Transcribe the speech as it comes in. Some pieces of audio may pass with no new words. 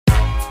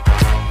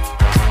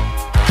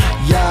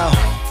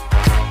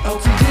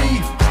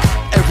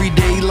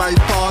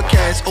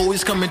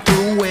always coming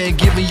through and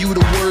giving you the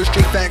words,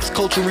 straight facts,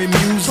 culture, and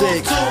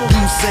music.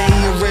 You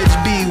saying Reg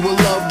B will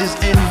love this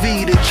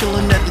NV. They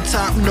chillin' at the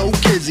top, no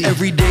kizzy.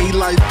 Everyday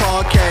Life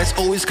Podcast,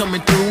 always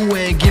coming through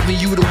and giving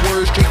you the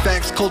words, straight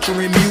facts, culture,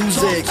 and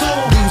music.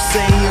 You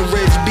saying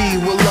Reg B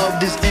will love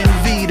this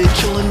NV. They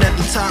chillin' at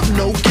the top,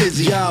 no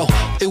kizzy. Yo,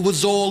 it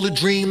was all a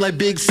dream like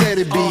Big said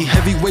it be.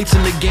 Heavyweights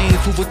in the game,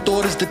 food for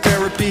thought is the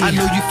therapy. I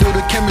know you feel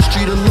the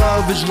chemistry, the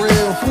love is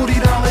real. $40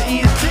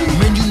 EST,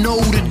 man, you know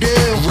the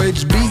deal.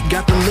 Reg's beat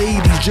got the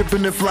ladies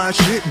dripping and fly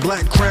shit.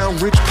 Black crown,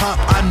 rich pop,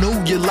 I know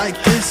you like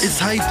this. It's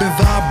hype and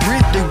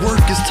vibrant, they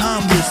work is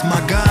timeless. My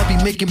God be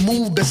making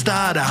move, best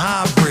out of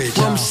hybrid.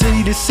 From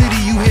city to city,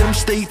 you hear them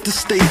state to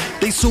state.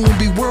 They soon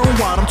be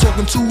worldwide, I'm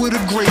talking two of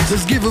the greats.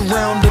 Let's give a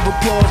round of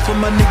applause for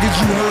my niggas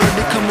you heard.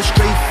 They coming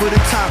straight for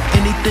the top,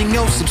 anything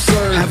else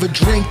absurd. Have a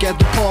drink at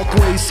the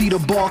Parkway, see the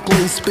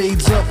Barclay.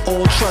 Spades up,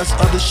 all trust,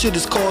 other shit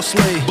is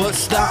costly. But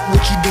stop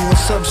what you doing,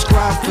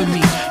 subscribe for me.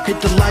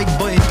 Hit the like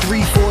button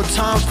 3-4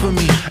 times for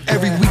me.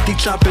 Every week they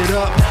chop it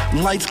up,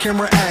 lights,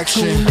 camera,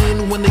 action. Tune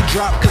in when they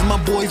drop, cause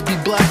my boys be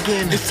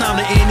blacking. It's time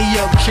to ante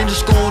up, change the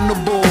score on the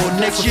board.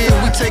 Next year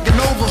we taking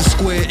over the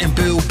Square and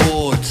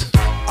Billboards.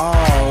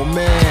 Oh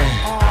man,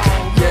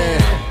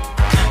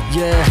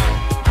 yeah.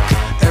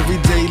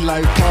 Everyday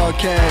Life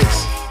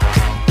Podcast.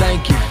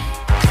 Thank you,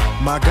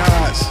 my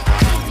guys.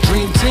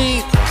 Dream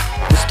Team,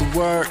 what's the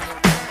word?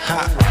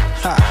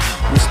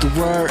 What's the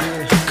word?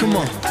 Come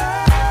on.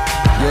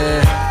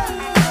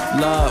 Yeah,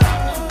 love,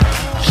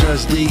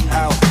 just D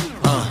out.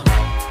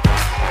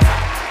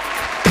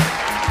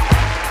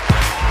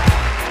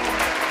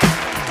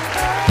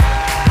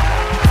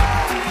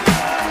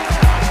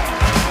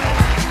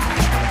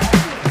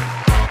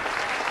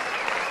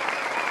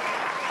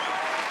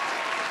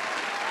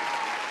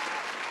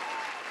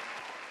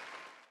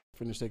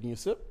 Finish taking your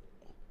sip.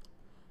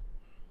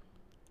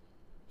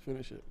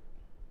 Finish it.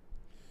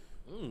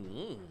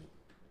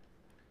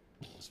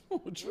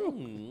 What's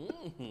wrong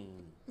with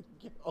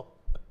you? Yo,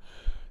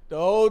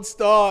 don't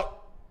start.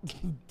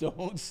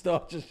 Don't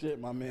start your shit,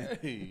 my man.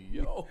 Hey,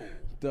 yo.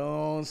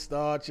 Don't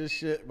start your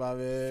shit, my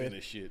man.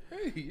 Finish it.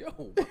 Hey, yo,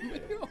 my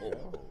man,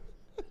 yo.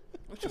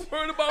 What you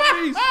heard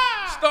about me?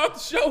 Start the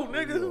show,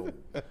 nigga.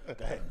 Go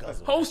ahead,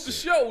 guzzle Host the that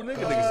show, nigga.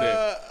 Nigga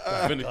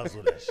said, shit.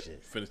 Guzzle that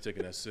shit. finish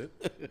taking that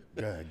sip.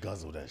 Go ahead,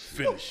 guzzle that shit.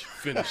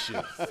 Finish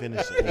it.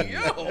 Finish it.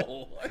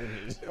 Yo.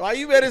 Why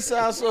you made it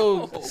sound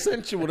so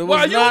sensual? It was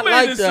Why you not made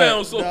like it that.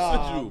 sound so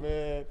sensual?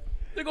 Man.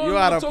 They're You gonna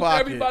out of talk to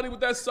pocket. everybody with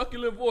that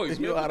succulent voice,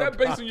 man. You Put out that of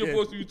bass in your pocket.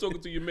 voice when you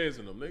talking to your mans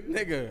in them, nigga.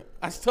 Nigga,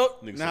 I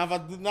took. Nigga Now if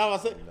I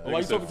say, why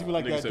you said- talking to me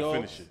like nigga that, said dog?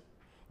 finish it.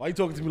 Why you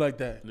talking to me like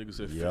that? Nigga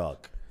said Yuck.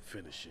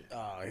 finish it.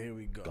 Oh, here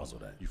we go. Guzzle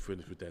that. You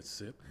finished with that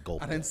sip? Go I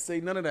for didn't that. say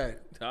none of that.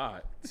 All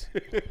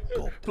right.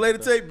 Go. Play the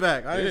tape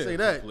back. I didn't Yeah, say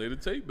that. Play the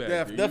tape back.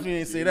 Yeah, There definitely you-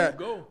 ain't say there that.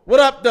 you go. What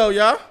up, though,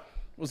 y'all?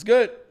 What's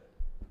good?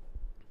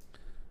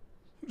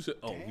 You said,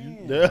 oh,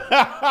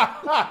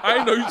 I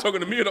didn't know you talking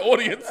to me in the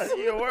audience.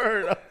 Your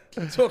word.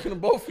 I'm talking to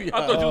both of y'all.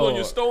 I thought you was on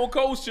your Stone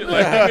Cold shit.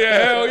 Like,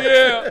 yeah, hell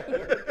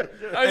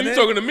yeah. Are you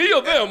talking to me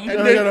or them? And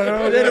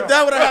then if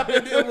that would have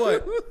happened, then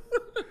what?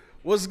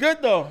 What's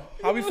good, though?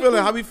 How we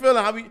feeling? How we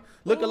feeling? How we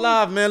look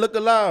alive, man? Look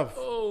alive.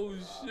 Oh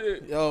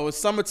shit. Yo, it's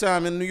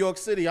summertime in New York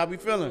City. How we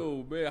feeling?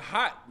 Oh man,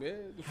 hot man.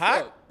 The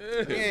Hot?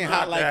 fuck? We Yeah. ain't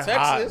hot like that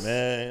hot, Texas.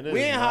 man. It We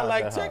is ain't not hot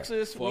like that hot.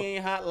 Texas. We Fuck.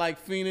 ain't hot like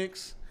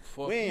Phoenix.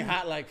 Fuck We ain't you.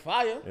 hot like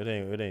fire. It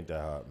ain't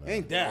that hot, man.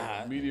 Ain't that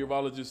hot?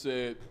 Meteorologist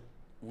said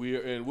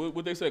we're in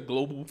what they said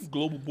global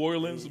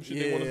boiling, some shit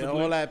they want us to Yeah,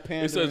 believe. all that It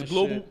pandering says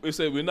global. shit. It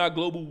said we're not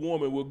global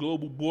warming, we're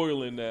global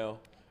boiling now.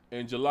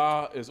 And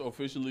July is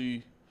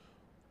officially,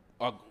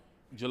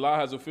 July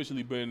has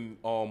officially been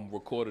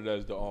recorded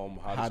as the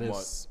hottest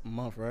Hottest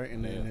month, right?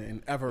 In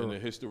month ever in the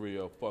history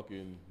of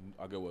fucking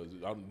I guess what is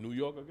it? New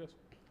York, I guess.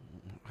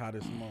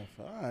 hottest month.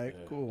 All right,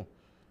 cool.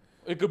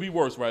 It could be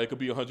worse, right? It could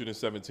be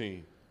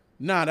 117.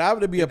 Nah, that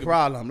would be a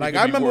problem. Like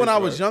could I be remember when worse, I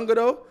was right? younger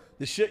though,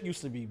 the shit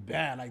used to be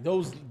bad. Like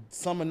those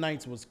summer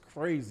nights was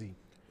crazy.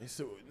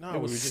 No,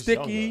 It was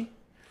sticky.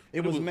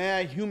 It was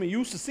mad humid. You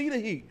used to see the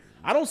heat.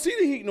 I don't see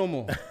the heat no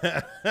more.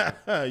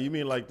 You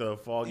mean like the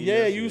foggy?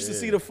 Yeah, you used to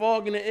see the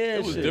fog in the air.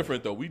 It was shit.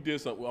 different though. We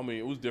did something. I mean,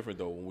 it was different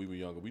though when we were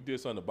younger. We did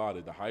something about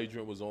it. The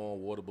hydrant was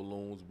on, water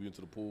balloons. We went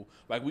to the pool.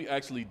 Like we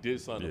actually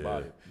did something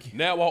about it.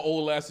 Now our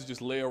old asses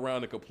just lay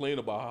around and complain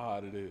about how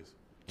hot it is.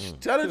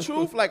 Tell the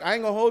truth, like I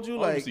ain't gonna hold you.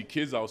 I don't Like see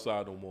kids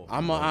outside no more.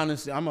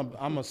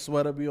 I'm a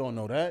sweater. We all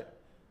know that.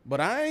 But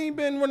I ain't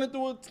been running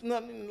through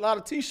a lot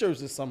of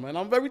t-shirts this summer, and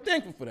I'm very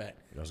thankful for that.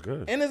 That's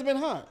good. And it's been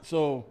hot,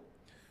 so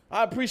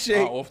I appreciate.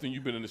 How often you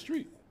been in the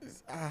street?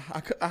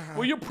 I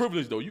Well, you're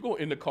privileged though. You go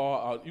in the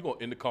car. You go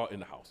in the car in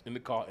the house. In the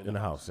car In the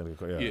house.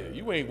 Yeah,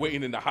 you ain't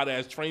waiting in the hot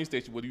ass train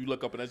station where you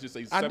look up and that's just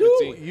say I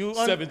 17, do.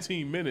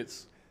 17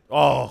 minutes.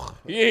 Oh,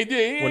 He ain't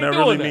when that doing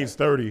really that. means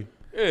 30.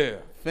 Yeah.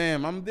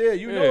 fam, I'm there.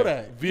 You Yeah. know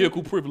that.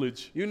 Vehicle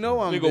privilege. You know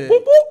I'm They go there.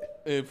 boop boop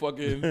and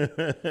fucking.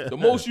 The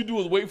most you do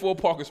is wait for a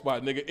parking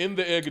spot, nigga, in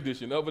the air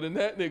condition. Other than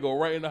that, they go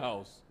right in the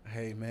house.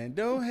 Hey man,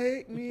 don't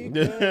hate me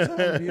 'cause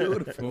I'm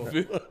beautiful.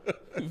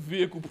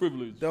 Vehicle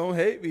privilege. Don't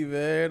hate me,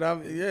 man.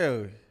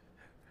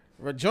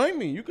 Join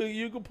me. You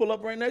could pull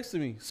up right next to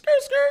me. Skirt.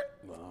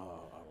 Nah, I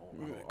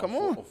don't. Come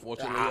on.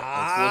 Unfortunately, I don't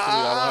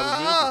have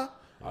a vehicle.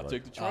 I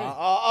take the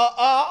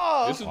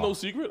train. This is no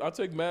secret. I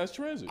take mass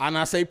transit. And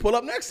I say pull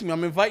up next to me.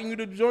 I'm inviting you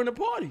to join the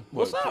party.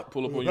 What's What, up?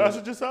 Pull up on your.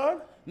 Passenger side?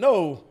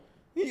 No.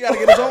 He gotta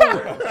get his own.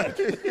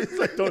 It's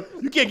like,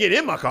 you can't get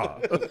in my car.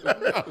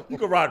 You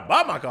can ride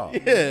by my car.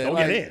 Yeah. Don't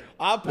like, get in.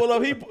 I pull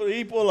up,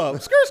 he pull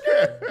up.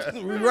 Skirt.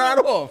 We ride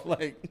off.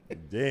 Like,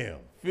 Damn.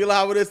 feel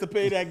how it is to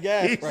pay that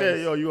gas He price. said,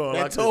 yo, you gonna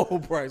that unlock toll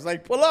price.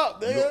 Like, pull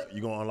up, nigga.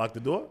 You gonna unlock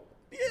the door?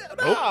 Yeah,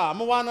 nah. I'm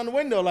gonna wind on the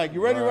window. Like,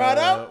 you ready to ride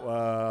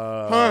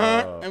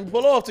out? And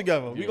pull off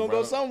together. We gonna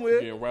go somewhere.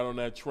 Getting right on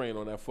that train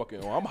on that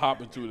fucking. I'm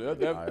hopping to that.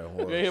 You Iron ain't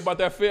horse. hear about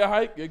that fare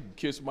hike? They can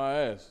kiss my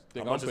ass.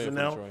 Think How I'm much is paying it for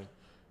now? the train.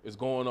 It's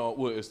going on.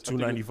 What? It's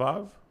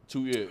 $2.95.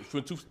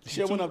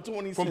 Shit went up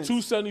 20 from cents.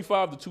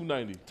 275 to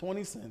 290.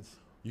 20 cents.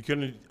 You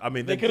couldn't. I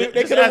mean, They could've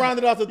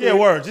rounded out to Yeah, 3.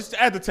 word. Just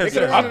add the 10 They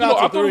could've cents. rounded out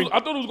to I 3.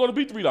 thought it was going to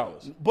be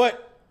 $3.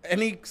 But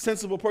any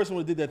sensible person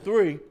would have did that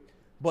 3.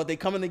 But they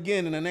coming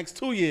again in the next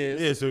 2 years.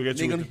 Yeah, so we get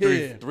they you gonna with the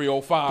hear.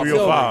 305.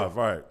 305,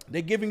 right?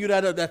 They're giving you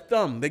that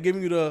thumb. They're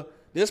giving you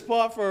this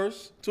part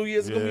first. 2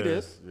 years is gonna be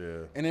this. Yeah.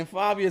 And then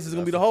 5 years is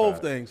gonna be That's the a whole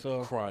fact. thing.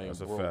 So Crying,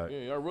 That's a bro. fact. Yeah,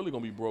 y'all really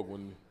gonna be broke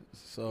when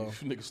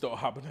niggas start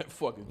hopping that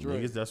fucking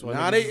drink. Niggas, that's why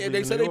now niggas they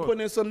leaving say New they York.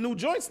 putting in some new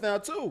joints now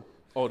too.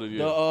 Oh,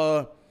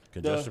 yeah.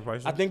 Congestion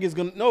prices? I think it's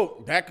gonna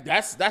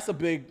that's a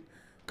big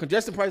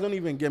congestion price. Don't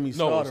even get me No,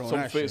 started on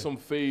that shit. some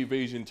fave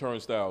Asian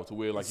turnstile to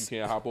where like you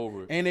can't hop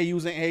over it. And they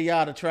using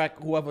AI to track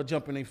whoever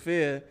jumping they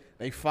fear.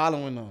 They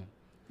following them.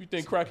 You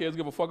think crackheads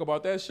give a fuck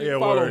about that shit? Yeah,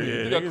 Follow word, me.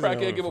 yeah. You got Niggas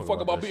crackhead don't give a fuck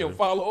fuck about about that being shit.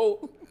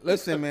 followed?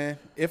 Listen, man.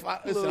 If I'm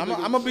Little gonna niggas-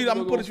 put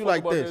niggas it to you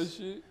like fuck about this.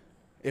 that shit.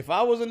 If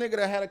I was a nigga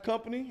that had a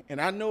company and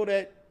I know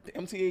that the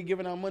MTA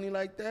giving out money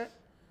like that,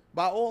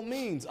 by all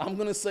means, I'm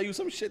gonna sell you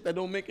some shit that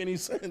don't make any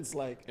sense.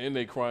 Like, And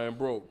they crying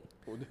broke.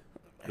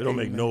 That don't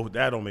make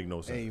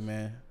no sense. hey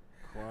man,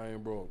 Crying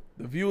broke.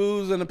 the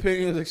views and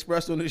opinions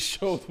expressed on this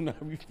show do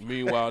not be.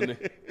 Meanwhile,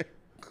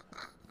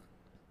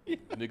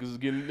 niggas is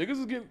getting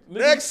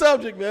Next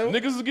subject, man.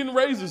 niggas is getting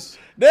raises.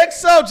 Next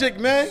subject,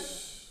 man.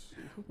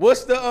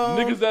 What's the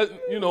Niggas that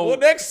Well,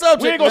 next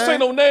subject. we ain't gonna say man.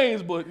 no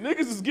names, but niggas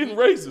is getting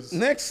raises.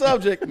 Next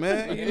subject,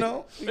 man. You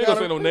know, Ain't gonna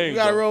say no names, You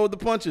gotta though. roll with the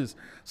punches.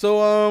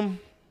 So,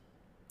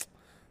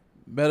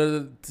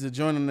 better to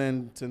join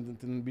them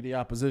than be the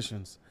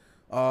oppositions.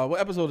 What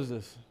episode is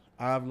this?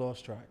 I've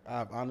lost track.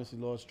 I've honestly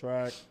lost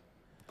track.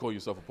 Call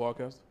yourself a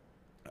podcast?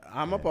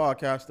 I'm a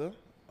podcaster.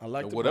 I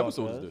like And to what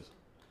episode is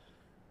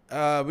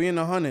this? We in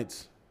the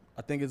hundreds.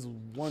 I think it's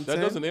 110.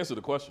 That doesn't answer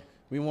the question.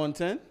 We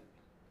 110.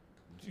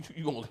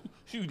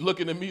 You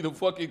looking at me to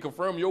fucking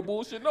confirm your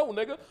bullshit? No,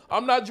 nigga.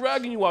 I'm not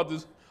dragging you out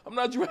this. I'm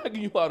not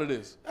dragging you out of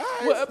this. right.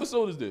 What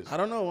episode is this? I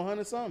don't know.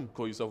 100 something.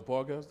 Call yourself a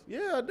podcast?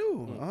 Yeah, I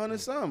do. 100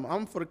 something.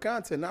 I'm for the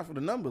content, not for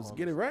the numbers.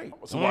 Get it right.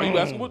 So why you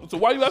asking?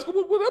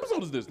 What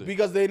episode is this? Then?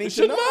 Because they need It to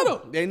shouldn't know.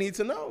 matter. They need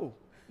to know.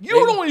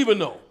 You don't even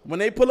know. When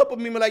they pull up with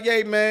me, be like,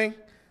 "Hey, man,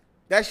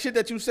 that shit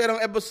that you said on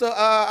episode,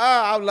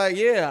 I'm like,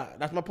 yeah,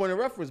 that's my point of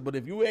reference. But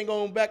if you ain't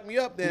gonna back me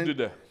up, then Who did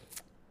that?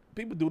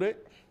 people do that.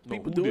 No,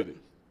 People who do did it. it?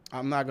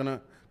 I'm not gonna.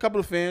 A couple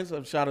of fans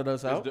have shouted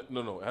us out.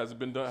 No. Has it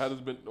been done? Has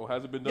it been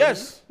done?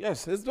 Yes,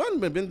 it's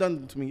been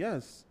done to me.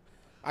 Yes,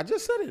 I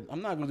just said it.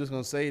 I'm not just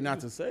gonna say it not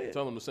to say it.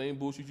 Tell them the same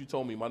bullshit you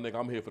told me, my nigga.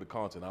 I'm here for the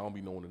content. I don't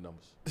be knowing the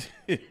numbers.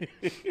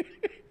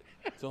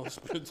 tell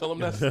them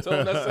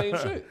that same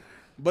shit.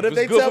 But If if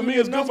they it's good tell for me me, a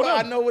it's good number, for I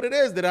them. know what it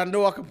is. That I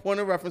know I can point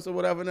a reference or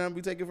whatever, and then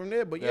we take it from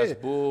there. But That's yeah,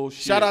 bullshit.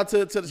 shout out to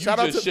You shout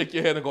out just to. shake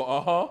your head and go,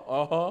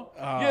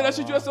 yeah, that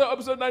shit you said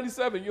episode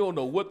 97. You don't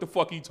know what the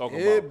fuck he talking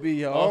about. It be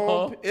your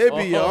own. It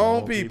be your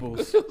own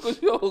peoples.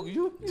 Yo,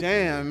 you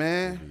Damn,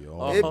 man.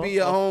 own It be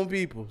your own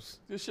peoples.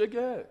 just shake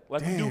your head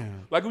like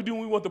Damn. we do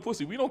when we want the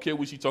pussy. We don't care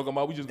what she talking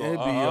about. We just go, It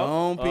be your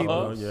own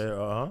people.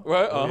 Yeah,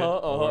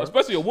 Right,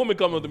 Especially a woman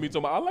coming up to me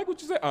talking about, I like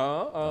what you say.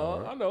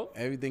 I know.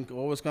 Everything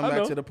always come I back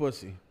know. to the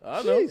pussy.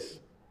 I know. Jeez.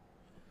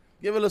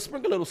 Give it a little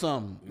sprinkle, a little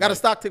something. Got a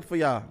stock tip for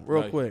y'all,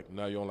 real Now- quick.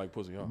 Now you don't like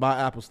pussy, huh? Buy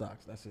Apple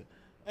stocks. That's it.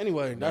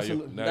 Anyway, that's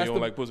you- now you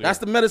don't like pussy, that's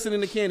huh? the medicine in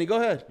the candy. Go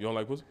ahead. You don't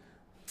like pussy?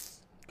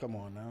 Come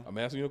on now. I'm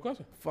asking you a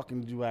question.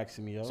 Fucking you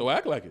asking me, yo. So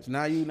act like it.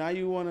 now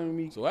you wanting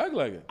me. So act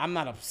like it. I'm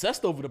not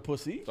obsessed over the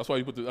pussy. That's why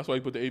you put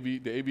the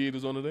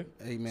aviators on today.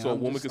 Hey, man, so a I'm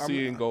woman just- can see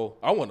I'm- it and go,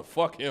 I want to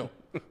fuck him.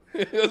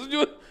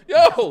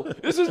 Yo,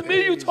 this is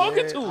me you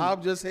talking Yeah, to.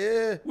 I'm just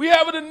here. We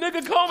having a nigga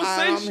I'm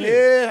conversation.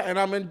 here, and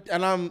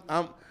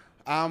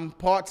I'm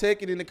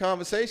partaking in the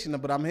conversation,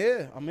 but I'm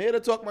here. I'm here to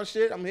talk my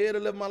shit. I'm here to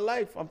live my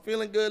life. I'm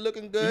feeling good,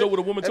 looking good. You know what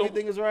a woman told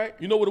Everything is right.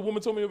 You know what a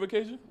woman told me on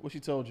vacation? What she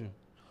told you?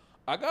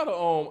 I gotta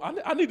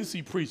I need to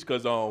see Preach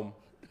because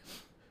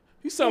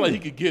he sound like he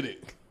could get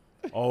it.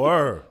 Oh,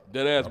 word.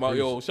 That ass,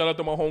 shout out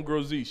to my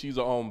homegirl Z. She's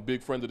a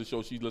big friend of the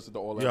show. She listens to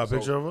all that. You got a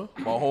picture of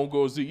her? My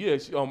homegirl Z. Yeah,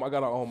 she, I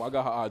got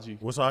her IG.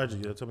 What's her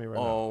IG? Yeah, tell me right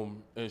now.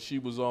 And she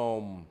was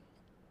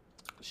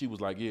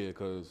like, yeah,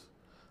 cause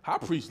how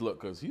Preach look,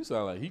 cause he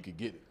sound like he could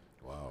get it.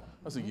 Wow.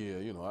 I said, yeah,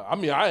 you know. I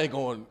mean, I'm not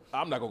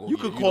gonna go. You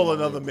yeah, could know call my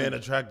another name. man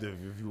attractive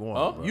if you want.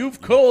 Huh? bro. You've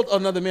called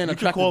another man You could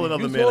attractive. call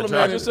another You man told him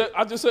that attractive.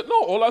 I just said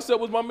no. All I said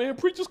was my man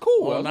Preacher's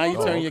cool. Well, now you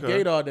Oh, turn your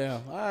okay. gaydar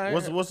down. All right.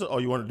 What's the, oh,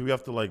 you want to, do we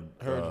have to like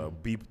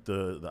beep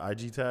the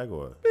IG tag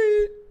or?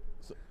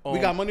 We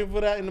got money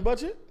for that in the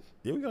budget?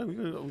 Yeah, we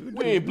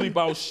We ain't bleep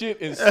out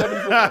shit in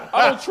 74.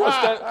 I don't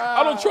trust that.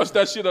 I don't trust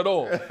that shit at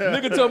all.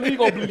 Nigga tell me he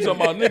gonna bleep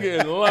something out.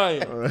 Nigga is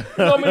lying. You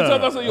know how many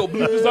times I say, yo,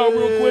 bleep this out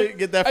real quick?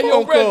 Get that hey, phone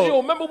yo, Red, call.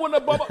 yo, remember when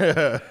that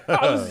baba?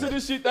 I listen to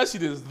this shit. That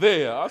shit is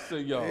there. I say,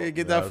 yo. Hey,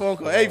 get that phone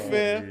call. Hey,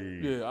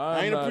 fam. Yeah,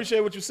 I ain't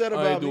appreciate what you said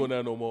about I ain't me. doing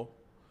that no more.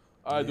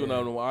 I ain't doing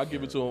that no more. I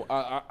give it to him.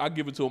 I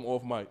give it to him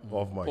off mic.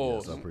 Off mic,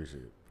 Pause. yes, I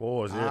appreciate it.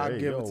 Pause, yeah. I'll hey,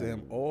 give yo. it to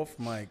him off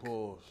mic.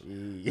 Pause.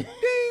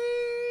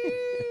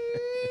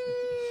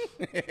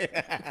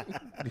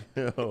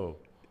 Yo.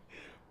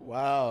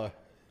 Wow.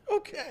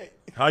 Okay.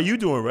 How you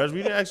doing, Rez? We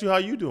didn't ask you how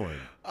you doing.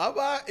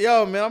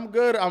 Yo, man, I'm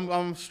good.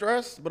 I'm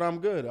stressed, but I'm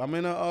good. I'm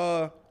in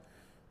a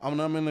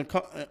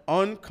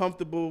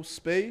uncomfortable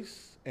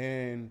space,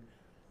 and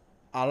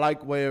I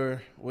like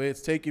where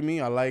it's taking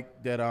me. I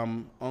like that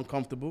I'm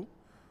uncomfortable.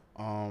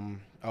 I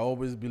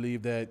always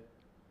believe that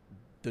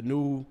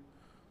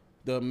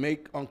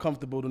make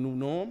uncomfortable the new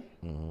norm.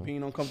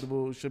 Being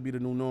uncomfortable should be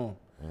the new norm.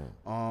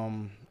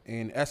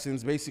 In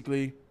essence,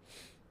 basically,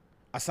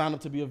 I signed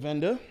up to be a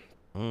vendor.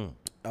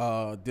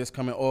 This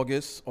coming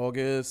August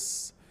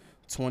 25th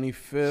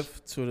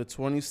to the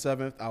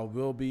 27th, I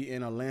will be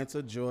in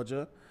Atlanta,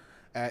 Georgia,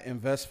 at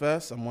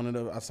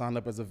InvestFest. I signed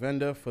up as a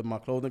vendor for my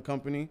clothing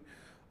company,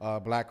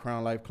 Black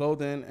Crown Life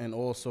Clothing, and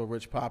also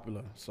Rich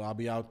Popular. So I'll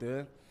be out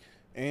there,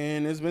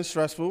 and it's been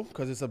stressful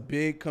because it's a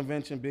big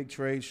convention, big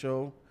trade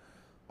show.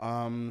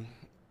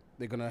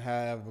 They're gonna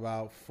have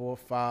about 4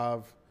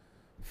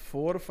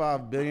 to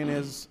 5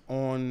 billionaires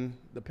on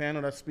the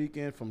panel that's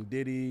speaking, from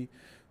Diddy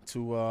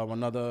to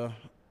another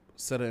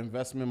set of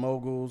investment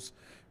moguls.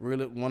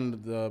 Really, one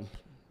of the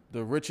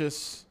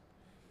richest.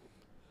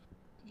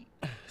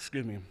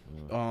 Excuse me.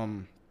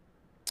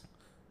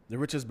 The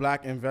richest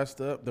black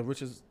investor, the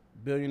richest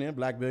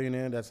black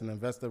billionaire that's an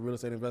investor, real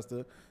estate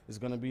investor, is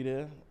going to be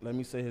there. Let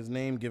me say his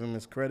name, give him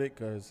his credit,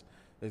 because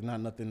there's not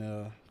nothing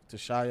to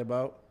shy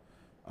about.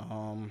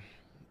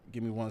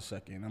 Give me 1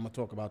 second. I'm going to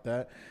talk about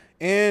that.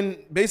 And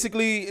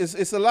basically,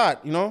 it's a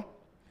lot, you know?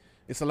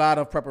 It's a lot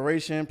of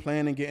preparation,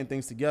 planning, getting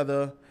things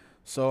together.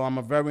 So I'm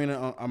in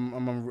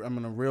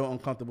a real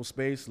uncomfortable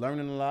space,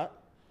 learning a lot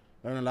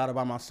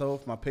about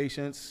myself, my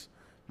patience,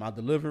 my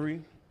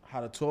delivery, how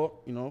to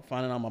talk, you know,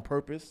 finding out my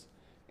purpose,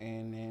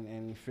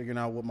 and figuring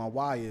out what my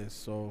why is.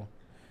 So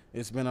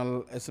it's been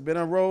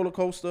a roller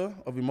coaster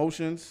of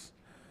emotions.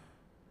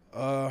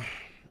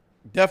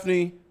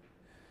 Definitely,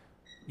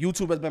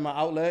 YouTube has been my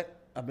outlet.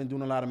 I've been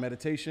doing a lot of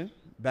meditation,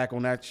 back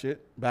on that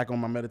shit, back on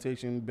my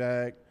meditation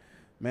bag,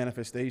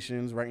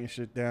 manifestations, writing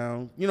shit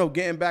down, you know,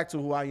 getting back to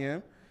who I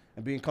am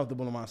and being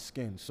comfortable in my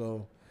skin.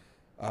 So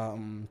I've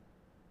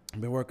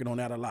been working on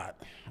that a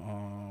lot.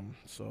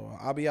 So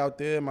I'll be out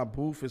there. My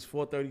booth is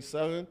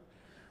 437.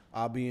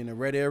 I'll be in the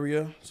red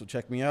area, so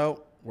check me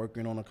out.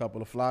 Working on a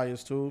couple of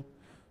flyers too.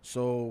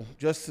 So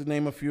just to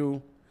name a few,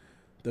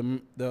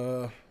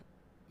 the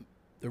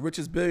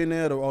richest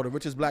billionaire or the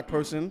richest black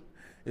person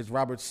is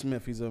Robert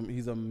Smith. He's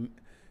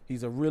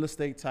a real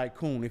estate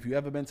tycoon. If you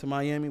ever been to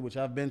Miami, which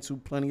I've been to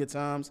plenty of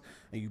times,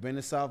 and you've been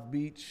to South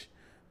Beach,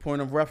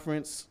 point of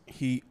reference,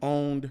 he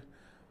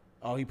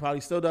probably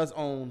still does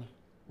own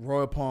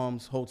Royal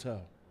Palms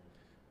Hotel.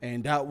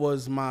 And that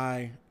was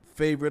my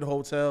favorite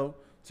hotel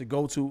to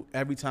go to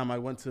every time I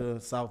went to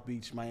South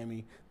Beach,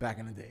 Miami, back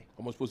in the day.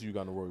 How much pussy you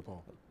got in the Royal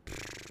Palm?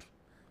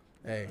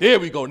 Hey. There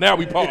we go. Now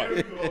we part.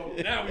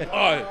 Now we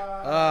part.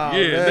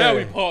 Man. Now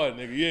we part,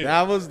 nigga. Yeah.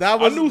 That was. I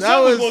knew something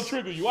was gonna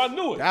trigger you. I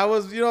knew it. I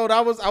was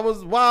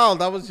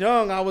wild. I was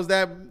young. I was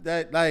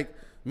that like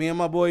me and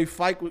my boy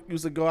Fike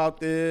used to go out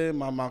there.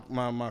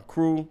 My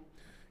crew.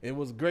 It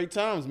was great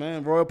times,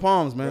 man. Royal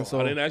Palms, man. Bro,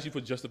 So I didn't ask you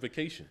for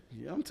justification.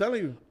 yeah, I'm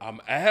telling you,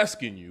 I'm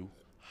asking you,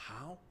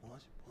 how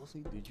much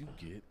pussy did you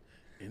get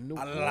in the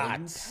Royal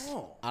Palms?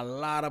 a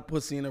lot of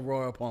pussy in the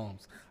Royal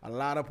Palms. A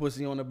lot of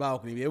pussy on the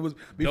balcony. It was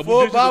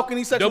before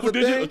balcony sex was a double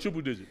digit thing. or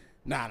triple digit?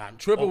 Nah,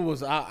 triple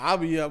was. I'll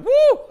be a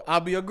goat.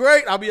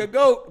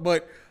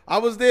 But I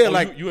was there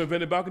like. You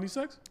invented balcony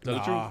sex? Tell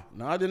the truth.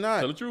 No, I did not.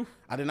 Tell the truth.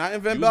 I did not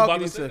invent You was about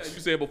balcony to say that. sex.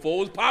 You said before it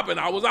was popping,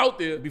 I was out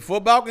there. Before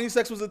balcony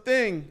sex was a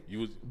thing, You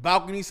was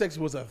balcony sex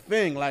was a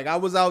thing. Like I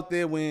was out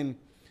there when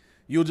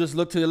you'll just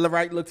look to the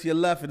right, look to your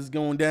left, and it's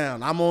going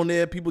down. I'm on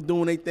there, people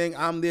doing their thing.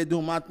 I'm there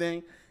doing my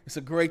thing. It's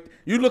a great.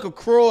 You look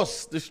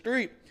across the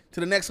street to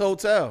the next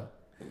hotel,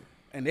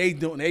 and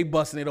they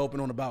busting it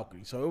open on the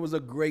balcony. So it was a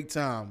great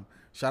time.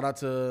 Shout out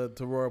to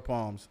Royal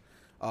Palms,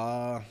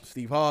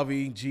 Steve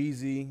Harvey,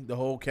 Jeezy, the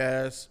whole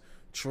cast,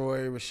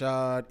 Troy,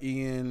 Rashad,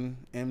 Ian,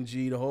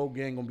 MG, the whole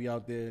gang gonna be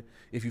out there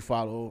if you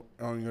follow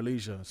on your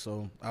leisure.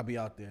 So I'll be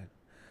out there.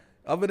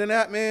 Other than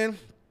that, man,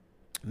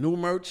 new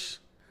merch,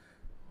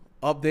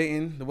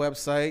 updating the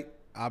website.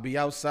 I'll be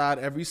outside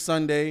every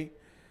Sunday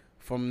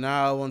from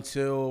now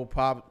until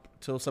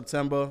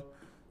September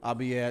I'll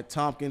be at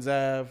Tompkins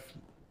Ave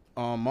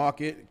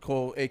Market,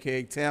 called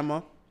AKA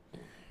Tama.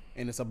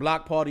 And it's a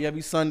block party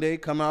every Sunday.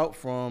 Come out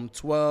from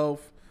 12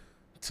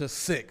 to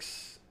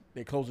 6.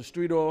 They close the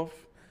street off.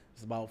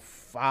 It's about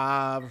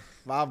five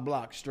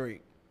blocks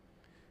straight.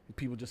 And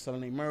people just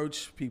selling their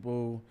merch.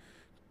 People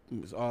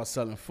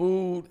selling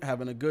food,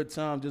 having a good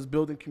time, just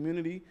building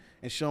community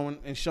and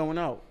showing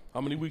out.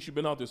 How many weeks you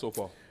been out there so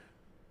far?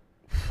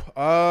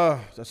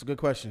 That's a good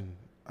question.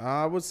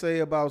 I would say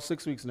about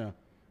 6 weeks now.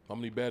 How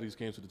many baddies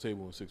came to the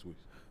table in 6 weeks?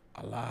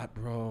 A lot,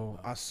 bro.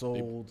 I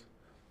sold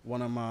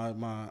one of my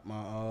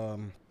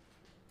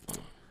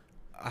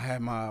I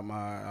had my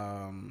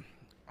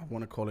I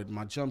want to call it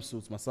my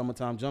jumpsuits, my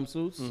summertime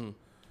jumpsuits. Mm-hmm.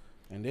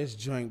 And this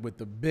joint with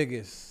the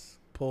biggest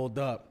pulled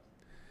up.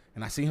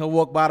 And I seen her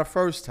walk by the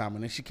first time,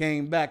 and then she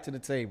came back to the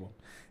table.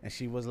 And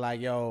she was like,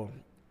 yo,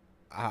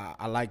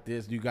 I like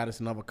this. You got us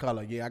another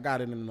color. Yeah, I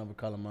got it in another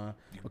color, man.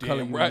 What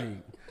color you right.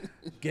 need?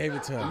 Gave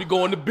it to her. Let me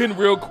go in the bin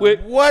real quick.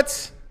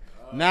 What?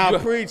 Now,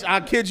 preach. I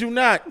kid you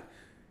not.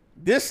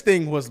 This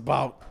thing was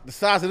about the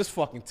size of this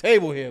fucking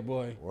table here,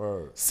 boy.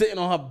 Word. Sitting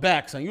on her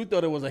back, son. You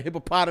thought it was a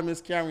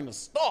hippopotamus carrying a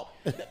stalk.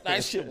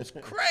 That shit was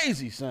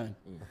crazy, son.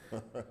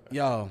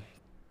 Yo.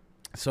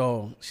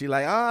 So she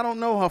like, I don't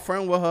know. Her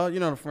friend with her. You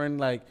know the friend,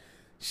 like,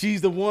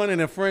 she's the one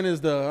and the friend is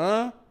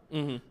the,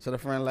 Mm-hmm. So the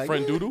friend like,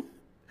 Friend yeah. doodoo?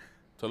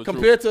 Tell the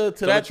Compared truth. to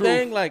Tell that the truth.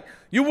 thing, like,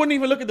 you wouldn't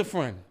even look at the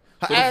friend.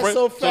 Her So the ass friend-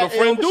 so so fat, the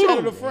friend it overshadowed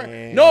doodoo. the friend.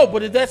 Man. No,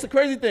 but that's the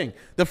crazy thing.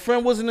 The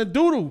friend wasn't a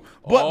doodoo,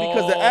 but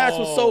because the ass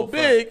was so Oh,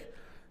 big,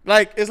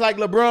 like it's like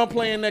LeBron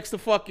playing next to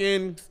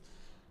fucking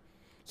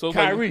So it's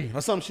like- Kyrie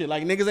or some shit.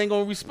 Like niggas ain't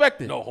gonna respect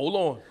it. no, hold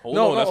on. Hold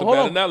No, on. That's no, a hold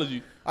bad on.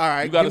 analogy. All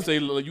right, You gotta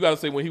give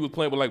say when he was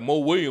playing with like Mo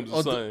Williams or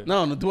Oh, something.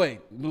 no, Dwayne.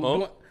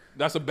 Huh?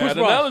 That's a Chris bad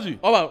Bosh. analogy.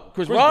 Oh, about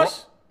Chris Chris Bosh?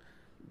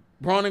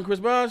 Braun and Chris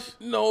Bosh?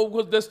 No,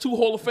 because that's two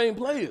Hall of Fame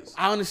players.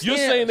 I understand.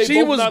 You're saying they she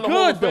both was not in the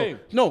Hall good of though. Fame.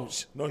 No,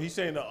 No, he's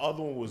saying the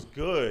other one was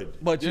good.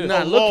 but you're Yeah.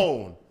 not looking.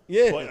 alone.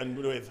 Yeah. But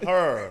with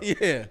her,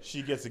 Yeah.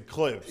 she gets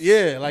eclipsed.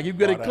 Yeah, like you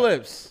get By that.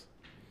 eclipsed.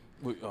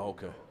 Oh,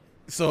 okay.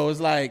 So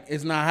it's like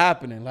it's not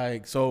happening.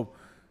 Like so,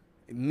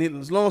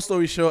 long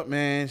story short,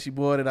 man, she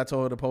bought it. I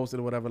told her to post it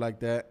or whatever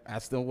like that. I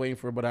still waiting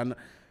for it, but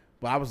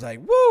I was like,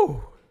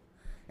 woo,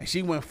 and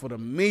she went for the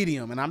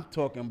medium, and I'm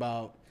talking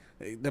about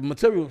the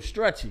material was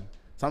stretchy.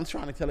 So I'm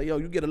trying to tell her, yo,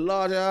 you get a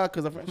large eye,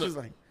 because she's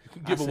like,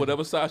 Give her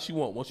whatever size she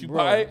want. Once you bro,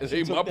 buy it, it she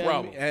ain't took my that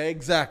problem.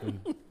 Exactly.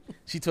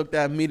 She took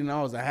that meeting. I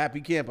was a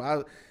happy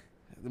camper.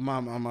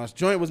 My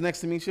joint was next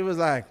to me. She was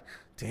like,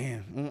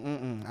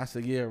 damn, I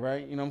said, yeah,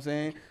 right. You know what I'm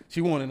saying?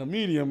 She wanted a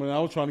medium, and I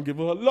was trying to give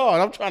her a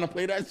large. I'm trying to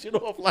play that shit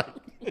off like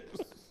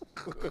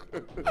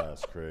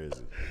That's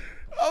crazy.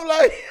 I'm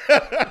like,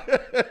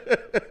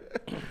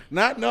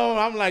 not knowing.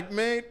 I'm like,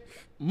 man,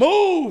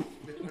 move.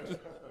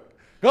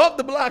 Go up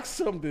the block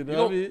something.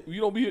 You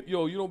don't be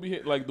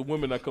hitting like the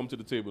women that come to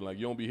the table. Like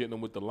you don't be hitting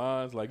them with the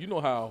lines. Like you know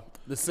how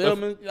the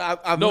salesman.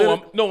 I'm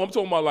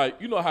talking about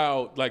like you know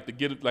how like to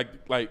get it like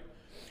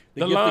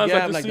the lines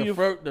like to see the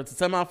flirt, the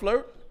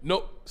semi-flirt.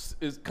 No,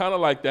 it's kind of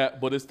like that,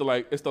 but it's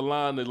the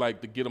line that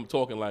like to get them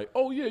talking. Like,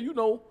 oh yeah, you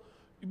know,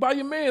 you buy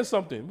your man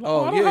something. Like,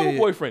 Oh, I don't yeah, have a yeah.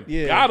 boyfriend.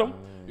 Yeah. Got him.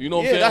 You know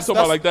what I'm saying? I'm talking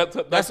about like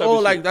that. That's type all.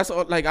 of Like shit. that's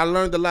all. Like I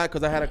learned a lot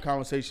because I had a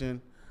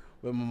conversation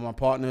with my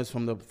partners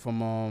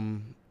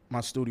from my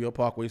studio,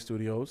 Parkway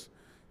Studios.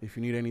 If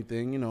you need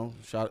anything, you know,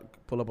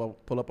 pull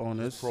up on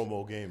this.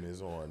 Promo game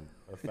is on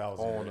 1,000.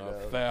 on right a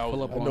now. thousand.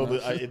 Pull up I on know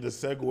us. the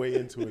segue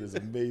into it is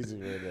amazing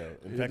right now.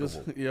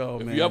 Impeccable. Yo,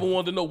 If man. you ever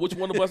wanted to know which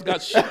one of us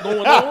got shit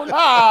going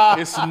on,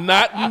 it's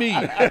not me.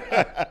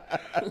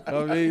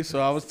 I mean, so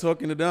I was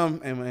talking to them,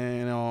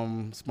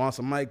 and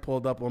sponsor Mike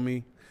pulled up on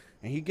me,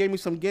 and he gave me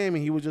some game,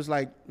 and he was just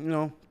like, you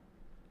know,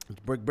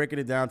 breaking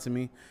it down to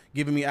me,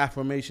 giving me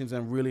affirmations,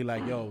 and really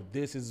like, yo,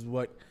 this is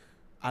what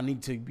I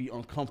need to be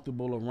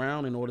uncomfortable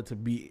around in order to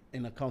be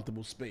in a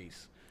comfortable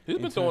space. He's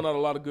been throwing out a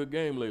lot of good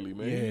game lately,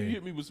 man. Yeah. He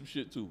hit me with some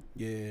shit too.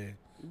 Yeah.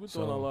 He's been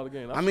throwing out a lot of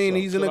game. I mean,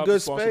 he's in a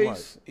good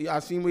space. I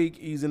seen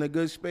he's in a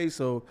good space.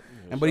 So,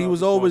 but he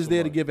was always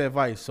there to give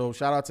advice. So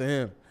shout out to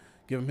him,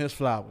 give him his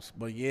flowers.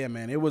 But yeah,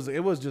 man, it was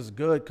just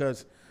good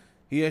because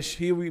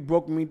he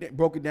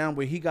broke it down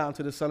where he got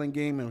into the selling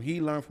game and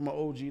he learned from an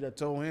OG that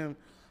told him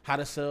how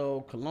to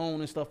sell cologne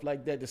and stuff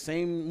like that. The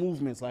same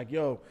movements, like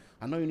yo,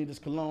 I know you need this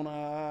cologne.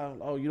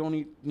 Oh, you don't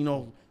need, you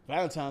know,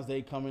 Valentine's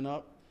Day coming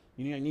up.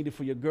 You need it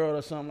for your girl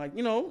or something, like,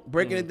 you know,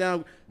 breaking it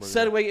down,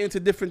 segue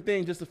into different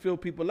things just to fill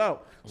people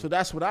out. So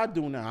that's what I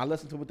do now. I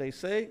listen to what they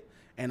say,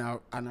 and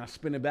I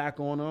spin it back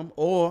on them,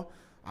 or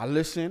I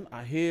listen,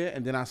 I hear,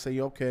 and then I say,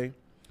 okay,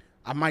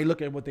 I might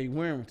look at what they're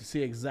wearing to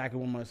see exactly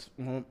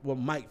what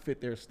might fit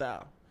their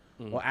style.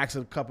 Or ask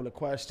a couple of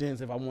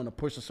questions if I want to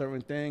push a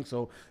certain thing.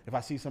 So if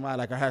I see somebody,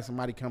 like I had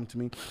somebody come to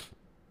me,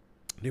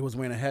 they was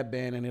wearing a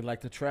headband and they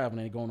like to travel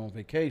and they going on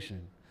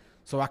vacation.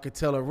 So I could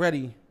tell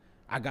already,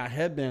 I got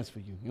headbands for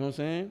you. You know what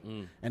I'm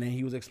saying? And then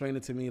he was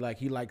explaining to me like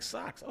he likes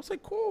socks. I was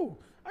like, cool.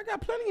 I got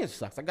plenty of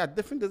socks. I got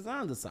different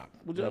designs of socks,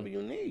 whatever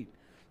you need.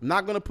 I'm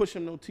not going to push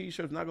him no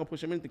T-shirts. Not going to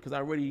push him anything because I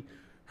already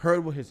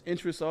heard what his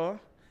interests are.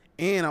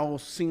 And I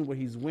was seeing what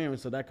he's wearing.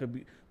 So that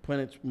could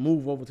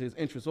move over to his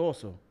interest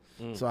also.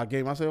 So I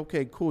said,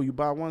 okay, cool. You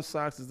buy 1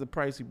 socks, this is the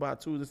price. You buy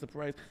 2, this is the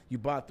price. You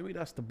buy 3,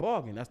 that's the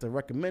bargain. That's the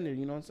recommended,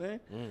 you know what I'm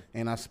saying?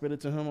 And I spit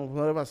it to him or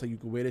whatever. I said, you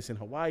can wear this in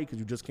Hawaii because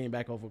you just came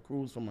back off a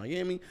cruise from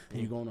Miami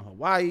and you're going to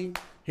Hawaii.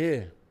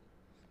 Here.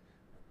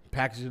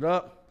 Package it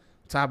up.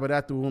 Top of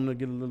that, threw him to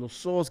get a little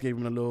sauce, gave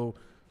him a little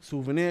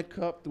souvenir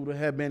cup, threw the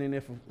headband in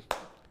there for.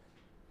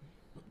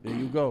 There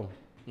you go.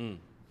 You know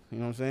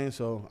what I'm saying?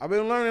 So I've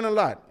been learning a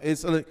lot.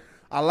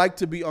 I like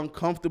to be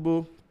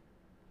uncomfortable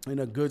in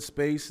a good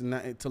space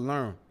and to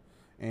learn,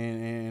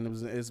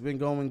 and it's been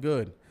going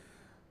good.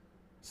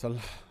 So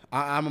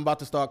I'm about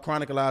to start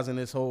chronicalizing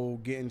this whole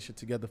getting shit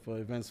together for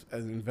events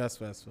as Invest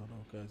Festival,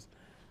 because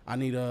I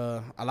need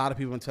a lot of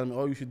people telling me,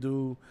 oh, you should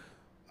do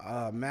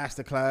a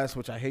master class,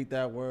 which I hate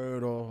that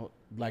word, or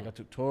like a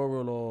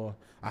tutorial or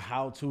a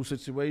how-to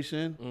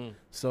situation.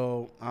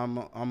 So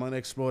I'm gonna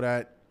explore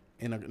that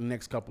in the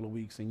next couple of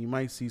weeks, and you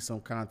might see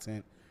some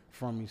content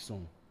from me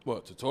soon.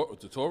 What,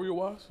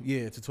 tutorial-wise?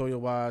 Yeah,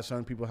 tutorial-wise,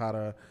 showing people how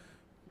to,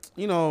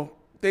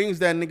 things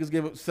that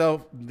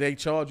niggas they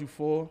charge you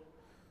for,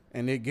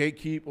 and they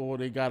gatekeep, or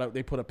they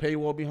put a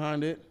paywall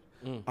behind it.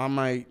 I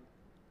might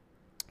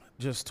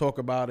just talk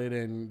about it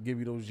and give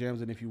you those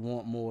gems, and if you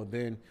want more,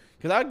 then,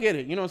 because I get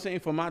it, you know what I'm saying?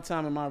 For my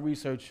time and my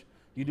research,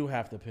 you do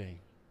have to pay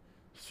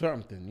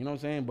something, you know what I'm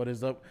saying? But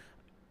it's up,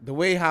 the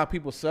way how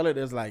people sell it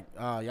is like,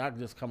 y'all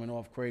just coming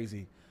off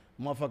crazy.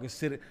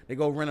 Motherfuckers they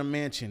go rent a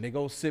mansion. They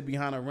go sit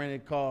behind a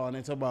rented car and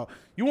they talk about,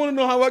 you want to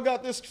know how I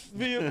got this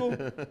vehicle?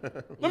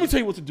 Let me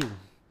tell you what to do.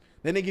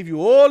 Then they give you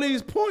all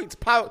these points,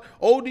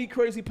 OD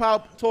crazy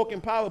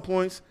talking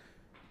PowerPoints,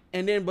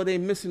 but they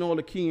missing all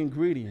the key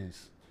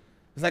ingredients.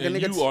 It's like and a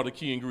nigga. You are the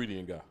key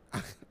ingredient guy.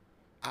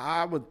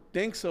 I would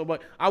think so,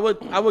 but I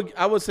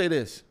would say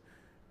this.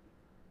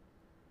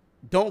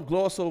 Don't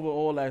gloss over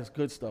all that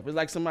good stuff. It's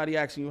like somebody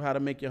asking you how to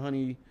make your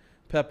honey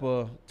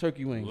pepper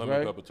turkey wings, lemon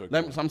right? Pepper turkey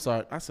wings. I'm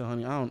sorry. I said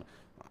honey. Oh,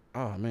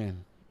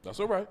 man. That's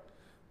all right.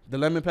 The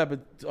lemon pepper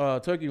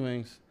turkey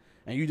wings,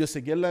 and you just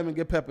said get lemon,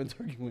 get pepper, and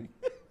turkey wing.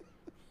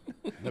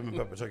 Lemon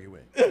pepper turkey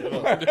wing. Good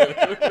luck,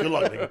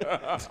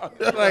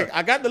 nigga. Like,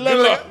 I got the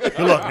lemon. Good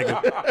luck,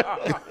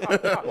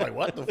 nigga. Like,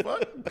 what the fuck?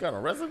 What kind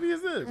of recipe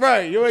is this?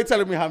 Right. You ain't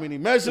telling me how many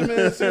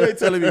measurements. You ain't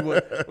telling me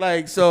what.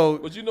 Like, so.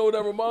 But you know what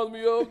that reminds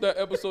me of? That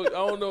episode,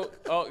 I don't know.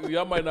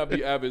 Y'all might not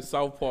be avid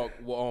South Park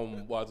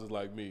watchers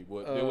like me,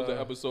 but there was an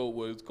episode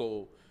where it's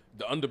called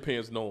The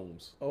Underpants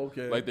Gnomes.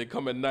 Okay. Like, they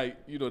come at night,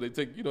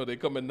 they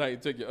come at night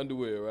and take your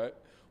underwear, right?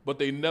 But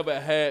they never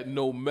had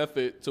no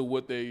method to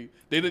what they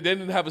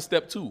didn't have a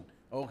step 2.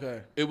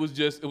 Okay. It was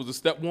a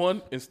step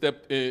 1 and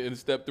step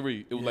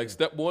 3. It was like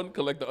step 1,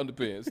 collect the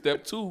underpants.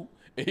 Step 2,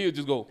 and he'll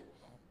just go,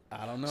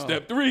 I don't know.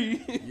 Step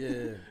 3.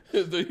 Yeah.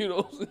 You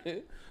know what I'm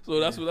saying? So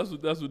that's what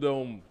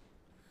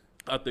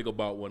I think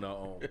about when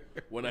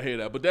I hear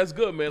that. But that's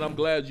good, man. I'm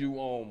glad you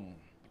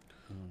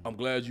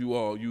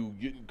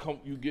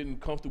getting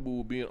comfortable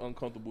with being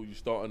uncomfortable. You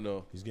starting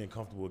to. He's getting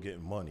comfortable with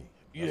getting money.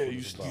 Yeah,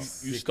 you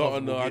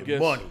starting to, I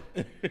guess, money.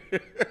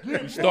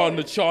 You starting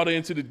to charter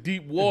into the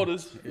deep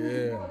waters.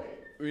 Yeah.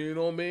 You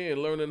know what I mean?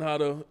 And learning how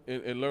to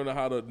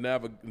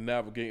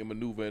navigate and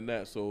maneuver in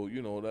that. So,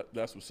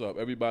 that's what's up.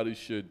 Everybody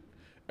should,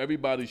 be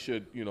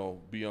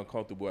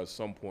uncomfortable at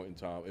some point in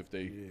time if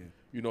they,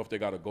 if they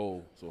got a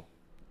goal. So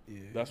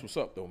that's what's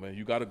up though, man.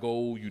 You got a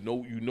goal. You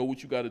know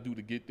what you got to do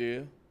to get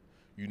there.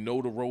 You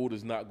know the road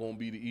is not going to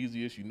be the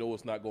easiest. You know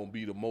it's not going to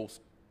be the most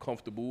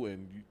comfortable,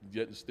 and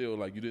yet still,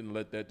 like, you didn't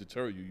let that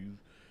deter you.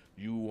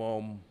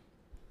 You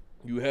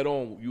head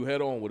on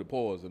with a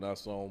pause, and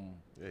that's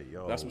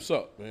that's what's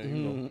up,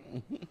 man.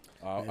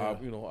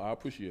 I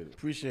appreciate it.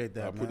 Appreciate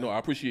that, man. No, I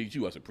appreciate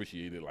you. I said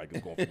appreciate it like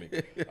it's going for me.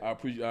 I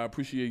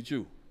appreciate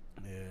you.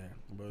 Yeah,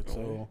 but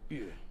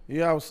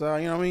you outside.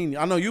 You know what I mean?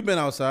 I know you've been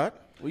outside.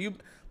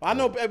 I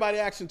know everybody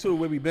asking too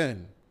where we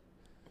been.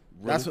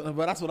 Really?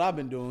 That's what I've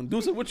been doing.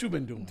 Deuce, what you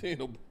been doing?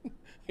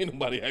 Ain't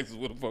nobody asking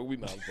where the fuck we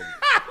not.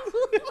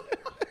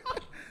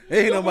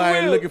 Ain't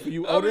nobody looking for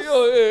you, Otis.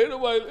 Ain't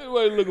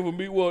nobody looking for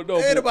me. Well, no.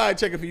 Ain't nobody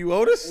checking for you,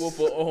 Otis. Well,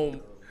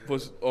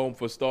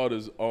 for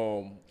starters,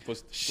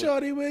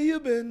 Shorty, where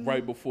you been?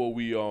 Right before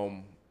we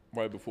went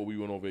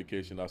on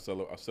vacation, I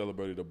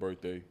celebrated a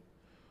birthday.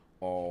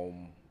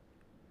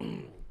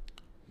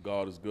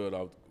 God is good.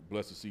 I was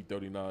blessed to see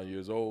 39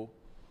 years old.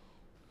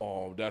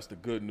 That's the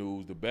good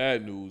news. The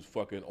bad news,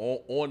 fucking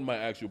on my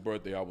actual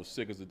birthday, I was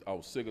sick as a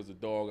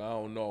dog. I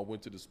don't know. I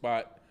went to the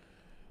spot.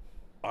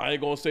 I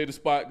ain't gonna say the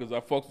spot because I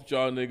fucks with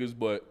y'all niggas,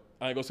 but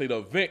I ain't gonna say the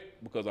event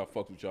because I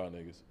fucks with y'all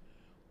niggas.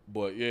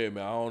 But yeah,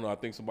 man, I don't know. I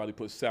think somebody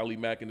put Sally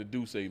Mack in the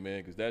Douce,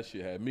 man, because that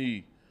shit had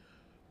me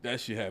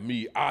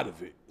out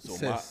of it. So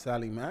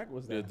Sally Mack?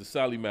 What's that? Yeah, the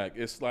Sally Mack.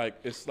 It's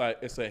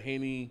a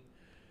Henny.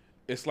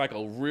 It's like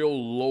a real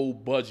low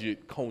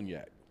budget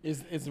cognac.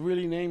 It's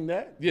really named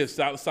that? Yes,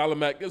 Sally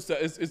Mack. It's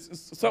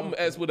something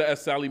as with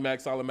as Sally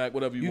Mack, whatever you want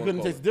to call it. You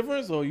couldn't taste the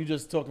difference, or you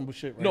just talking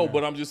bullshit right now? No,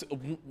 but I'm just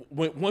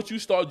once you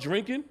start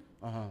drinking,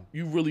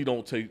 you really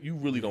don't taste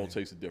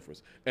the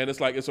difference. And it's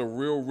like it's a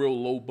real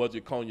low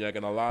budget cognac,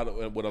 and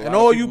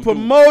all you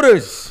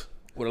promoters,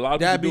 What a lot of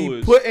that people be do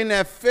is putting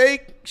that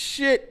fake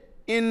shit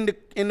in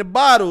the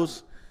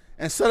bottles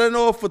and selling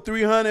off for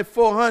 300,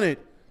 400.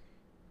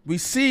 We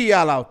see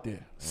y'all out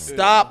there.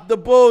 Stop the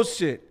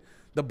bullshit.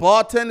 The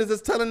bartenders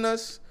is telling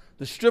us.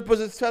 The strippers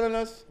is telling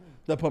us.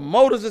 The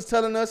promoters is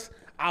telling us.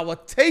 Our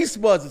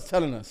taste buds is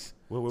telling us.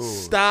 Wait.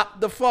 Stop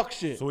the fuck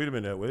shit. So wait a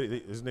minute.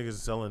 This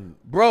nigga's selling.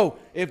 Bro,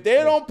 if they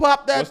don't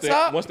pop that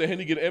top. once the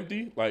Henny get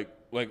empty,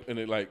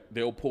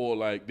 they'll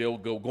pour they'll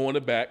go in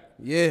the back.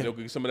 Yeah. They'll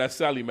get some of that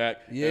Sally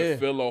Mac Yeah. and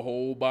fill a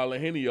whole bottle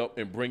of Henny up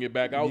and bring it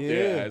back out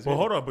there. Yeah. As But Henny.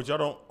 hold on, but y'all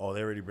don't. Oh,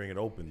 they already bring it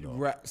open though.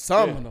 Right,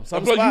 some of them.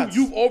 Some But spots.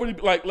 you've already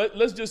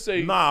let's just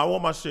say Nah, I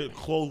want my shit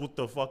closed with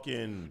the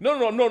fucking.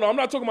 No. I'm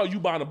not talking about you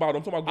buying a bottle.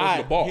 I'm talking about going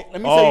to the bar.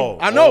 Let me tell you.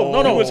 I know.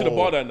 You No. went to the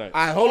bar that night.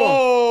 All right, hold on.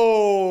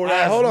 Oh,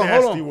 that's hold on,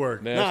 nasty hold on.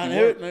 work. Nasty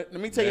Nah, work. let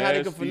me tell you how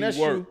they can Nasty finesse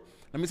work. you.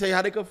 Let me tell you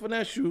how they can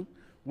finesse you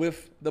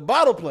with the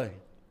bottle play.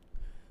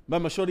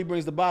 Remember, Shorty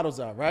brings the bottles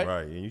out, right?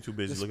 Right, and you too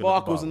busy The looking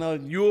sparkles at the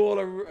and you all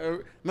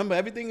are, remember,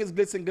 everything is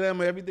glitz and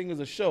glamour. Everything is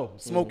a show.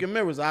 Smoke and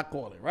mirrors, I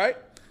call it, right?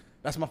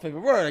 That's my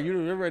favorite word.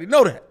 You already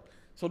know that.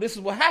 So this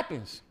is what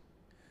happens.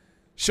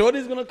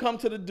 Shorty's gonna come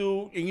to the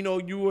dude, and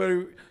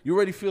you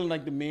already feeling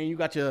like the man. You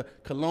got your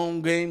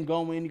cologne game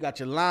going. You got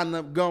your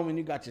lineup going.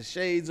 You got your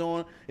shades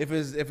on. If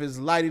it's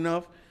light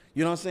enough,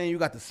 you know what I'm saying. You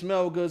got the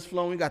smell goods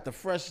flowing. You got the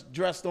fresh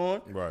dressed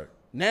on. Right.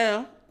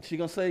 Now she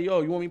gonna say,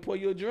 "Yo, you want me to pour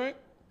you a drink?"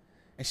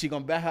 And she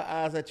gonna bat her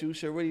eyes at you.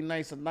 She really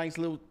a nice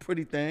little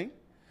pretty thing.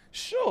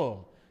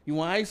 Sure. You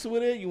want ice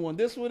with it? You want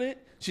this with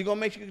it? She gonna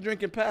make you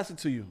drink and pass it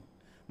to you.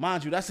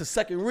 Mind you, that's the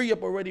second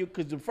re-up already,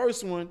 because the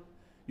first one,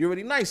 you're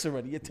already nice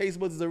already. Your taste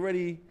buds is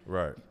already.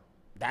 Right.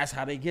 That's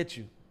how they get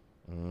you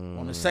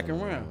on the second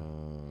round.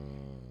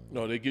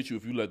 No, they get you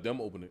if you let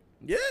them open it.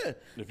 Yeah, you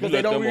because they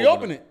let don't them reopen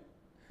open it.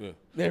 Yeah.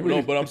 They No,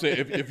 really- but I'm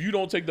saying if you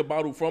don't take the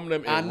bottle from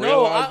them and I know,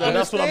 realize I that,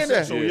 That's what I'm saying.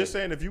 understand So that. you're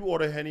saying if you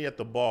order Henny at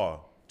the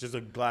bar, just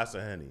a glass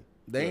of Henny,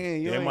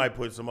 they might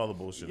put some other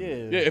bullshit in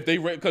it. Yeah. yeah, if they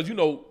because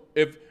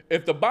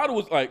if the bottle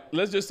was like,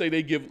 let's just say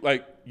they give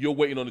you're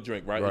waiting on the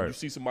drink, right? And Right. you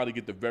see somebody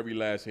get the very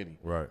last Henny,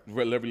 Right.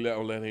 Very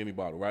last Henny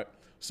bottle, right?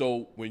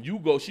 So when you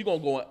go, she gonna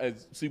go and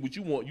see what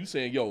you want. You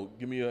saying, yo,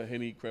 give me a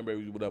Henny,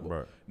 cranberry, whatever.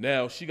 Right.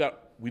 Now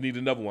we need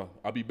another one.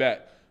 I'll be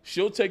back.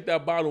 She'll take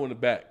that bottle in the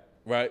back,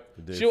 right?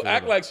 They She'll fill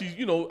act it. like she's,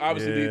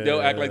 obviously Yeah.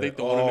 they'll act like they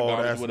throwing it in the Oh,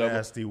 garbage, that's whatever.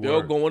 nasty They'll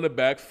work. go in the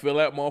back, fill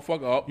that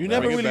motherfucker up. You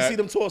never bring it really back, see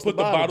them toss put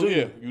the bottle, do yeah.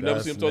 you? You never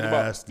see them toss the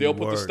bottle. nasty They'll put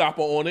the work.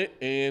 stopper on it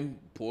and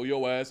pull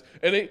your ass.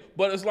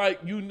 But it's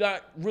like you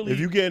not really. If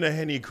you getting a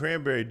Henny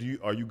cranberry,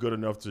 are you good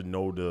enough to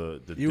know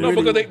the You no,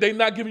 really- because they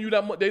not giving you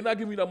that much. They not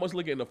giving you that much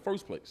liquor in the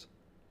first place.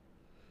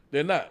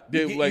 They're not.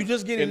 They're You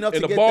just get enough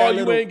in to the get bar. that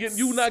You little- ain't getting.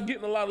 You not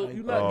getting a lot of.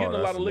 You not getting a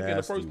lot of liquor in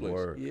the first place.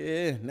 Yeah,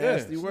 Yeah,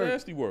 nasty it's work.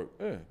 nasty work.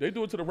 Yeah, they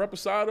do it to the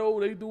reposado.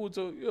 They do it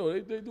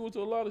to they do it to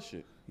a lot of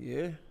shit.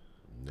 Yeah,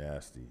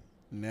 Nasty.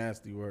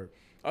 nasty work.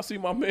 I see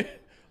my man.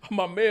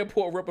 My man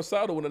poured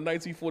reposado in a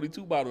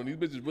 1942 bottle, and these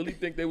bitches really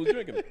think they was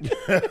drinking it.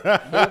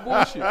 No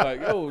bullshit. Like,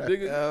 yo,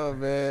 nigga. Oh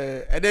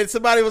man! And then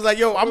somebody was like,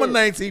 "Yo, I'm a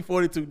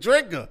 1942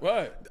 drinker."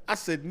 Right. I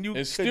said, "You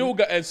And still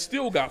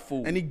got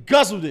food. and he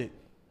guzzled it.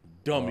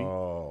 Dummy.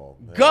 Oh,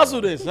 man.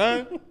 Guzzled it,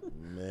 son.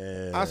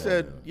 Man. I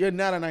said, "You're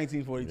not a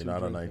 1942 You're not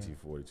a drinker."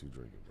 1942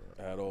 drinker,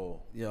 bro. At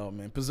all. Yo,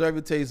 man, preserve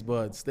your taste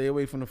buds. Stay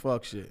away from the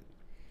fuck shit.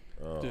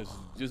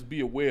 Just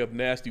be aware of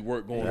nasty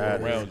work going That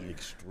on around is you.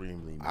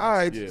 extremely nasty. All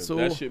right, Yeah, so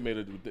that shit made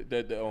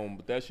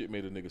that shit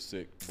made a nigga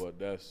sick. But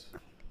that's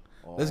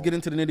let's get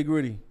into the nitty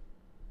gritty.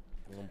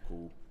 I'm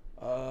cool.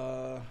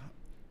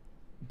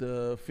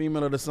 The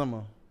female of the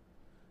summer,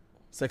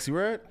 Sexy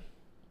Red.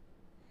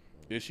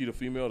 Is she the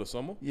female of the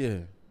summer? Yeah,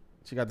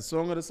 she got the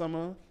song of the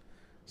summer.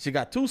 She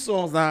got two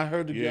songs. Now I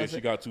heard the Yeah, she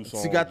got two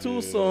songs. She got two yeah.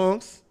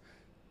 songs.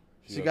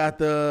 She got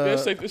Yeah, the.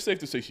 it's safe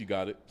to say she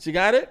got it. She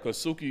got it. Cause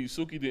Suki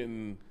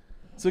didn't.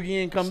 Suki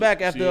ain't come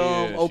back after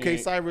she OK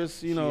ain't-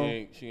 Cyrus. You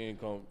know, she ain't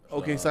come.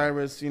 OK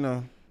Cyrus. You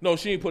know. No,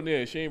 she ain't putting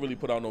in. She ain't really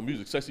put out no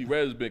music. Sexy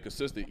Red has been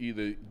consistent,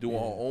 either doing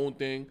her own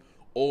thing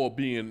or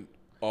being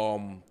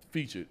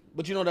featured.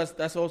 But you know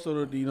that's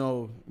also the,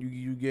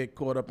 you get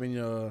caught up in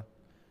you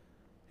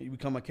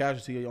become a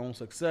casualty of your own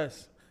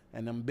success,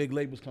 and them big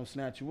labels come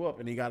snatch you up,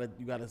 and you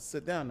gotta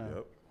sit down now.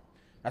 Yep.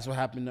 That's what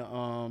happened to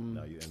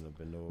Now you end up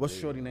in no. what's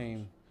Shorty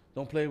name?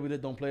 Don't play with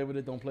it. Don't play with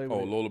it. Don't play with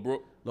Oh, it. Lola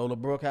Brooke. Lola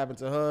Brooke happened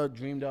to her.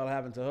 Dream Doll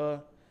happened to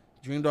her.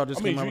 Dream Doll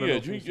just came out with a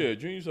little freestyle.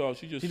 Dreams.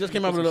 She She just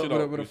came out put with some a,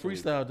 shit with a recently.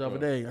 freestyle the other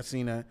day. I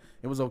seen that.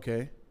 It was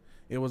okay.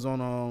 It was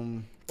on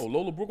Oh,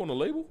 Lola Brooke on the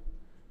label?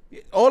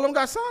 all of them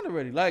got signed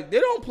already. Like they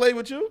don't play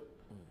with you.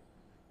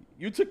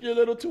 You took your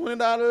little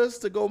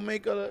 $200 to go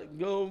make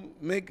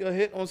a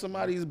hit on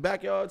somebody's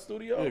backyard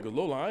studio. Yeah, because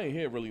Lola, I ain't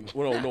hear really.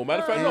 Well, no,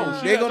 matter of fact, no.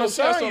 She They had, gonna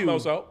she had sign something you.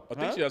 else out. I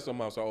think Huh? she had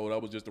something else out. Oh,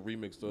 that was just a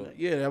remix to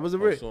Yeah, that was a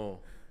her rip. song.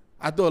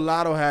 I thought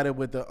Lotto had it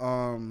with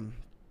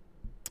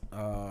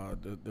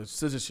the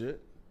scissor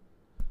shit.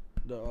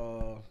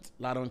 The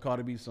Lotto and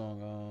Cardi B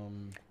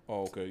song.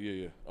 Oh, okay,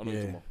 yeah. I know what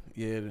you're talking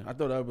Yeah, about. yeah. I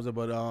thought that was it,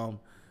 but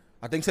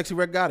I think Sexy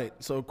Red got it.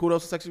 So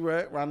kudos to Sexy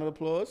Red. Round of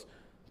applause.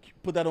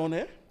 Put that on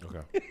there.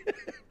 Okay.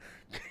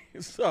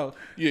 So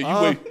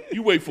Yeah,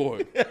 you wait for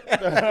it.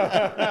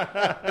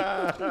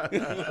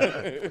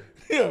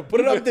 yeah, put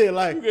it up there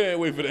like You can't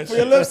wait for that for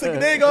your shit. lipstick.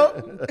 There you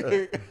go.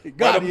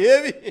 God, you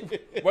hear me?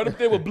 Right up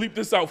there will bleep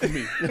this out for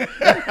me.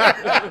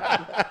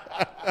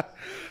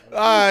 All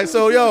right,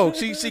 so yo,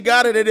 she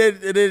got it, and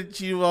then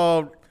she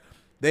I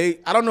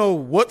don't know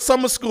what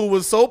summer school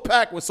was so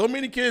packed with so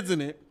many kids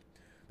in it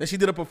that she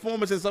did a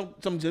performance in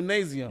some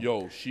gymnasium.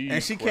 Yo,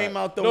 she came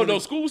out though. No,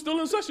 school was still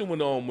in session when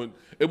it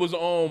was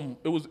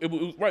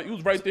right. It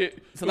was right there.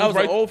 So that was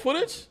right, the old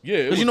footage.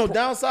 Yeah, because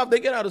down south they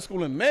get out of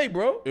school in May,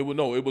 bro.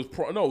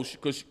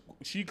 Because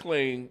she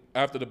claimed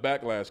after the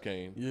backlash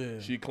came. Yeah.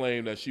 She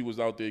claimed that she was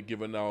out there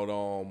giving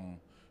out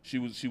she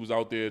was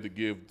out there to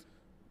give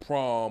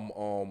prom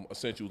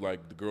essentials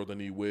like the girls that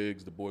need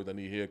wigs, the boys that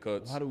need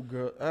haircuts. How do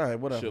girls? All right,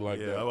 whatever. Shit like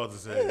Yeah, that. I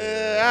was about to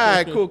say. All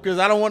right, cool. Because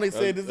I don't want to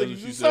say That's this. what You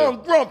she sound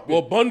said. grumpy.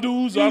 Well,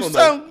 bundles, I You don't know.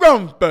 sound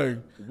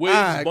grumpy. Wigs, All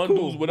right,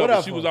 bundles, cool.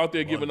 whatever. She was out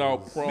there giving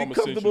out prom Be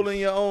comfortable essentials. in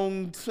your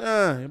own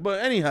time.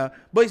 But anyhow,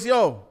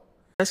 yo.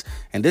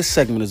 And this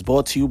segment is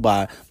brought to you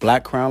by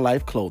Black Crown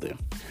Life Clothing.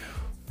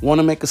 Want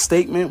to make a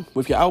statement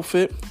with your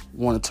outfit?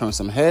 Want to turn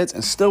some heads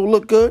and still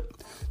look good?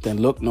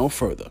 Then look no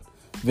further.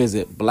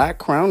 Visit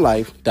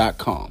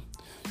blackcrownlife.com.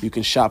 You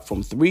can shop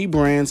from 3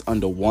 brands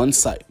under one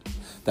site.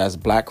 That's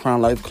Black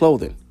Crown Life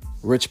Clothing,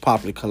 Rich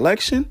Popular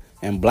Collection,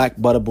 and Black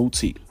Butter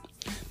Boutique.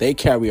 They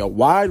carry a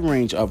wide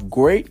range of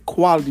great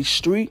quality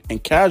street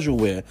and casual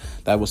wear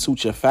that will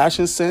suit your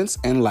fashion sense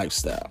and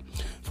lifestyle.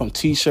 From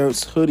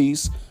t-shirts,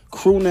 hoodies,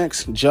 crew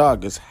necks,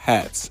 joggers,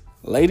 hats,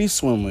 ladies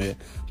swimwear,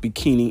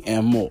 bikini,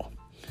 and more.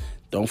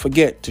 Don't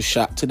forget to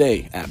shop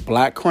today at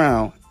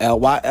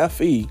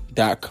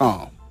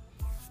blackcrownlyfe.com.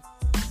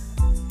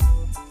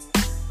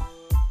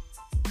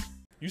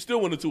 You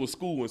still went into a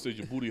school and said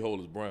your booty hole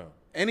is brown.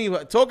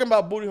 Anyway, talking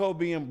about booty hole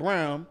being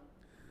brown,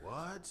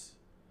 What?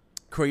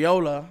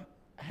 Crayola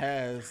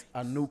has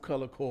a new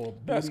color called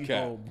That's booty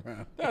cap. hole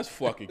brown. That's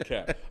fucking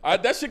cap.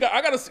 That shit.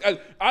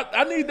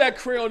 I need that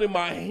crayon in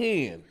my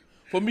hand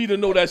for me to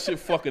know that shit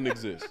fucking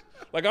exists.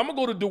 Like I'm gonna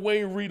go to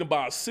Dwayne Reed and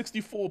buy a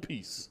 64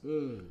 piece.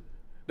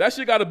 That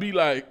shit gotta be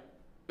like.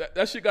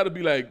 That shit got to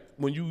be like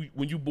when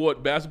you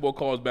bought basketball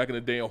cards back in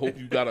the day and hope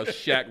you got a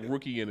Shaq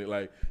rookie in it.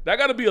 Like that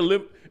got to be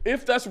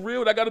if that's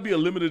real, that got to be a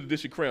limited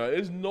edition crayon.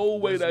 There's no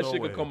way There's that no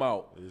shit way. could come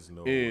out. There's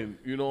no in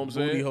you know what I'm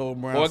Booty saying? hole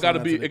brown, Or it got to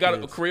send be that to it the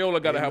got kids.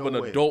 Crayola got to Ain't have no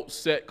an way. adult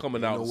set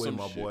coming out. No or way, some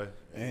my shit. boy.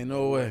 Ain't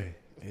no way.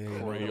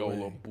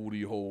 Crayola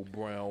booty hole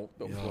brown.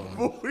 The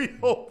fuck? Booty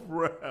hole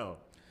brown.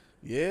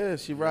 Yeah,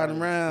 she riding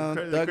around,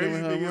 The thugging crazy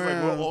with her thing is, like,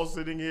 around. we're all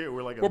sitting here.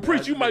 We're like, Well,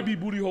 Preach, you imagining- might be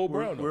booty hole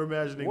brown. We're though.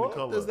 imagining What the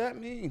color. does that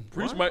mean?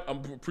 Preach might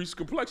Preach's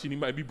complexion. He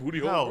might be booty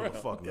hole Hell, brown. the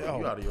fuck no. Yo,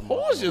 You out of your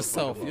pause mind,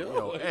 yourself, motherfucker.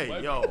 yo. He Hey,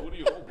 might yo. be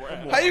booty hole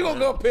brown. How you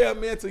gonna compare a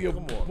man to your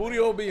booty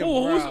hole being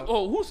brown?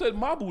 Who said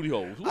my booty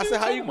hole? Who I you said,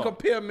 how you talking about?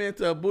 compare a man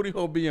to a booty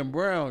hole being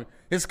brown?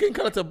 His skin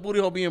color to a booty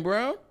hole being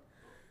brown?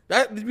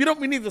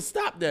 We need to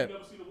stop that. You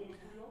never seen a woman's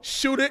booty hole?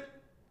 Shoot it,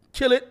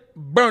 kill it,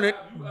 burn it,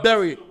 You ever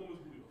bury it. seen a woman's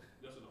booty hole?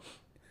 Yes or no?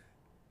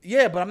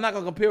 Yeah, but I'm not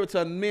gonna compare it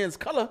to a man's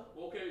color.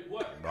 Okay,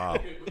 what? Wow.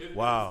 Okay, but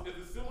Wow.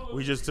 is it similar?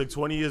 We just took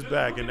 20 years Just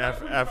back looking in at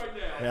Preach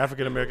right now,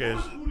 African American the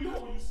history. woman's booty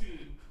hole you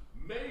seen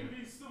may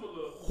be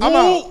similar. I'm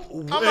out.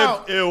 I'm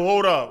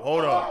out.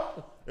 Hold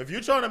up. If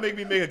you're trying to make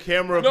me make a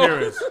camera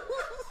appearance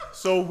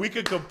so we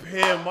could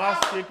compare my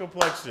skin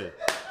complexion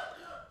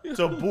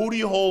to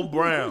booty hole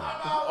brown,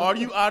 are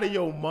you out of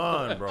your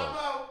mind, bro?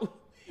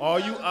 Are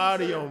you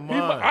out of your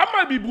mind? I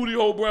might be booty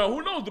hole brown.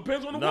 Who knows?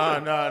 Depends on the Nah.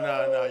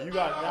 woman. You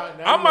got.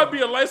 Now I you might got-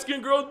 be a light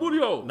skinned girl's booty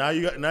hole. Now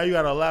you got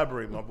to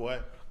elaborate, my boy.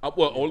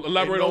 Elaborate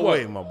Ain't no on what?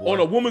 way, my boy. On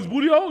a woman's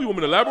booty hole? You want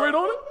me to elaborate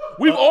on it?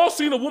 We've all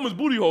seen a woman's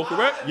booty hole,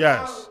 correct?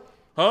 Yes.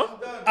 Huh?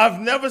 I've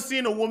never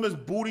seen a woman's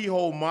booty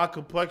hole my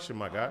complexion,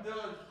 my guy.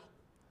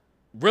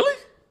 Really?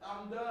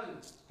 I'm done.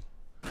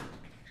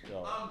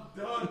 Yo. I'm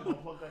done.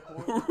 Unplug that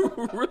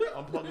cord. Really?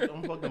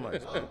 Unplug the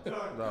mic.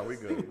 Nah, we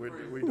good.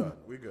 We done.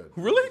 We good.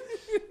 Really?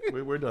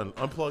 We're done.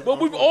 Unplug. But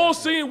we've unplug all that.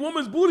 seen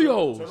women's booty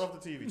holes. Turn off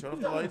the TV. Turn off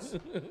the lights.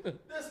 This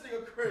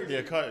nigga crazy.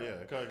 Yeah, cut.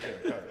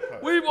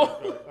 We've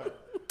all,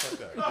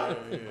 Cut that.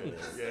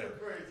 Yeah.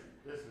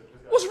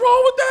 what's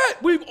wrong with that?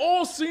 We've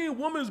all seen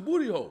women's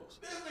booty holes,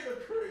 This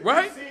nigga crazy.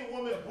 right? You've seen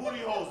women's booty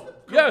holes.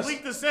 Yes.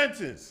 Complete the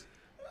sentence.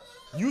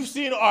 You've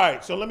seen. All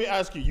right. So let me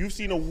ask you. You've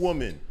seen a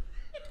woman's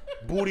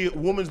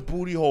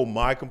booty hole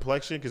my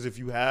complexion? Because if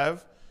you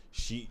have,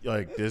 she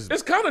like this.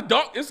 It's kind of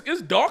dark.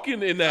 It's dark in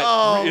that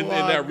Oh in my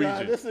that God,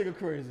 region. this nigga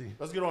crazy.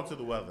 Let's get on to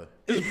the weather.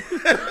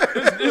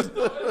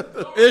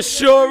 It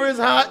sure is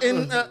hot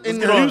in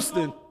get on.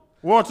 Houston.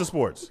 We're on to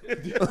sports.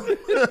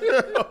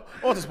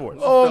 On to sports.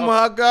 Oh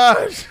my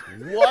gosh.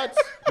 What?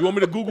 You want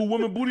me to Google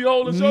women booty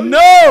hole and show you?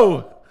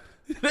 No.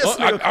 This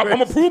I'm nigga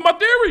gonna prove my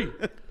theory.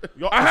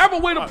 Yo, I have a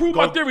way to prove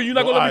go- my theory. You're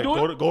not gonna let me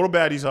do it. Go to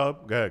Baddies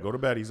Hub. Go ahead. Go to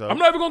Baddies Hub. I'm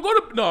not even gonna go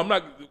to. No, I'm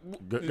not.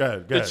 Go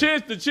ahead. Go The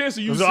ahead. chance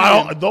of you So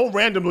seeing. don't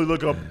randomly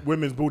look up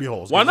women's booty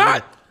holes. Why 'cause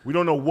not? We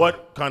don't know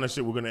what kind of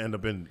shit we're gonna end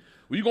up in.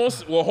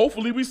 Well,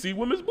 hopefully we see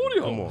women's booty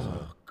holes.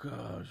 Come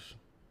on. Gosh.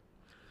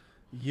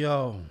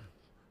 Yo.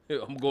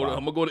 I'm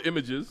gonna go to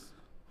images.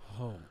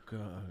 Oh gosh.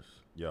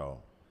 Yo.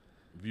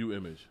 View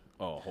image.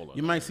 Oh, hold on.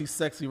 You might see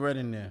Sexy Red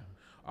in there.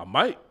 I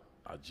might.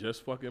 I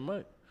just fucking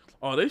might.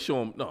 Oh, they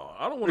show him. No,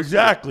 I don't want to.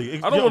 Exactly.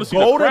 I don't want to see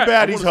go the to crack. I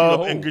wanna Baddies see the Hub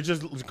hole. and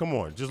just come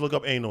on. Just look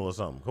up anal or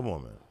something. Come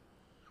on, man.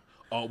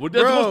 Oh, but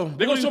Bro,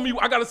 they're gonna show me.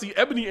 I gotta see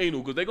ebony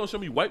anal because they're gonna show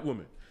me white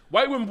women.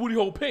 White women booty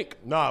hole pink.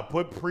 Nah,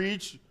 put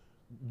preach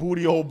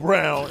booty hole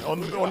brown on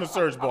the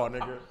search bar,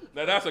 nigga.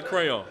 Now that's a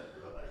crayon.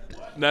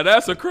 Now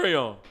that's a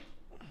crayon.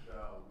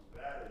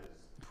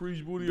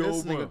 Preach booty hole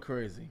This brown. nigga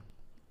crazy.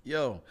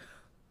 Yo,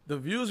 the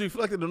views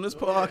reflected on this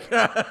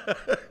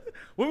podcast.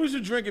 What was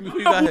you drinking before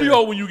you got Booty here?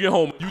 hole when you get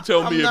home. You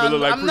tell me if it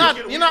look like I'm preach. not.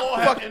 We You're not all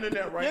have fucking.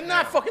 internet right You're now.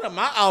 not fucking up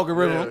my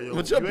algorithm Yeah,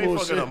 with your you ain't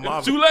fucking bullshit. up my-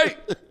 It's too late.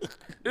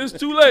 It's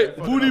too late.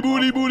 Booty,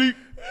 booty, booty.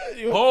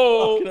 You're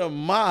Oh. fucking up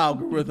my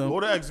algorithm. Go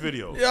to X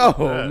video.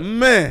 Yo,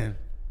 man.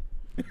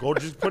 Go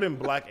just put in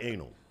black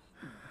anal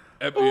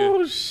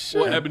Oh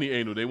shit. Well, ebony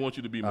anal. They want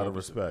you to be out more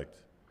of specific. respect.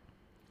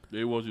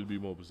 They want you to be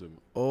more specific.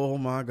 Oh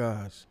my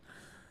gosh.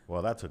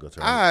 Well, that took a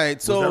turn. All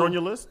right, so was that on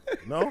your list?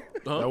 No,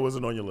 that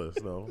wasn't on your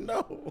list. No.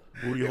 no.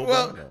 Booty hole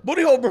Well, brown. No.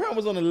 Booty Hole Brown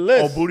was on the Oh,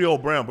 list. booty hole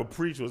brown, but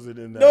preach was it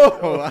in that?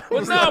 No,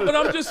 But nah, but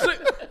I'm just saying.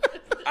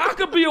 I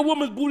could be a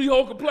woman's booty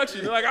hole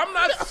complexion. Like, I'm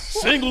not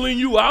singling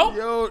you out.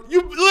 yo,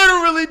 You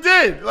literally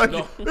did. Like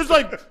it's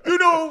like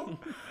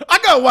I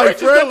got white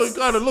friends friends.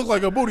 kind of look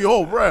like a booty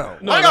hole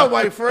brown. I got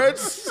white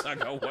friends. I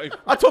got white.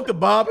 I talked to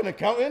Bob, an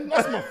accountant.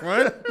 That's my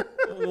friend.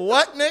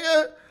 What,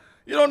 nigga?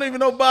 You don't even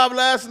know Bob's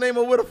last name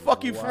or where the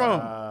fuck he from.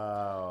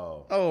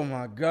 Wow. Oh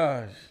my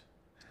gosh.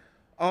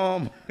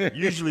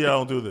 Usually I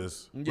don't do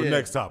this. But Yeah.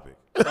 next topic.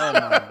 Oh my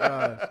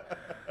gosh.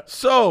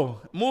 So,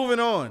 moving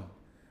on.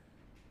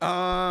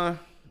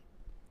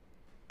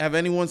 Have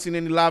anyone seen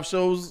any live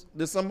shows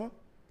this summer?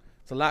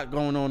 It's a lot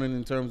going on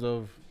in terms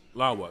of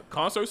Like what?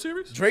 Concert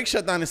series? Drake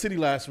shut down the city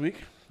last week.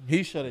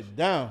 He shut it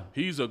down.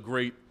 He's a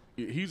great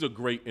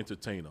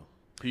entertainer.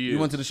 He is. You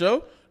went to the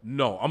show?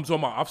 No, I'm talking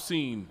about. I've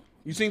seen.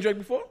 You seen Drake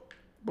before?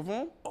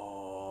 Perform?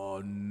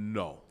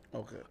 No.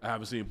 Okay. I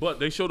haven't seen, but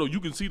they showed you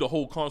can see the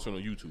whole concert on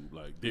YouTube.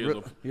 Like there's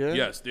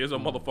Yeah? there's a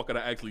motherfucker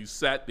that actually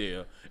sat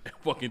there and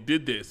fucking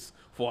did this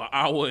for an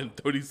hour and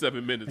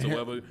 37 minutes or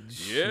whatever.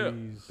 Yeah,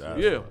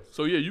 yeah.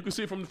 So yeah, you can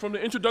see it from the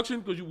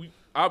introduction because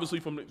obviously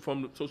from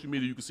the social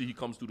media you can see he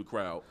comes through the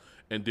crowd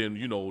and then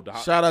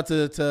Shout out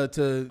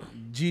to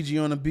Gigi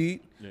on the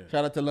beat. Yeah.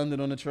 Shout out to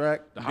London on the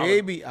track. holo- They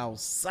be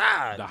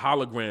outside. the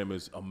hologram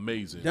is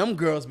amazing. Them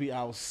girls be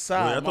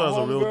outside. Wait, I thought it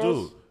was a real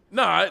homegirls- dude.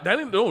 Nah, I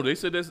didn't know. They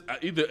said this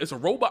either it's a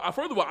robot.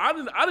 First of all, I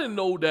didn't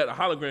know that a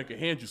hologram can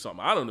hand you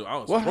something. I don't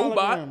know. It's What a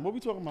robot. hologram? What we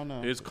talking about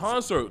now? It's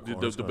concert. The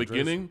concert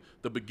beginning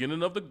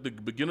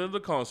of the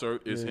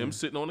concert is him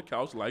sitting on the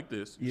couch like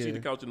this. You see Yeah. the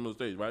couch in the middle of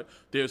the stage, right?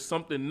 There's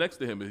something next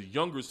to him, his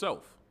younger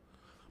self.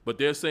 But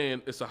they're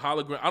saying it's a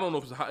hologram. I don't know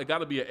if it got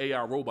to be an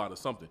AI robot or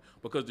something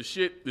because the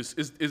shit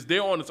is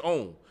there on its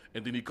own,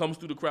 and then he comes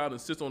through the crowd and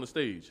sits on the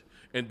stage,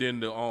 and then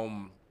the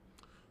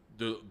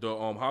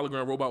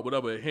hologram robot,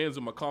 whatever, it hands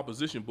him a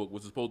composition book,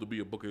 which is supposed to be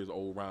a book of his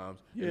old rhymes.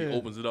 And Yeah. he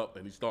opens it up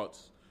and he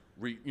starts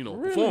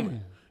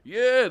performing.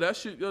 Yeah, that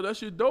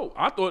shit dope.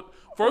 I thought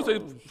first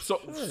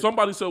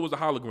somebody said it was a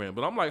hologram,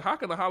 but I'm like, how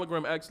can a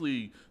hologram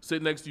actually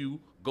sit next to you,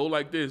 go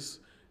like this,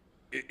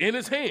 in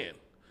his hand,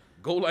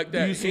 go like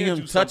that? You see hand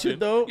him touch it, something?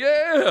 though?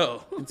 Yeah.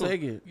 And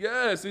take it.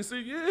 Yes, it's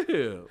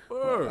yeah.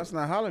 Word. That's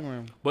not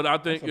hologram. But I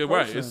think That's a you're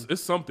right. person.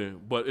 It's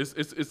something, but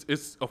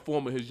it's a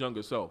form of his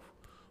younger self.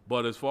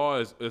 But as far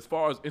as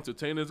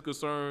entertainment is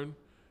concerned,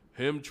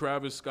 him,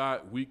 Travis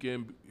Scott, The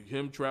Weeknd,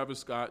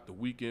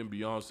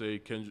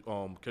 Beyonce,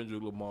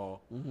 Kendrick Lamar,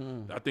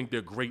 I think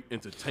they're great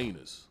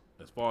entertainers.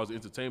 As far as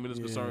entertainment is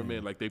concerned,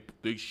 man, like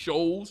they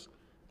shows,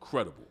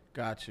 credible,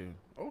 Got you.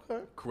 Okay.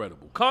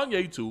 credible.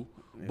 Kanye too,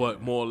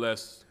 but more or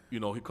less,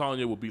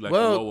 Kanye would be like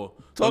Well,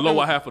 the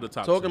lower half of the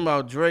top. Talking 10.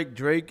 about Drake,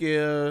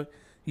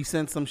 he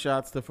sent some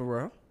shots to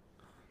Pharrell.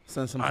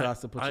 Sent some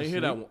shots to Put I Your ain't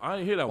hear Sleep. that one. I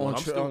ain't hear that one. I'm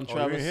still,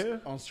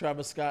 on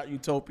Travis Scott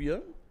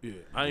Utopia. yeah,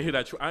 I ain't hear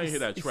that. I ain't hear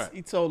that track.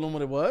 He told him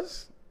what it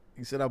was.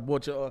 He said, "I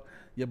bought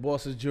your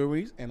boss's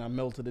jewelry and I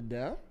melted it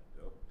down."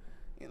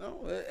 You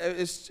know,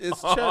 it's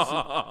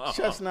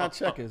chess not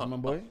checkers, my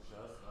boy.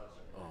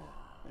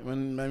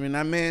 When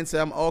that man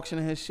said I'm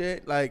auctioning his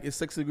shit, like it's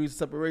 6 degrees of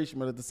separation,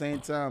 but at the same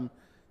time,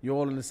 you're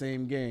all in the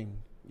same game.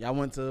 Y'all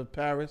went to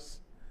Paris,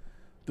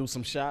 threw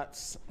some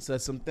shots,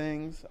 said some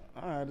things.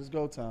 All right, it's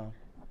go time.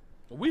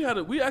 We had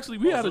So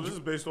a this is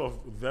based off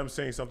them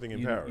saying something in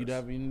You Paris.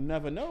 you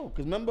never know,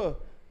 because remember,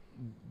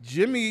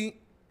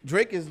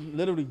 Drake is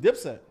literally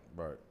Dipset.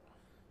 Right.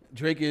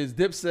 Drake is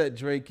Dipset.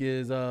 Drake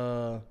is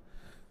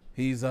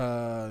he's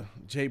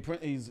Jay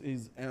Prince.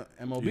 He's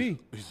MOB.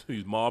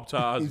 He's mob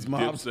ties. He's He's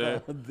Mob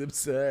Dipset.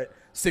 Dipset.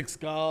 Six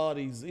God.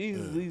 He's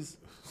This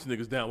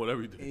nigga's down with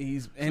everything.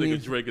 He's This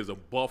nigga Drake is a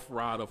buff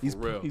rider for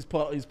real. he's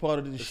part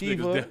of the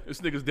Shiva.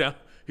 This nigga's down.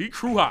 He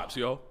crew hops,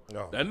 yo.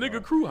 Oh, That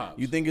nigga crew hops.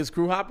 You think it's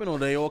crew hopping, or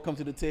they all come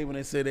to the table and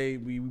they say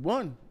we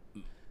won?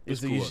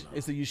 It's, cool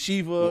it's a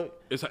yeshiva.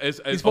 It's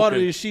He's part okay.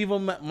 of the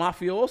yeshiva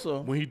mafia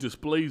also. When he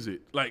displays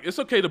it, like it's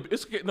okay to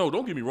no,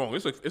 don't get me wrong.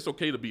 It's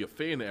okay to be a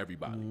fan of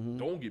everybody. Mm-hmm.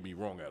 Don't get me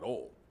wrong at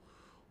all.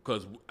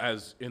 Because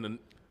as in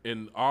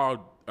our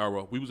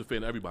era, we was a fan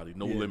of everybody.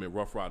 No Limit,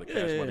 Rough Rider, Cash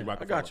Money, yeah. Rockefeller.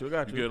 I got you. You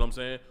get what I'm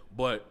saying?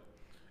 But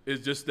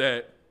it's just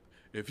that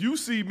if you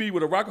see me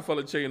with a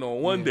Rockefeller chain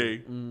on one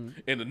day and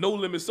a No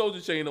Limit Soldier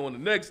chain on the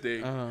next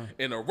day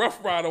and a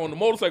Rough Rider on the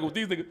motorcycle with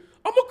these niggas,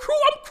 I'm crew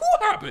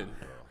hopping.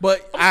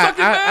 But I'm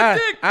sucking mad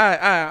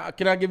dick.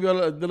 Can I give you a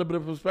little bit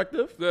of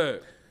perspective? Yeah.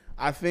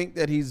 I think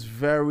that he's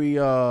very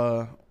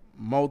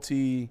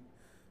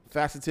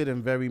multi-faceted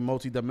and very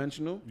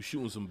multi-dimensional. You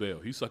shooting some bail.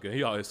 He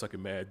out here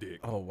sucking mad dick.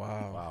 Oh,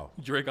 wow.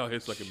 Drake out here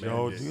sucking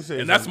Yo, mad dick. Juice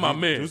And that's my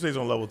man. Juice's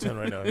on level 10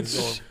 right now. He's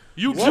going,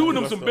 You chewing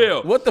him some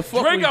bail. What the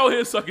fuck Drake was- out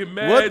here sucking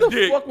mad What the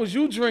dick. fuck was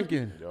you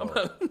drinking?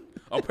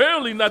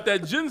 Apparently not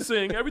that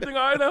ginseng. Everything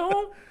all right at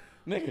home?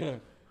 Nigga,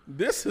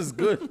 this is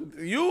good.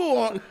 You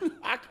on,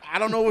 I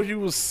don't know what you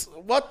was,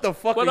 what the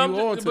fuck But are I'm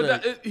you on just,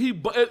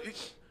 today?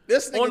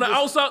 This nigga on the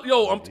just-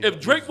 outside, if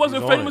Drake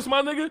wasn't on famous, it.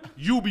 my nigga,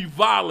 you be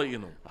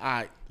violating him. All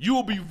right. You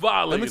will be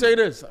violating. Let me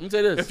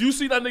tell you this. If you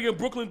see that nigga in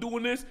Brooklyn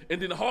doing this,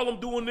 and then Harlem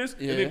doing this,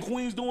 Yeah. and then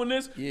Queens doing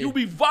this, Yeah. you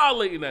be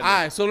violating that. All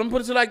right, so let me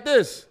put it to you like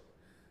this.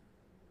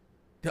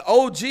 The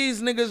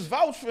OGs niggas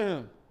vouch for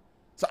him.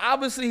 So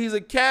obviously he's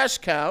a cash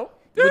cow,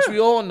 which Yeah. we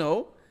all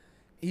know.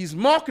 He's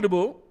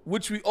marketable,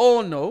 which we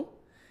all know.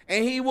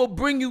 And he will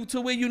bring you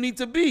to where you need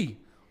to be,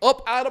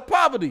 up out of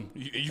poverty.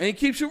 And he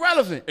keeps you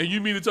relevant. And you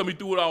mean to tell me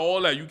through it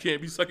all that you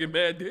can't be sucking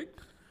mad dick?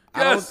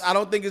 Yes. I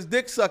don't think it's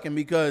dick sucking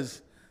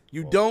because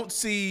you don't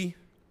see,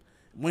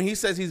 when he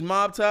says he's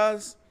mob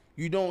ties,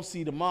 you don't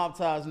see the mob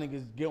ties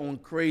niggas going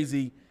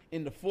crazy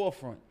in the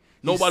forefront.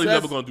 He Nobody's says-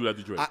 ever gonna do that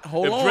to Drake.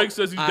 hold If on. Drake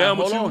says he's All down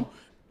right, with you, hold on.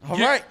 All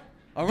get- right.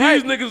 All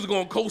right. these niggas are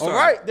gonna co-sign. All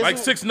right. This Like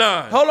is-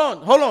 6ix9ine.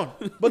 Hold on.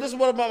 But this is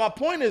what my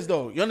point is,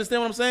 though. You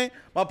understand what I'm saying?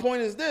 My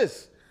point is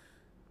this.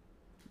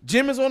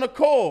 Jim is on a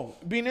call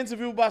being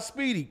interviewed by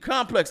Speedy,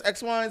 Complex,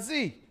 X, Y, and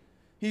Z.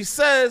 He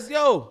says,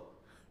 yo,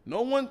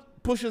 no one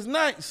pushes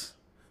nights,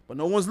 but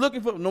no one's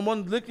looking for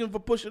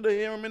Pusha to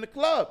hear him in the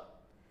club.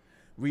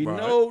 We Right,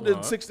 know the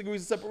right. 6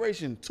 degrees of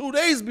separation. 2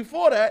 days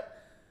before that,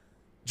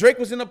 Drake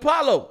was in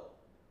Apollo.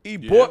 He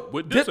bought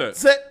with Dipset.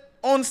 Dipset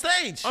on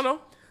stage. I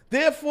know.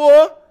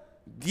 Therefore,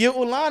 you're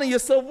aligning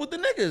yourself with the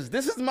niggas.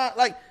 This is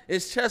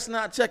it's chess,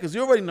 not checkers.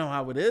 You already know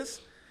how it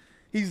is.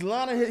 He's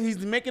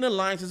making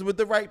alliances with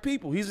the right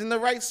people. He's in the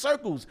right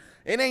circles.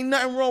 It ain't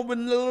nothing wrong with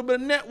a little bit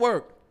of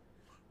network.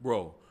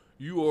 Bro,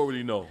 you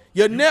already know.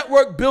 Your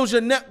network builds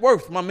your net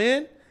worth, my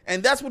man.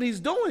 And that's what he's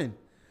doing.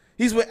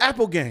 He's with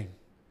Apple Gang.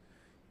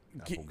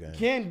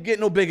 Can't get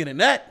no bigger than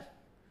that.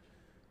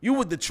 You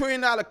with the $1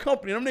 trillion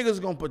company, them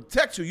niggas gonna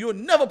protect you. You'll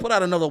never put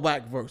out another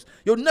whack verse.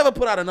 You'll never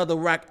put out another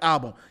whack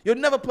album. You'll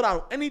never put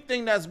out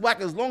anything that's whack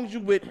as long as you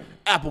with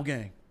Apple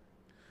Gang.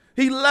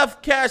 He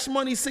left Cash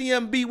Money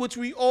CMB, which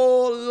we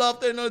all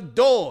loved and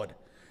adored.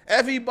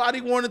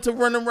 Everybody wanted to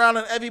run around,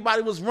 and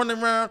everybody was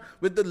running around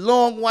with the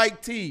long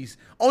white tees.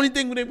 Only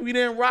thing we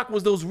didn't rock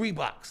was those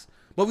Reeboks.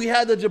 But we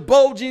had the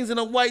Jabot jeans and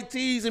the white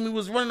tees, and we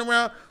was running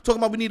around talking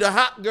about we need a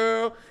hot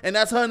girl, and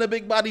that's her in the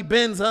big body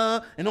Benz,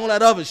 and all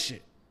that other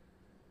shit.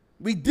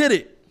 We did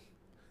it.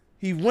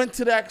 He went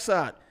to that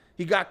side.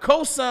 He got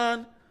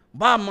co-signed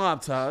by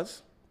Mob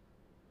Ties.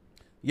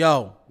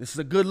 Yo, this is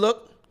a good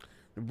look.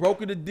 They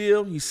brokered the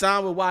deal. He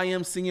signed with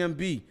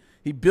YMCMB.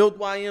 He built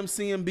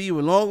YMCMB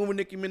along with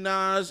Nicki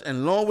Minaj and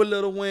along with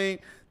Lil Wayne.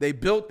 They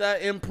built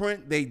that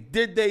imprint. They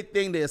did their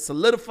thing. They're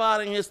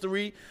solidified in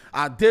history.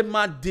 I did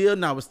my deal.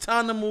 Now it's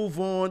time to move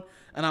on.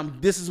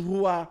 And this is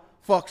who I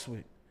fucks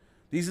with.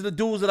 These are the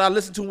dudes that I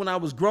listened to when I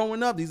was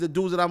growing up. These are the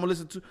dudes that I'm going to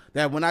listen to.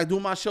 That when I do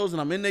my shows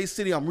and I'm in their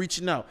city, I'm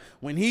reaching out.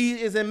 When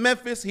he is in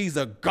Memphis, he's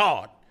a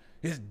god.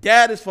 His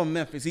dad is from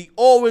Memphis. He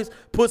always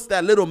puts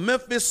that little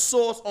Memphis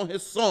sauce on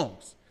his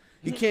songs.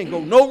 He can't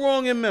go no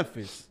wrong in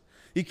Memphis.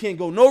 He can't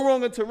go no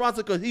wrong in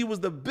Toronto because he was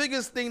the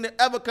biggest thing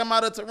to ever come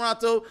out of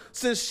Toronto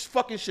since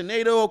fucking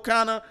Sinead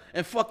O'Connor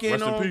and fucking...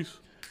 Rest in peace.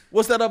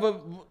 What's that other...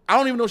 I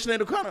don't even know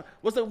Sinead O'Connor.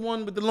 What's that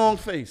one with the long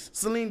face?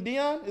 Celine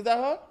Dion? Is that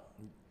her?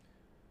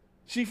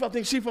 I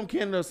think she from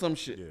Canada or some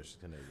shit. Yeah, she's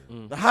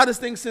Canadian. The hottest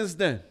thing since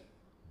then.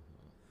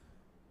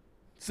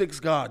 6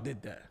 God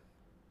did that.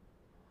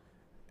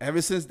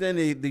 Ever since then,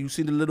 you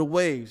see the little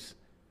waves.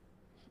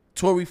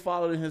 Tory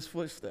followed in his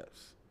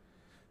footsteps.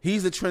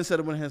 He's a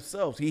trendsetter with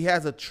himself. He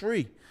has a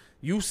tree.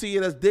 You see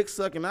it as dick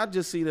sucking. I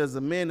just see it as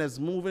a man that's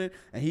moving it,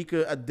 and he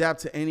could adapt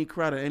to any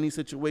crowd or any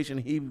situation.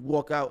 He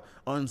walk out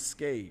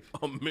unscathed.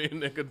 Oh man,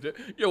 nigga.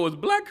 Yo, is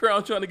Black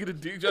Crown trying to get a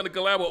deal, trying to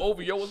collab with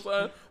OVO or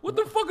something? What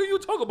the fuck are you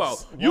talking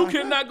about? You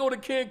cannot go to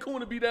Cancun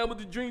and be down with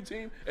the Dream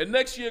Team, and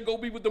next year go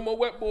be with the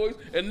Moet Boys,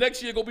 and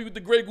next year go be with the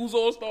Grey Goose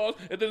All Stars,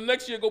 and then the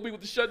next year go be with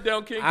the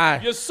Shutdown King.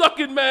 Aight. You're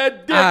sucking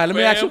mad dick. Aight, let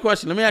me fam. ask you a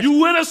question.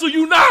 You with us or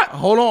you not?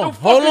 Hold on. The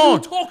fuck are you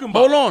talking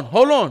about?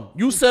 Hold on.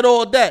 You said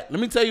all that. Let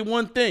me tell you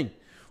one thing.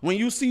 When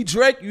you see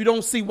Drake, you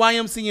don't see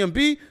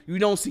YMCMB, you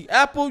don't see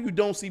Apple, you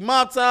don't see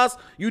Mob Ties,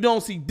 you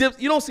don't see Dips,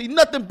 you don't see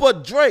nothing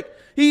but Drake.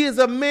 He is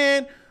a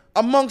man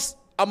amongst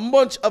a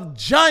bunch of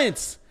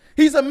giants.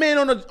 He's a man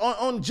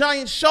on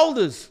giant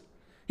shoulders.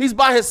 He's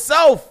by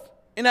himself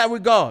in that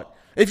regard.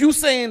 If you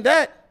saying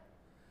that,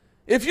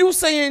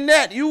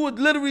 you would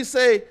literally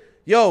say,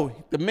 yo,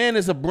 the man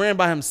is a brand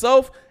by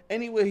himself.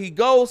 Anywhere he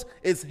goes,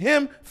 it's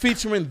him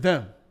featuring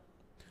them.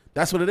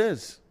 That's what it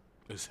is.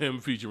 It's him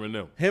featuring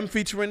them. Him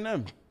featuring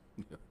them.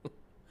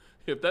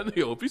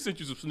 If he sent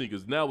you some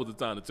sneakers, now was the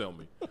time to tell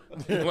me.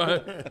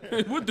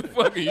 Like, what the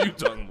fuck are you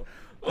talking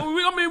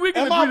about? We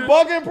can Am I agree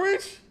bugging,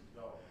 Preach?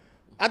 No.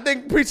 I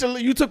think Preacher,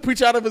 you took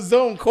Preacher out of his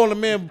zone, calling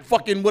man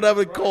fucking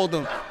whatever he called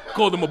him.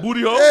 Called him a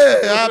booty hole?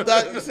 Yeah,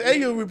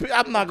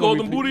 I'm not going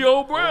to Called him booty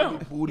hole Brown.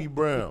 Booty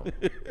Brown.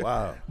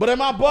 Wow. But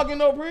am I bugging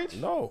though, Preach?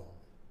 No.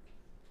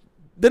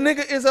 The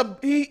nigga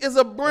is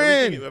a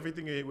brand.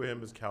 Everything with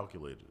him is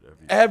calculated.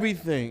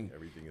 Everything.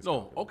 Everything is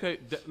No, okay,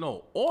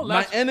 no. All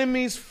My that.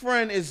 enemy's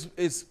friend is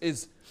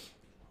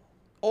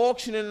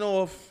auctioning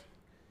off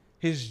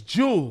his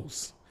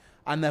jewels.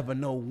 I never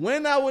know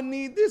when I would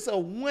need this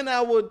or when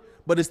I would,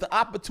 but it's the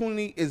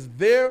opportunity is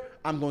there.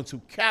 I'm going to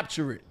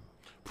capture it.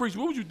 Preach,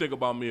 what would you think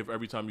about me if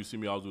every time you see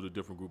me, I was with a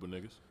different group of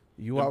niggas?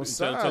 You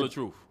outside. Tell the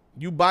truth.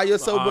 You by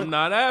yourself. I'm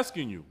not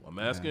asking you. I'm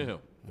asking him.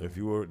 If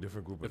you were a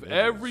different group of If niggas.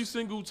 every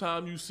single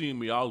time you see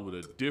me, I was with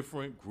a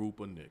different group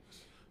of niggas.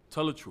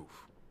 Tell the truth.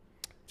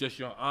 Just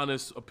your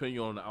honest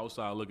opinion on the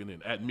outside looking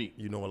in at me.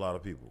 You know a lot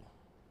of people.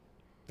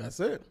 That's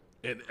it.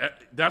 And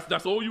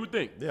that's all you would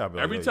think. Yeah, but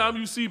every like- time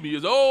you see me,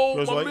 it's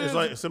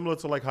like similar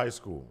to like high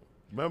school.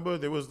 Remember,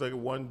 there was like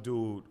one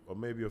dude, or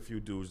maybe a few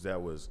dudes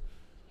that was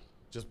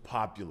just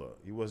popular.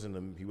 He wasn't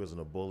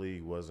a bully.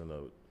 He wasn't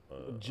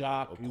a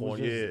jock. A He was corn,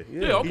 just-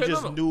 Yeah, okay,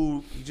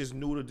 He just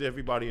knew to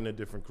everybody in the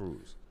different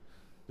crews.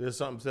 There's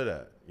something to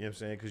that. You know what I'm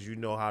saying? Because you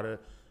know how to.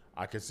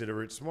 I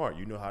consider it smart.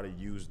 You know how to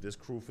use this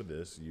crew for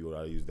this. You know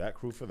how to use that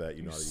crew for that.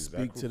 You know how to use that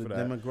speak crew to for the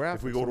that. demographics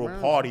If we go to a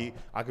around party,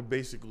 I could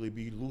basically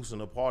be loose in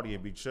a party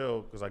and be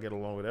chill because I get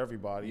along with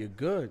everybody. You're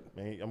good.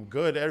 Man, I'm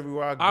good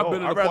everywhere I go. I've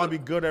been in I'd a rather party-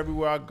 be good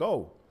everywhere I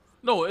go.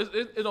 No, it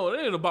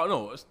ain't about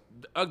no.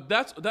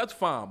 That's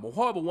fine. But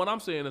however, what I'm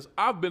saying is,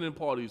 I've been in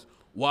parties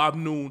where I've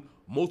known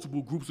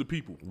multiple groups of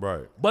people.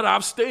 Right. But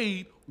I've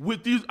stayed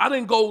with these. I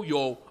didn't go,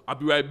 yo, I'll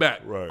be right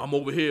back. Right. I'm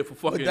over here for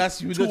fucking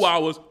that's you 2 just-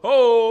 hours.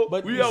 Oh,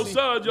 But we you see-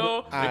 outside,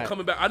 y'all. but- and alright.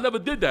 coming back. I never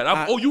did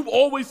that. You've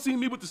always seen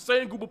me with the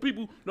same group of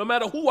people, no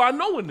matter who I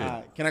know in there.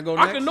 Alright, can I go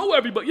I next? can know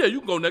everybody. Yeah, you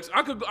can go next.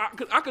 I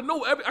could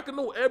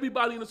know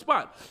everybody in the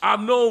spot.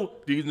 I've known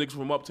these niggas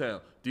from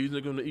uptown. These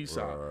niggas from the east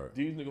side. Right.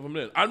 These niggas from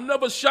there. I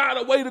never shied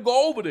away to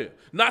go over there.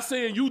 Not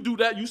saying you do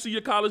that. You see your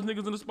college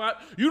niggas in the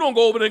spot. You don't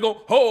go over there and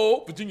go,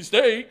 ho, Virginia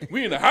State,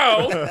 we in the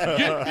house.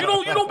 you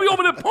don't be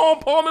over there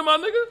pom-pomming, my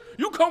nigga.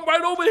 You come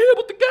right over here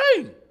with the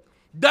game.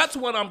 That's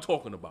what I'm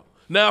talking about.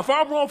 Now, if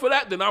I'm wrong for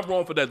that, then I'm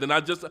wrong for that. Then I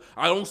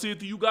don't see it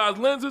through you guys'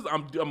 lenses.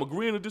 I'm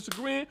agreeing or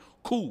disagreeing.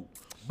 Cool.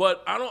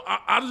 But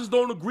I just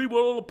don't agree with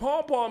all the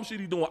pom-pom shit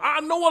he doing. I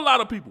know a lot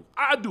of people.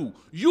 I do.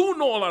 You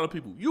know a lot of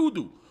people. You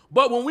do.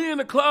 But when we in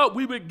the club,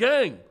 we with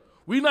gang.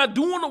 We not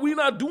doing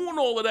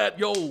all of that.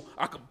 Yo,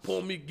 I can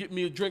get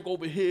me a drink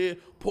over here,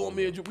 pour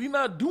me a drink. We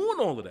not doing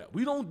all of that.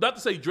 We don't. Not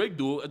to say Drake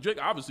do it. Drake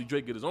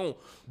get his own.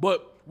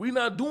 But we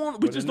not doing.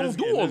 We just don't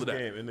do all of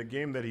that. In the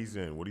game that he's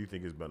in, what do you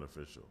think is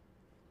beneficial?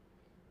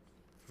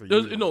 For It's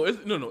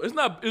you? It's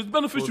not. It's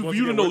beneficial Once for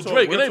you to again, know we're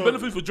Drake. talking- It ain't we're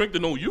beneficial for Drake to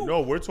know you.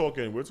 No, we're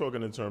talking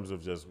in terms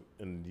of just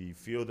in the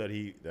field that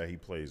he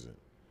plays in.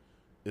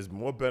 It's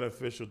more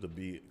beneficial to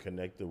be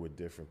connected with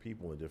different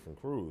people and different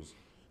crews.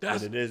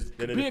 That's- than it is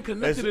than being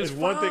connected is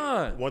one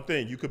fine. thing. One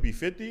thing, you could be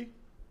 50,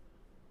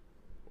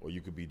 or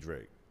you could be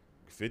Drake.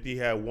 50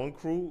 had one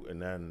crew,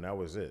 and then that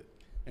was it.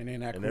 And then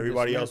that And crew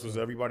everybody dismissed else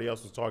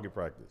was him. target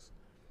practice,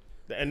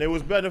 and it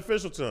was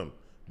beneficial to him,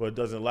 but it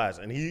doesn't last.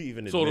 And he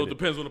even So it admitted,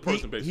 depends on the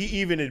person, He basically.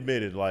 even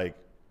admitted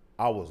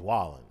I was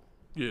wilding,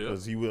 Yeah.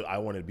 because I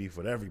wanted to beef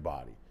with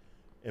everybody.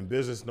 In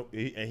business,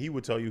 and he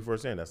would tell you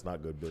firsthand that's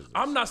not good business.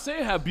 I'm not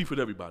saying have beef with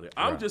everybody.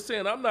 I'm Right. just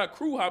saying I'm not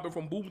crew hopping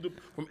from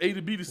A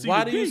to B to C.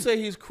 Why to do you D. say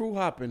he's crew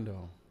hopping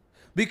though?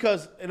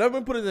 Because, and let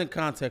me put it in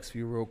context for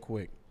you real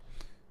quick.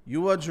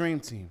 You are a dream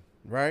team,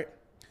 right?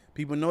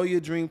 People know you're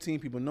a dream team.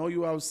 People know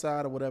you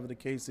outside or whatever the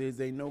case is.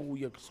 They know who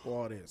your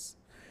squad is.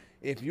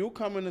 If you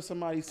come into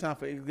somebody's town,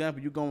 for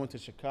example, you going to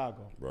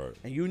Chicago, Right.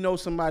 and you know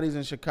somebody's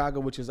in Chicago,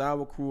 which is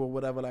our crew or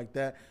whatever like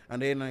that,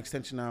 and they're an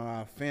extension of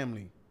our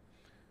family.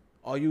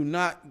 Are you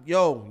not,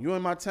 yo, you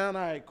in my town?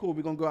 All right, cool,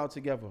 we're going to go out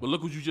together. But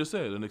look what you just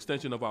said, an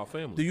extension of our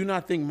family. Do you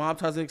not think Mob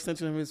Tie's an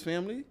extension of his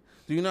family?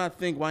 Do you not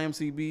think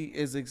YMCB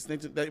is an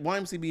extension? That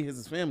YMCB is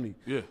his family.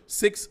 Yeah.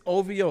 6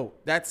 OVO,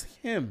 that's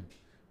him,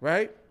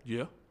 right?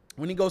 Yeah.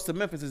 When he goes to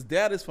Memphis, his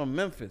dad is from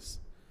Memphis,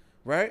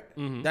 right?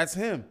 Mm-hmm. That's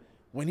him.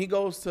 When he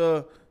goes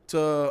to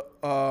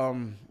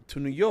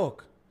New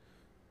York,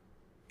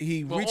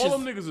 he Well, reaches. all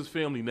them niggas is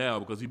family now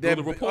because he built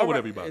a rapport all with right,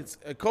 everybody. It's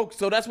a coke.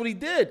 So that's what he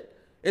did.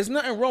 There's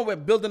nothing wrong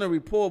with building a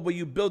rapport, but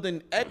you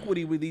building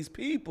equity with these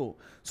people.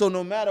 So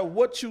no matter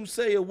what you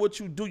say or what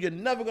you do, you're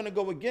never gonna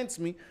go against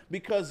me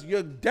because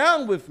you're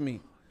down with me.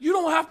 You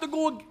don't have to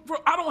go.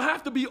 I don't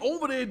have to be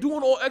over there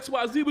doing all X,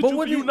 Y, Z with But you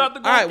what for do you you- not to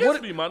go all right, against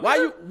what- me, man. why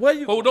you- what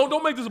you- Oh,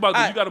 don't make this about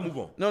this. All You got to move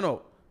on.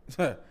 No.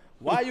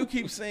 Why you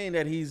keep saying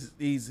that he's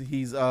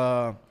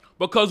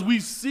Because we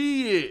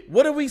see it.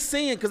 what are we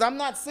seeing? Because I'm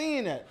not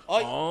seeing that.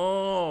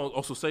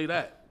 Also say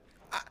that.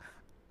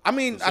 I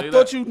mean, say I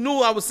thought that. you knew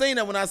I was saying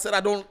that when I said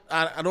I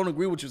don't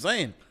agree with what you're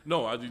saying.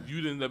 No,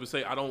 you didn't ever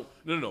say I don't.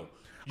 No.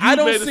 You I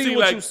don't made it see seem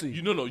what like, you see.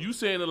 You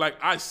saying it like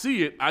I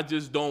see it. I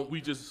just don't.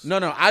 We just.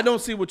 No, I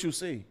don't see what you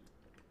see.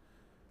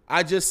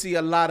 I just see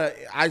a lot of.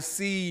 I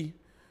see.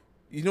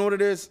 You know what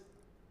it is?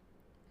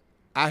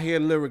 I hear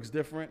lyrics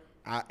different.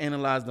 I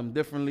analyze them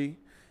differently.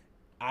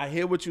 I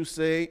hear what you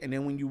say, and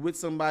then when you with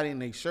somebody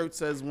and their shirt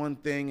says one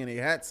thing and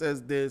their hat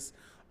says this,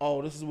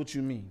 oh, this is what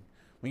you mean.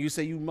 When you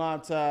say you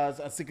mob ties,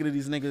 I'm sick of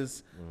these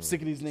niggas,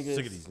 sick of these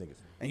niggas,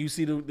 and you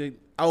see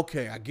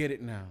okay, I get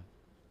it now.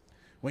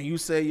 When you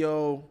say,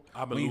 yo,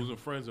 I've been losing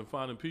friends and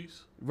finding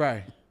peace.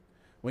 right.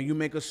 When you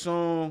make a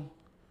song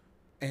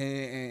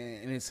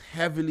and it's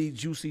heavily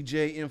Juicy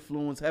J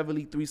influence,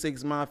 heavily 3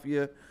 6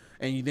 Mafia,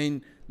 and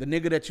then the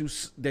nigga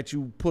that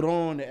you put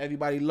on that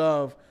everybody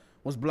loved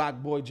was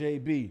Block Boy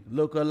JB.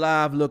 Look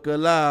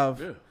alive.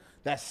 Yeah.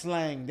 That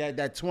slang,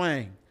 that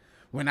twang.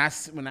 When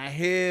I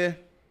hear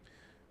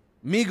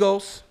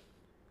Migos,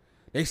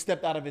 they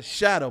stepped out of his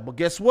shadow. But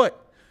guess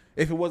what?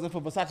 If it wasn't for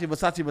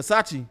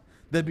Versace,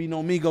 there'd be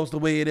no Migos the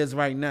way it is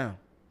right now.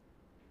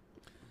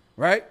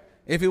 Right?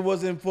 If it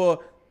wasn't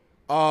for,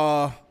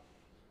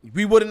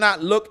 we would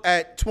not look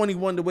at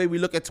 21 the way we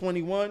look at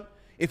 21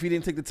 if he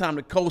didn't take the time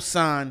to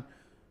co-sign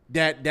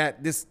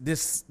this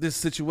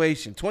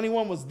situation.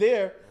 21 was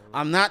there.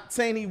 I'm not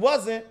saying he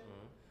wasn't.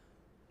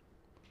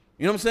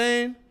 You know what I'm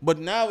saying? But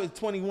now his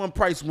 21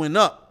 price went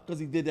up because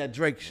he did that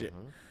Drake shit.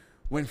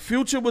 When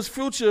Future was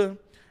Future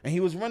and he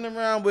was running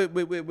around with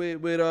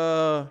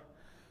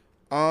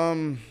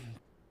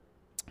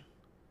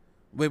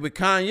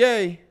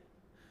Kanye,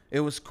 it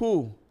was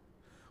cool.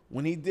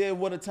 When he did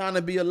What a Time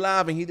to Be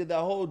Alive and he did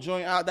that whole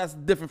joint out, that's a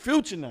different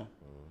Future now.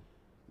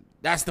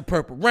 That's the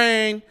Purple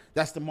Rain.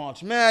 That's the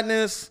March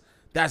Madness.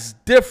 That's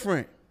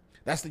different.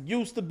 That's the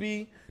used to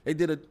be.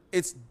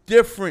 It's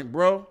different,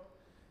 bro.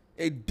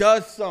 It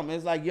does something.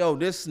 It's like, yo,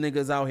 this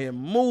nigga's out here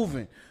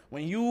moving.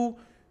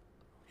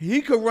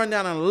 He could run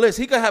down on a list.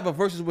 He could have a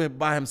versus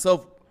by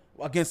himself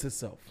against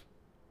himself.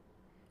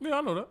 Yeah,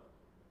 I know that.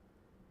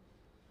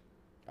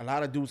 A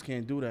lot of dudes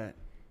can't do that.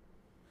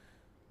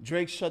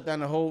 Drake shut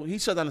down he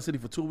shut down the city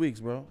for 2 weeks,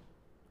 bro.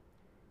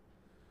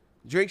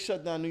 Drake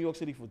shut down New York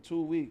City for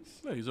 2 weeks.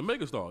 Yeah, he's a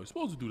megastar. He's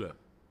supposed to do that.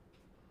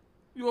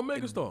 You're a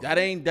megastar. That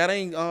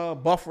ain't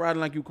buff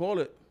riding like you call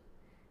it.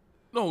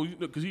 No,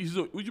 because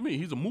what you mean?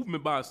 He's a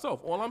movement by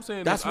itself. All I'm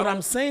saying That's is what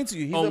I'm saying to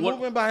you. He's a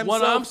movement by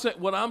himself.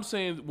 What I'm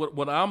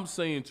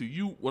saying to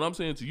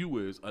you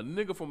is a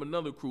nigga from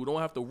another crew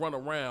don't have to run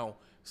around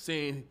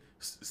saying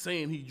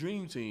he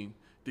dream team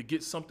to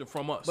get something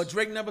from us. But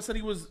Drake never said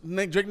he was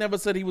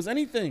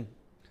anything.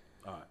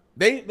 All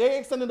right. They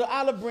extended the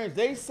olive branch.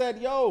 They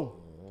said, yo,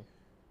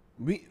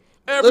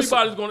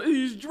 Everybody's gonna.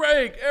 He's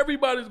Drake.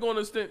 Everybody's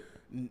gonna stand.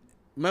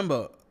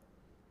 Remember,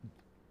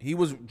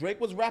 Drake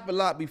was rap a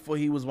lot before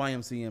he was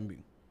YMCMB.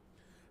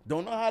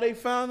 Don't know how they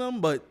found him,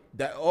 but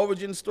that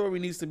origin story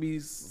needs to be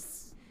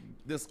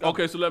discovered.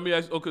 Okay, so let me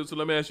ask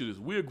you this: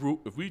 we a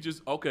group. If we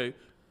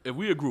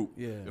a group,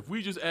 Yeah. If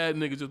we just add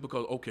niggas just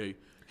because, okay,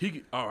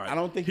 all right. I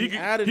don't think he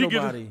added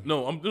nobody.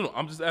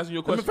 I'm just asking you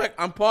a In question. fact,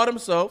 I'm part of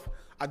himself.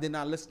 I did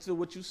not listen to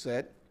what you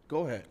said.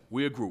 Go ahead.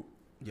 We a group.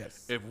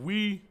 Yes. If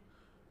we,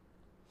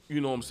 you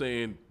know what I'm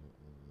saying,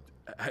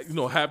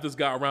 have this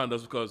guy around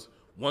us because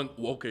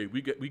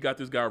we got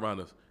this guy around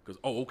us because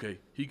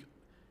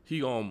he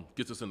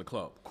gets us in the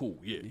club. Cool.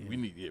 Yeah. We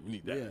need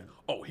that. Yeah.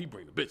 Oh, he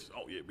bring the bitches.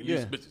 Oh yeah, we need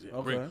some bitches. Yeah,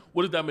 Okay.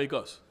 what does that make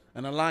us?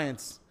 An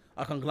alliance,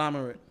 a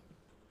conglomerate.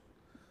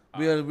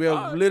 We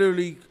are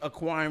literally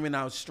acquiring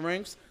our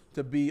strengths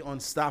to be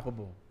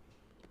unstoppable.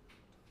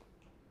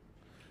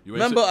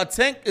 Remember, a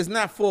tank is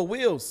not 4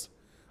 wheels.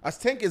 A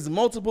tank is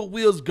multiple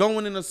wheels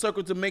going in a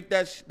circle to make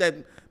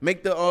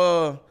make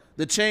the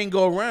chain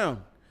go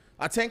around.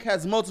 A tank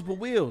has multiple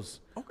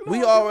wheels. Okay,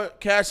 We are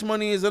Cash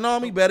Money is an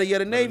army, better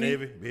yet a Navy.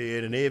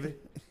 The Navy.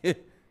 I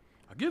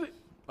get it.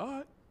 All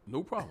right,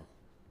 no problem.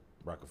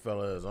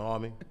 Rockefeller is an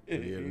army. The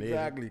Navy.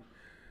 Exactly.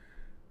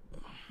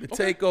 The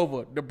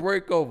takeover, the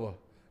breakover,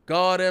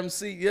 God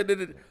MC. Yeah,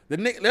 the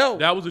nigga. No.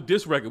 That was a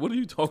diss record. What are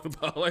you talking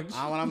about? Like,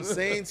 What I'm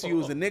saying to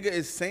you is the nigga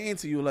is saying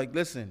to you, like,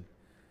 listen,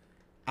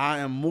 I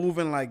am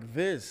moving like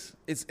this.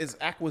 It's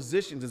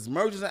acquisitions, it's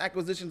mergers and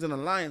acquisitions and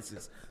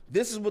alliances.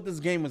 This is what this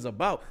game is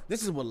about.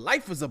 This is what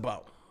life is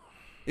about.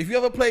 If you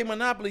ever play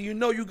Monopoly, you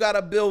know you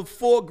gotta build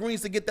 4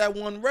 greens to get that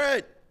 1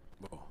 red.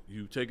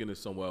 you taking it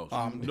somewhere else.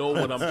 You know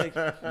what I'm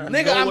taking.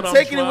 Nigga, I'm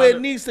taking it where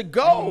it needs to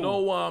go. You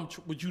know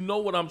but you know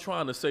what I'm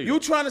trying to say. You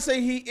trying to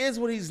say he is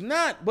what he's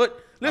not. But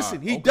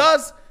listen, he okay.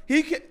 does,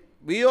 he can,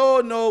 we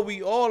all know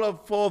we all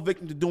fall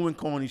victim to doing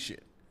corny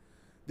shit.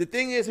 The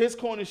thing is, his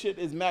corny shit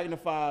is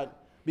magnified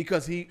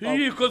because he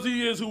Because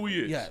he is who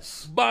he is.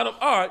 Yes. Bottom.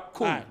 All right.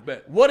 Cool. All right.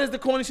 Bet. What is the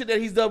corny shit that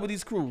he's done with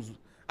these crews?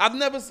 I've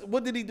never.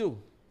 What did he do?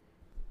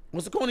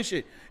 What's the corny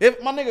shit?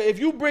 If my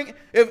nigga,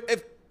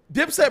 if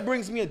Dipset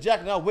brings me a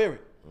jacket, I'll wear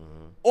it.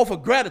 Off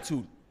of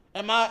gratitude.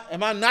 Am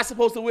I not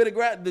supposed to wear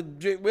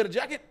the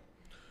jacket?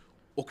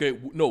 Okay,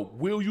 no.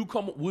 Will you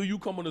come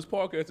on this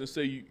podcast and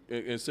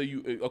say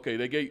you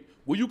okay?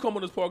 Will you come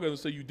on this podcast and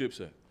say you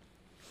Dipset?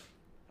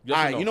 Yes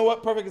All or right, no? you know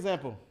what? Perfect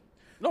example.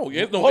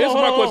 Answer Hold my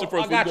on, question I first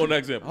before got we go on you. that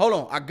example. Hold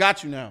on, I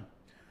got you now.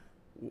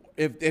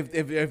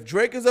 If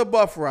Drake is a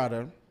Buff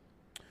Rider,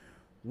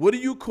 what do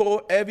you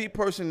call every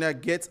person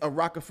that gets a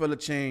Rockefeller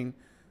chain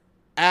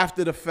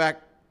after the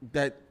fact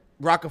that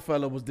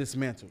Rockefeller was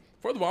dismantled?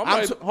 First of all,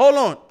 hold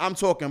on. I'm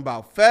talking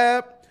about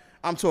Fab.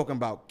 I'm talking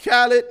about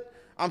Khaled.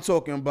 I'm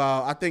talking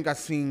about, I think I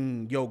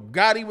seen Yo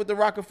Gotti with the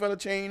Rockefeller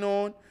chain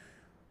on.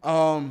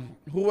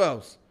 Who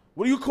else?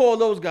 What do you call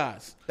those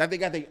guys that they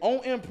got their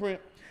own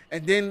imprint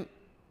and then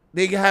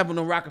they have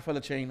the Rockefeller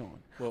chain on?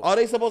 Well, are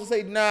they supposed to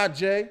say, nah,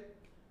 Jay?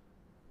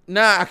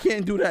 Nah, I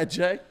can't do that,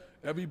 Jay.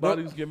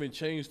 Everybody's giving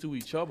chains to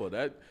each other.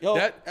 That Yo,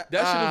 shit is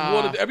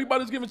water.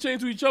 Everybody's giving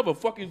chains to each other.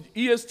 Fucking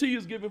EST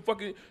is giving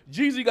fucking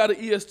Jeezy got an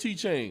EST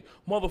chain.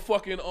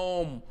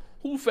 Motherfucking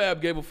who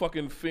Fab gave a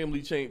fucking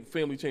family chain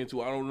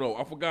to? I don't know.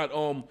 I forgot.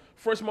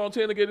 Fresh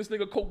Montana gave this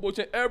nigga Coke Boy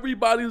chain.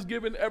 Everybody's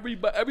giving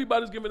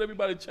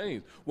everybody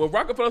chains. When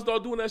Rockefeller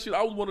started doing that shit,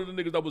 I was one of the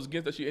niggas that was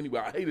against that shit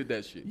anyway. I hated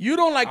that shit. You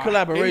don't like I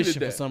collaboration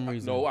hated that. for some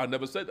reason. No, I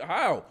never said that.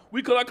 How?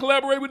 I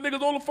collaborate with niggas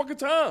all the fucking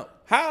time.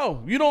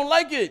 How? You don't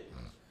like it.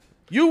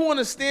 You want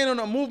to stand on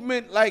a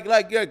movement like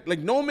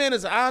no man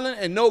is an island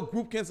and no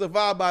group can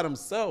survive by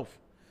themselves.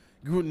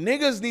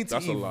 Niggas need to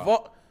That's a evolve.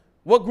 lie.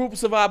 What group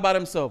survive by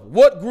themselves?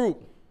 What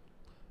group?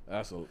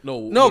 That's a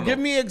no. No, give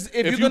me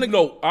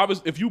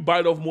if you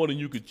bite off more than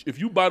you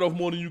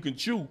can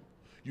chew,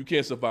 you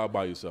can't survive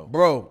by yourself.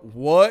 Bro,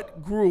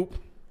 what group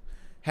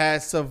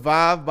has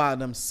survived by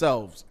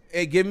themselves?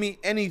 Hey, give me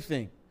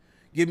anything.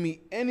 Give me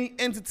any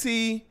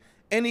entity,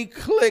 any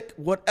clique,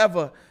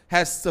 whatever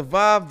has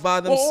survived by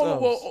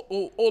themselves.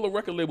 All the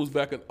record labels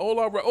back in all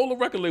the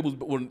record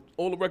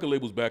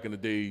labels back in the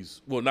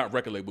days. Well, not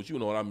record labels, you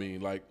know what I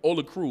mean. Like all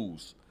the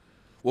crews.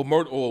 Well,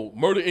 Murder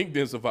Inc.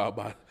 didn't survive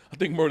by. I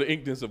think Murder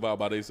Inc. didn't survive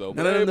by themselves.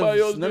 None of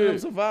them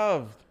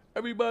survived.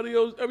 Everybody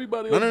else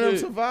None of them did.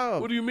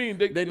 survived. What do you mean?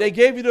 They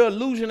gave you the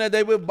illusion that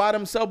they were by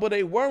themselves, but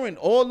they weren't.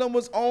 All of them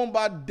was owned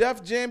by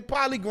Def Jam,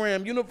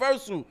 Polygram,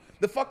 Universal,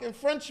 the fucking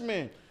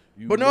Frenchman.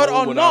 Bernard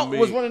Arnault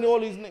was running all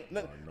these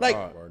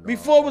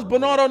before it was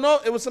Bernard Arnault,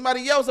 it was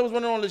somebody else that was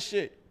running all this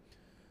shit.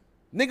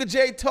 Nigga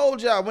Jay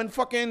told y'all when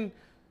fucking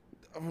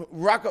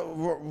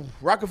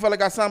Rockefeller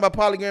got signed by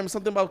Polygram,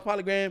 something about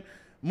Polygram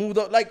moved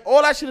up. Like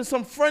all that shit is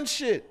some French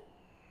shit.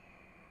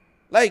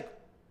 Like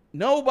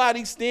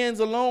nobody stands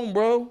alone,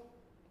 bro.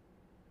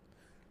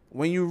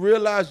 When you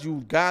realize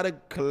you gotta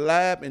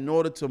collab in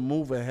order to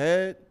move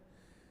ahead,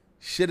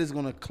 shit is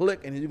gonna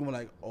click and you're gonna be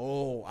like,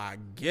 oh, I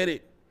get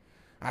it.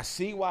 I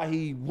see why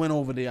he went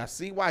over there. I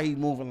see why he's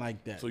moving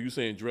like that. So you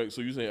saying Drake?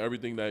 So you saying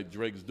everything that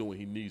Drake's doing,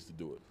 he needs to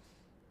do it?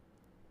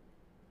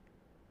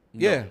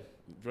 No, Yeah.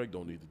 Drake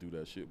don't need to do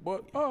that shit.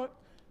 But all right,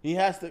 He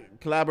has to.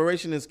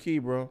 Collaboration is key,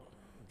 bro.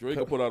 Drake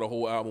can put out a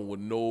whole album with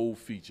no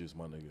features,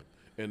 my nigga,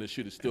 and the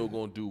shit is still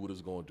gonna do what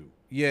it's gonna do.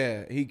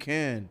 Yeah, he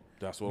can.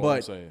 That's what but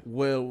I'm saying.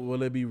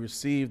 Will it be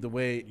received the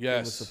way it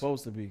Yes. was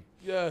supposed to be?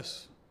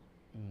 Yes.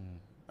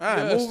 All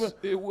right, Yes,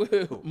 it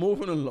will.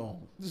 moving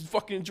along. This is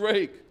fucking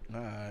Drake. All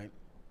right.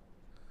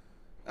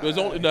 There's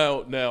only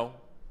now.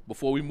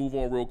 Before we move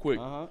on, real quick,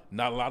 Uh-huh.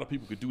 not a lot of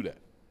people could do that.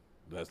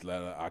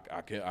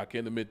 I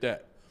can't admit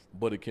that,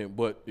 but it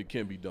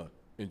can be done.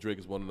 And Drake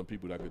is one of the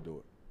people that could do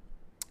it.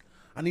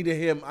 I need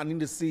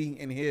to see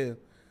and hear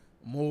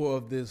more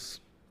of this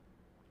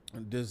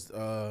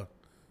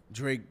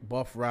Drake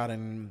buff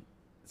riding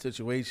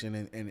situation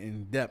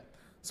in depth.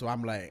 So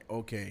I'm like,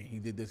 okay, he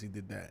did this, he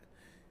did that.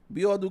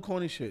 We all do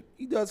corny shit.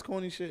 He does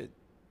corny shit.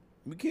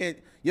 We can't.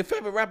 Your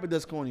favorite rapper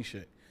does corny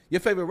shit.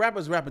 Your favorite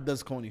rapper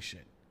does corny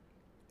shit.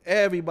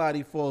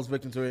 Everybody falls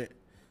victim to it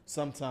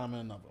sometime or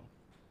another.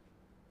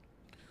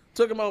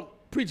 Talking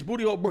about Preach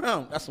Booty Hole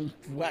Brown. That's some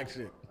whack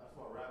shit.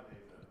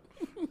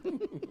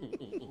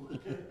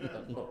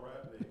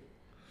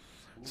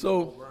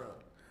 So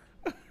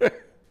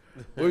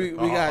we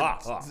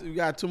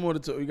got two more to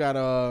talk. We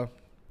got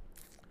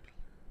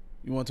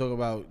you want to talk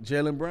about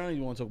Jaylen Brown? Or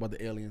you want to talk about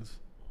the aliens?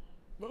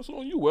 That's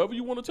on you. Wherever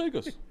you want to take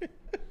us.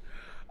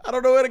 I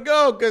don't know where to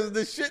go because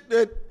the shit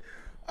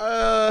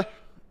that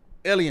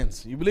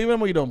aliens. You believe in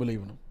them or you don't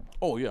believe in them?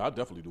 Oh yeah, I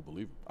definitely do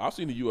believe it. I've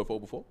seen the UFO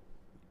before.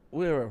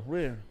 Where?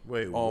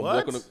 Wait, what?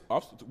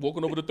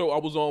 Walking over the third. I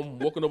was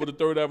walking over the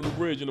 3rd Avenue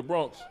Bridge in the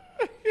Bronx,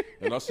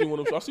 and I seen the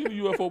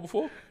UFO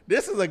before.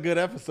 This is a good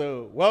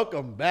episode.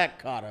 Welcome back,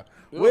 Carter.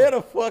 Yeah. Where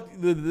the fuck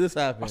did this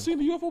happen? I seen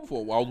the UFO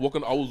before. I was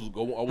walking.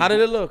 How did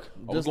it look?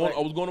 I was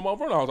going to Mount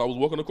Vernon House. I was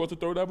walking across the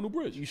 3rd Avenue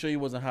Bridge. You sure you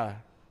wasn't high?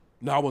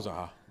 No, I wasn't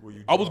high.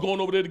 I was going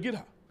over there to get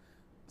high.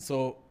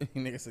 So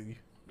nigga said you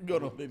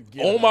going over there to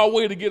get on my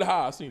way to get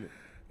high. I seen it.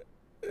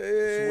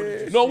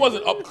 No, it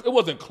wasn't up. It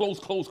wasn't close.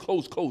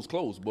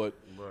 But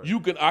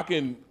I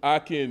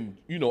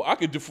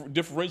can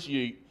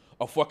differentiate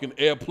a fucking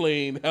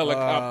airplane,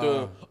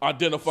 helicopter,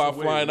 identify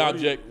flying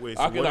object.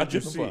 I can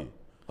identify.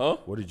 Huh?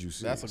 What did you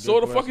see? That's a good Saw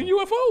the question.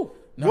 fucking UFO.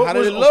 Now, how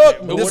did it look?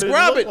 What did it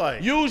Describe look it.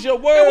 like? Use your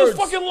It words.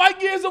 was fucking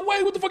light years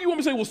away. What the fuck you want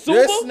me to say? It was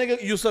silver? This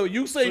nigga, you say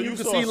you you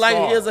could saw see a light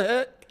star. years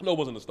ahead. No, it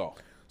wasn't a star.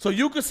 So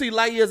you could see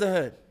light years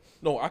ahead.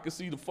 No, I could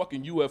see the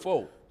fucking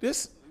UFO.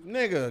 This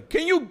nigga,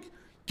 can you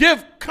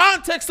give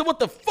context to what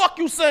the fuck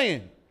you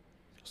saying?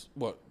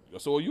 What? I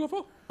saw a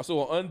UFO. I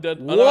saw an What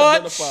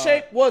unidentified.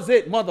 shape was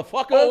it,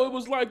 motherfucker? Oh, it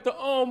was like the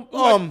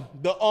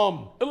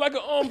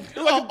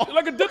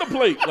like a dinner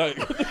plate,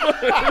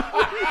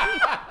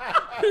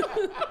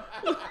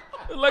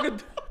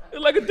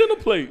 like a dinner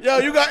plate. Yo,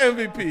 you got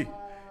MVP.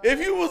 If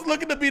you was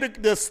looking to be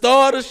the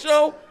star of the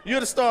show,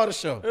 you're the star of the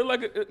show. It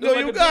like a, No,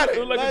 you got it. It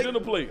was like Like- a dinner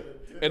plate.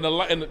 And the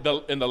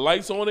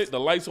lights on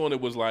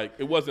it, was like,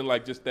 it wasn't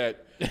like just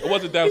that. It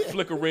wasn't that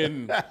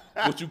flickering.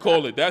 What you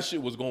call it? That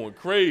shit was going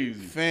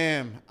crazy.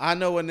 Fam, I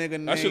know a nigga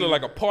name. That shit look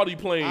like a party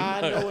plane.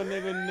 I know a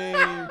nigga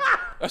name.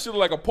 That shit look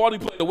like a party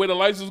plane. The way the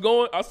lights was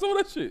going, I saw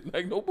that shit.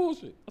 Like no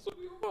bullshit. I saw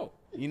UFO.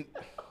 You-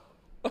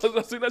 I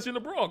seen that shit in the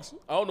Bronx.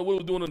 I don't know what it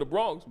was doing in the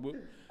Bronx, but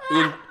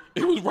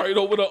it was right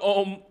over the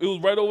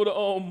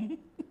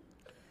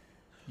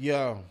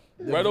Yo.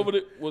 right over the.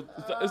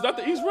 Is that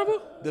the East River?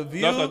 The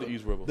views, That's not the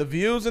East River. The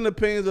views and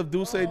opinions of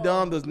Duce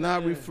Dom does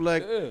not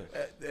reflect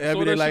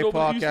Everyday that Life shit over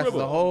the East Podcast as a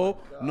River. whole,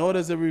 nor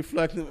does it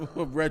reflect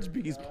of Reg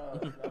B's.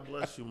 God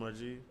bless you, my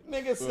G.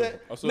 Nigga said,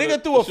 I saw nigga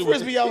that- threw a that shit was-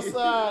 frisbee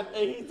outside,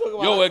 and he talking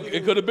about. Yo,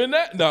 it could have been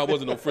that. No, it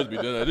wasn't no frisbee.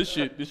 No, this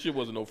shit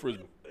wasn't no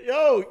frisbee.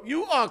 Yo,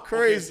 you are Okay,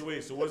 crazy. so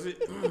wait, so was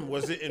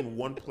it in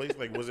one place?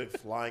 Like, was it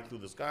flying through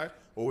the sky,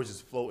 or was it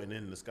just floating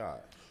in the sky?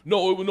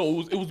 No, it was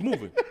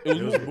moving. It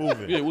was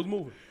moving. Yeah, it was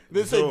moving.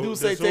 This say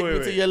Duce, take me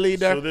to your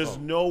leader. So there's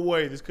no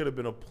way this could have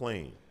been a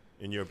plane,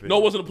 in your opinion. No,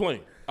 it wasn't a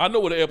plane. I know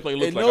what an airplane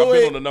looks There's like. no I've way-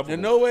 been on enough of there's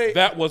them. no way-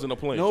 That wasn't a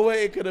plane. No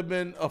way it could have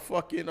been a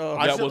fucking. I'm That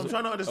trying wasn't- to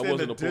that understand the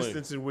wasn't a plane.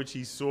 distance in which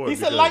he saw it. He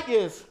said because- light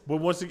years. But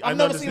once again, I've I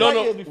never understand. seen No, light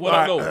no. years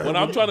before. What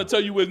I'm trying to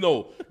tell you is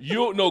no.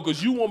 You no,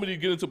 because you want me to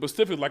get into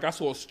specifics. Like I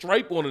saw a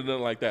stripe on it,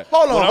 nothing like that.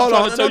 Hold on, what hold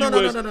I'm on. trying to tell No, you no,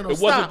 is no, no, no. it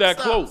wasn't that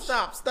Stop, close.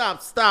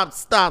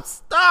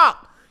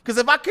 Stop. Because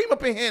if I came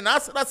up in here and I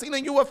said I seen a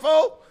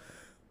UFO,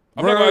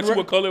 I'm not gonna ask you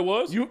what color it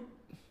was.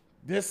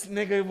 this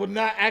nigga would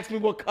not ask me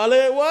what color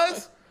it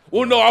was.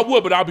 Well, no, I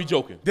would, but I'll be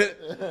joking. Did,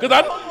 Because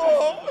I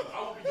know.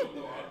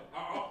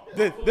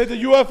 did the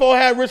UFO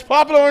have Rich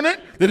Popular in it?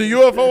 Did the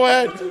UFO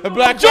have a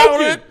Black Child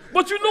in Joking, it?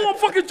 but you know I'm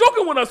fucking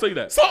joking when I say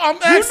that. So I'm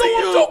You asking know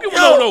you. I'm joking.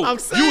 Yo, No. I'm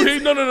saying. You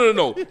hear?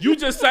 No. You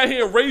just sat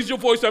here and raised your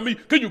voice at me.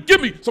 Can you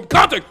give me some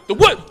context to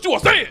what you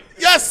are saying?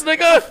 Yes,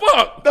 nigga.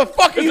 Fuck. The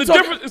fuck are you It's a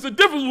talking? difference. It's a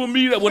difference with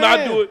me that when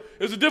I do it.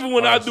 It's a difference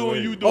when I Alright, do so and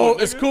wait. you do Oh,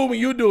 it. it's nigga. cool when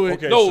you do it.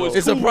 Okay, No, so- it's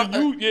It's a cool pro-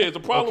 when you. Yeah, it's a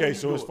problem. Okay, when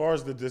so you as do it. far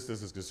as the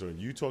distance is concerned,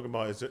 you talking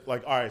about is it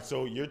like all right?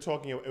 So you're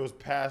talking it was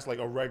past like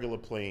a regular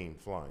plane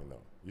flying though.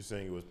 You're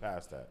saying it was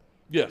past that.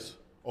 Yes.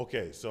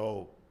 Okay,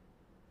 so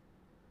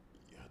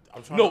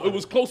I'm trying. No, to it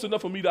was close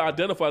enough for me to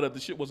identify that the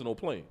shit wasn't no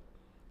plane.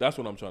 That's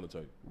what I'm trying to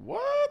tell you.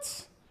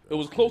 What? It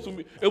was close to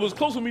me. It was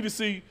close for me to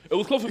see. It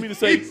was close for me to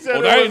say, He said "Oh,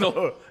 it that ain't was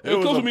no." a- It it was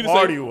was close a for me to say,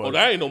 party "Oh, one."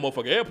 that ain't no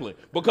motherfucking airplane,"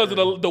 because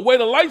of the way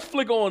the lights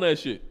flicker on that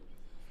shit.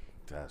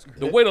 That's crazy.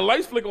 The way the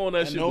lights flicker on that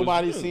And shit.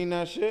 nobody was, seen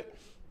that shit?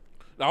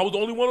 I was the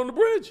only one on the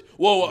bridge.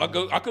 Well, I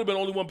could have been the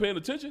only one paying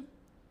attention.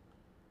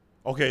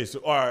 Okay, so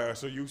all right,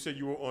 so you said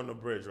you were on the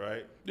bridge,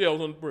 right? Yeah, I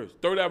was on the bridge,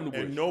 3rd Avenue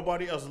Bridge. And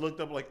nobody else looked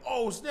up like,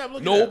 oh snap, look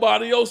at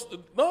Nobody else.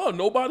 No,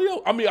 nobody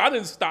else. I mean, I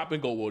didn't stop and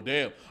go, well,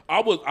 damn.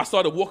 I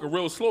started walking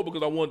real slow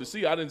because I wanted to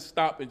see. I didn't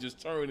stop and just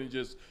turn and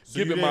just So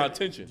give you it my didn't-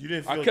 attention. You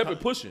didn't. I Feel kept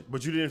it pushing.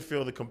 but you didn't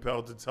feel the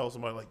compelled to tell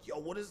somebody like, yo,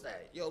 what is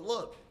that? Yo,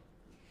 look.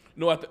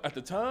 No, at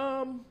the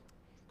time,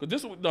 because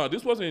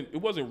this wasn't. It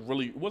wasn't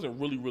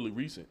really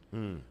recent.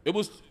 It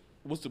was.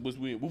 Was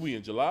we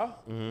in July?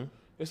 Mm-hmm.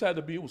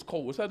 It was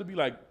cold. It had to be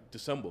like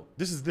December.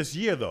 This is this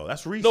year though.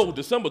 That's recent. No,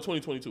 December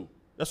 2022.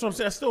 That's what I'm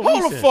saying. That's still Hold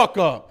recent. the fuck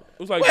up. It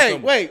was like wait,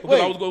 December. wait, Because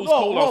wait. it was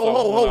cold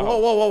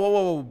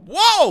outside.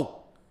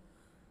 Whoa.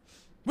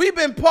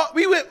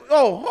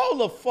 Hold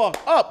the fuck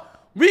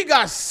up. We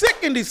got sick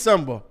in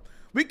December.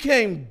 We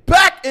came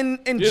back in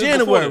it was before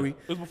January. then.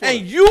 It was before And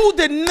then. you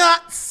did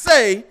not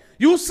say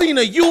you seen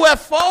a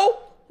UFO?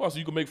 Oh, so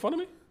you can make fun of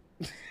me?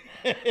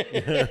 That's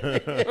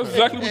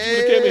exactly what you would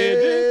have came in here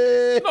and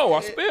did. No,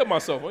 I spared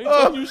myself. I ain't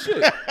telling you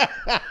shit.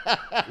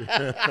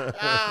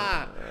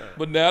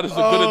 But now this is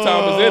as good a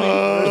time as any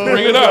to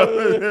bring it up.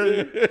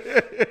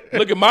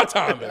 Look at my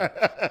timing.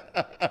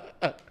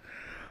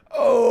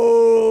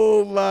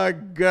 Oh my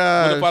What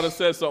God. if I'd have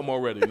said something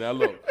already? Now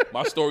look,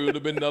 my story would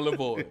have been null and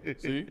void.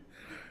 See?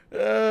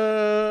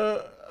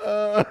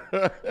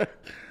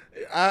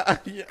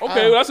 Okay,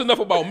 well, that's enough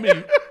about me.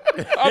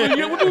 I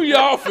mean, what do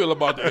y'all feel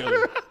about the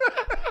alien?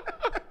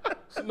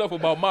 It's enough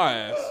about my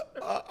ass.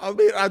 I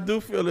mean, I do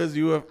feel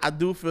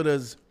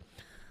there's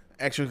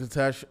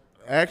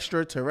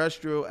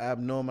extraterrestrial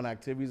abnormal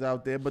activities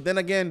out there. But then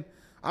again,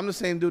 I'm the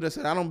same dude that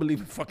said I don't believe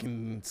in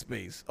fucking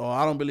space, or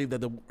I don't believe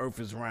that the Earth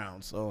is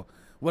round. So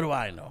what do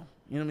I know?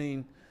 You know what I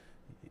mean?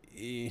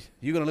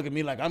 You're gonna look at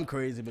me like I'm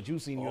crazy, but you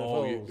seen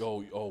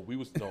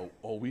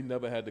UFOs. We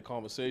never had the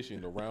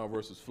conversation, the round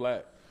versus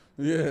flat.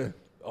 Yeah.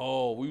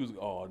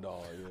 Yeah.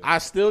 I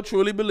still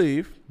truly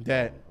believe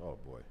that Oh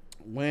boy.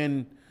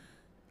 when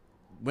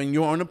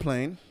you're on a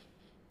plane,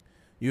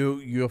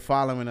 you're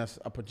following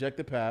a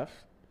projected path,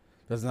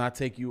 does not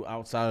take you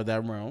outside of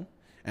that realm,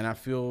 and I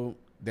feel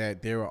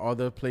that there are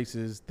other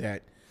places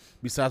that,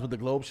 besides what the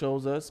globe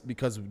shows us,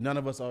 because none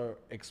of us are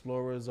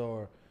explorers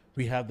or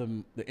we have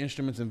the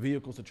instruments and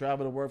vehicles to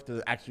travel the earth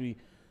to actually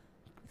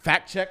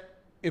fact check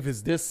if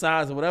it's this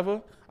size or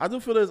whatever. I do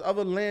feel there's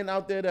other land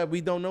out there that we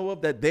don't know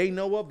of, that they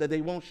know of, that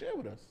they won't share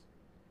with us.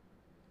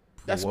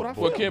 That's what I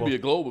feel. Well, it can't be a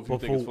globe if you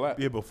think it's flat.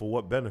 Yeah, but for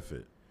what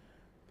benefit?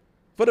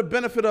 For the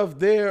benefit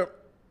of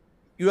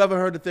you ever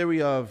heard the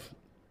theory of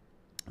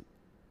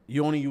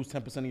you only use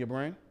 10% of your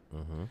brain?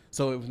 Mm-hmm.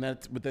 So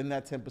if within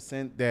that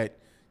 10% that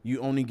you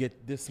only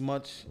get this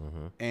much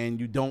and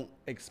you don't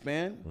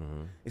expand,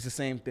 it's the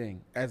same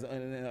thing as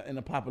in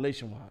a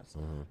population wise.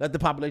 Let the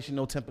population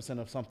know 10%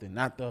 of something,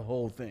 not the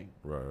whole thing.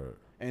 Right.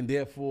 And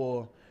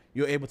therefore,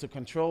 you're able to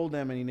control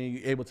them and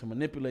you're able to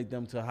manipulate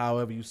them to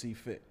however you see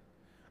fit.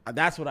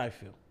 That's what I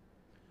feel.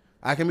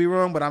 I can be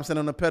wrong, but I'm sitting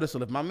on a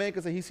pedestal. If my man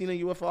can say he's seen a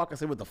UFO, I can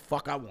say what the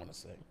fuck I want to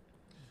say.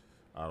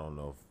 I don't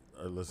know.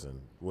 Listen,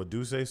 what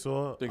Duce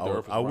saw, Think the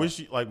Earth is I round.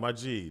 wish, like my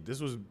G,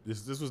 this was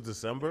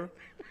December.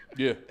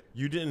 Yeah.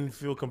 You didn't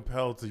feel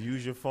compelled to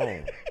use your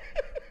phone.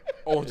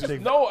 I'm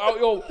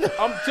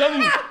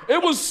telling you,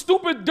 it was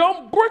stupid,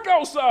 dumb brick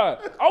outside.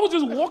 I was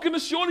just walking to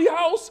Shorty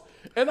house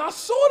and I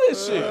saw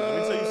this shit.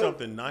 Let me tell you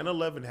something.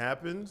 9/11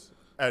 happens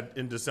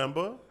in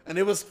December. And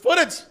it was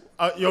footage.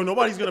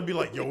 Nobody's gonna be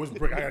like, yo, it's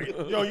brick.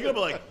 You're gonna be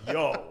like,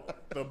 yo,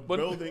 the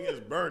building is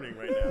burning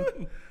right now.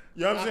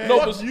 You know what I'm saying? No,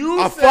 What but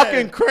you A said-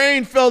 fucking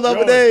crane fell the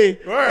other day.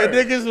 word. And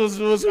niggas was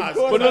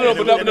recording.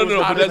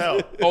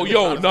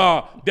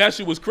 That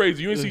shit was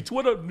crazy. You didn't see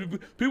Twitter?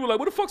 People were like,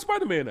 where the fuck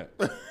Spider-Man at?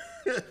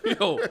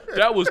 Yo,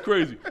 that was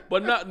crazy.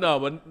 But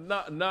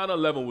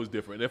 9/11 was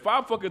different. If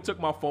I fucking took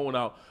my phone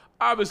out,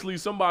 obviously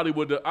somebody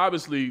would.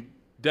 Obviously,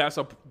 that's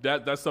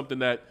something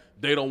that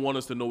they don't want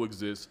us to know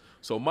exists.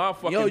 So my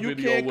fucking Yo, you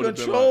video can't would have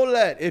been control like,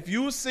 that. If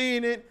you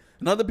seen it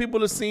and other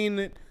people have seen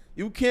it,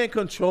 you can't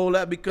control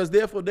that because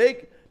therefore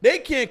they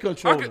can't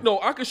control it.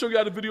 I can show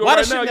you the video Why right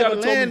does now. shit Y'all never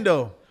done told me- land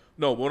though?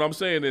 No, what I'm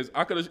saying is,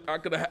 I could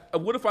have.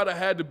 What if I'd have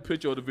had the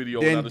picture of the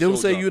video? Then and I'd do have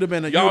say showed you'd have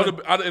been a- y'all. you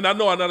would've- And I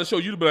know I'm not a show.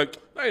 You'd be like,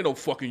 that ain't no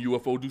fucking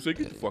UFO. Do say,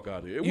 get the fuck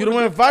out of here. You done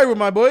went viral,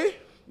 my boy.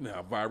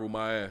 Nah, viral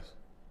my ass.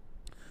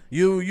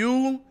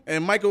 You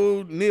and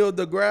Michael Neil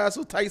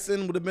deGrasse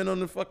Tyson would have been on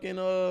the fucking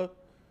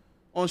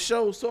on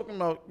shows talking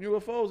about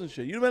UFOs and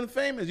shit. You'd have been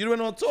famous. You'd have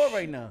been on tour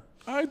right now.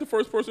 I ain't the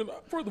first person.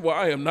 First of all,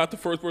 I am not the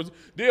first person.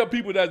 There are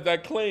people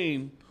that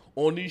claim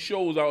on these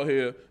shows out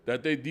here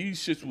that these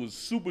shits was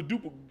super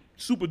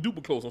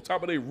duper close on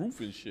top of their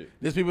roof and shit.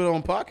 There's people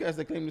on podcasts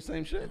that claim the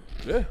same shit.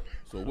 Yeah.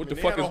 So what the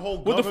They fuck had is a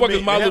whole what the fuck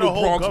is government- my they had a little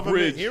whole Bronx government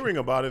bridge? hearing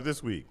about it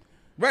this week.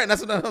 Right,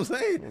 that's what I'm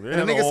saying. They And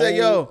had the a nigga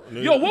said, whole-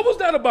 yo, What was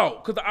that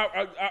about? Because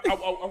I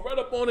read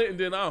up on it and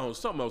then I don't know,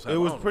 something else It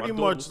happened. was I don't know. pretty My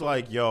daughter much was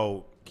like,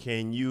 yo,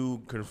 can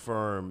you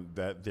confirm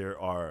that there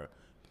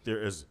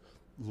is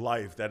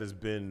life that has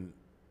been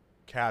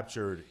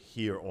captured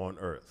here on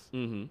Earth,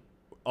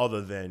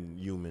 other than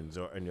humans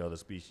or any other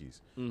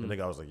species? And the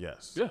guy was like,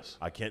 yes. Yes.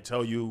 I can't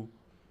tell you.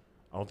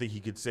 I don't think he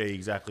could say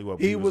exactly what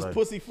he was like,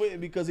 pussyfooting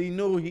because he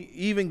knew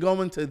even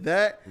going to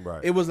that, Right.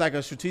 it was like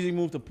a strategic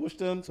move to push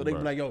them. So they be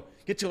Right. like, yo,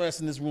 get your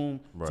ass in this room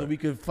so Right. we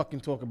could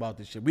fucking talk about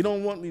this shit. We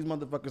don't want these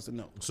motherfuckers to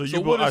know. So So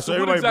you what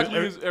everybody- exactly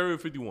is Area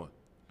 51?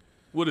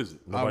 What is it?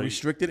 A Nobody-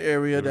 restricted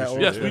area that.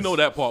 restricted- Yes, Yes. we know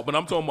that part, but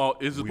I'm talking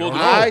about is it supposed All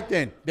to right,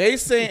 then. They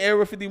saying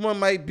Area 51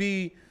 might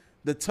be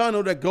the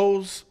tunnel that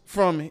goes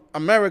from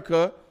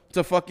America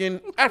to fucking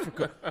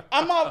Africa.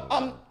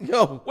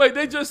 Yo. Wait,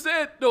 they just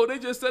said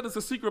it's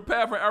a secret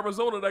path in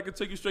Arizona that can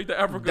take you straight to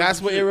Africa. That's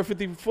and what shit. Area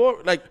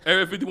 54, like,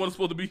 Area 51 is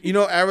supposed to be. you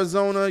know,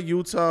 Arizona,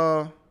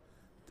 Utah,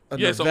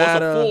 Yeah, so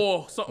Nevada. it's a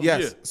four something.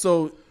 Yes. Yeah.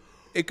 So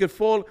it could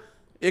fall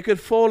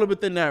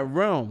within that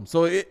realm.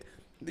 So you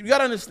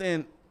gotta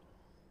understand,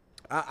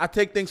 I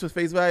take things with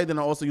face value, then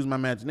I also use my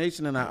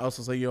imagination, and I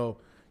also say, yo,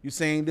 you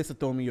saying this to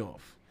throw me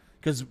off.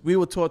 Because we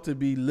were taught to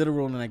be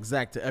literal and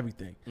exact to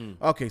everything.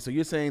 Okay, so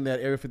you're saying that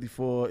Area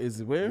 54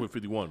 is where? With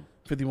 51.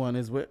 51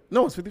 is where?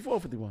 No, it's 54 or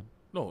 51.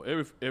 No,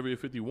 Area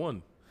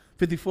 51.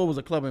 54 was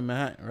a club in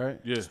Manhattan, right?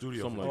 Yeah,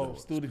 Studio something Oh, like that.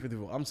 Studio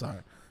 54. I'm sorry.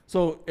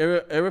 So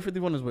Area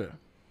 51 is where?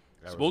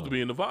 Supposed to be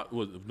in Nevada.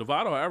 Was it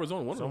Nevada or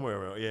Arizona? One of them.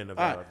 somewhere around, yeah, All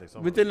Nevada. I right, think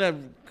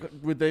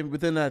somewhere,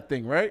 within that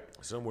thing, right?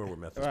 somewhere where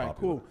meth is All right,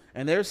 popular. cool.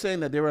 And they're saying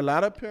that there are a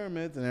lot of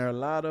pyramids and there are a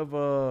lot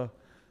of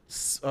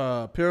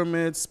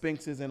pyramids,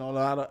 sphinxes, and a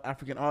lot of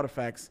African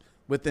artifacts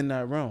within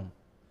that realm.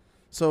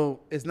 So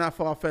it's not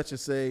far-fetched to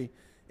say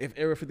if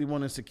Area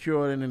 51 is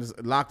secured and is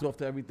locked off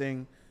to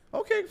everything,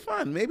 okay,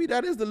 fine. Maybe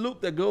that is the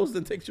loop that goes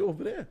and takes you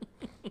over there.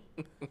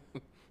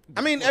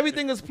 I mean,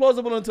 everything is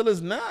plausible until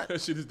it's not.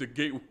 That shit is the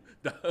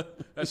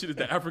That shit is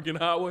the African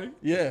highway.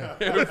 Yeah.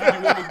 Area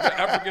 51 is the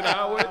African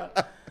highway.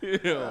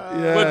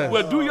 Yeah.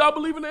 But do y'all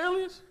believe in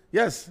aliens?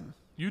 Yes.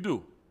 You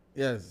do.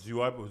 Yes. You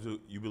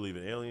believe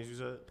in aliens? You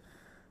said.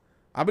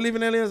 I believe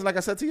in aliens. Like I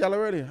said to y'all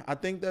already, I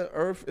think that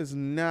Earth is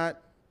not.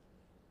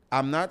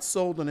 I'm not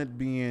sold on it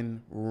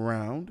being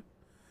round.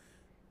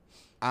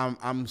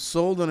 I'm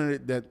sold on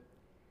it that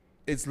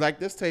it's like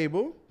this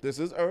table. This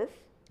is Earth.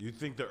 You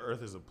think the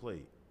Earth is a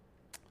plate?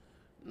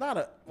 Not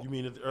a. You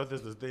mean that the Earth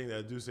is the thing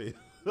that do say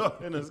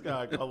in the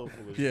sky,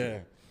 colorful as Yeah.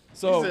 shit?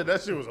 So He said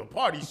that shit was a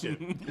party shit.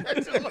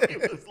 That shit like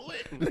it was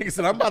lit. nigga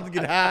said I'm about to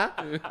get high.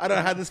 I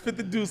done had this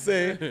 50 deuce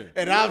say,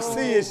 and I'm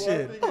seeing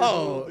shit.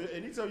 Oh,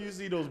 Anytime you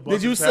see those did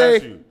buses you pass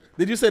say? you,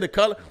 Did you say the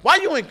color? Why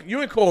you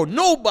ain't call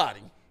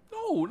nobody?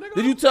 No, nigga.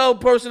 Did you tell a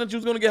person that you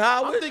was gonna get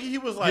high I'm with? thinking he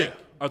was like Yeah,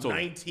 I told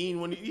him.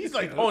 19 when he's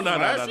like, Oh, no.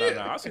 last year.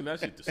 I seen that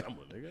shit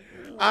December, nigga.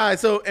 All right,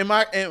 so in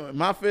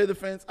my fair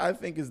defense, I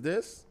think is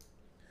this,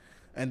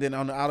 and then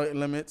on the outer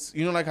limits,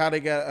 you know, like how they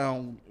got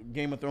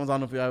Game of Thrones. I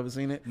don't know if you ever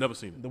seen it. Never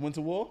seen it. The Winter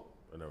War.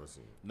 I never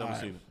seen it. Never All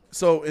seen right. it.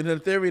 So in the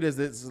theory, there's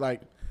this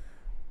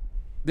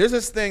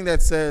thing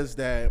that says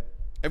that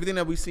everything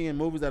that we see in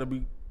movies that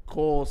we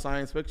call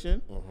science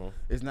fiction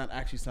is not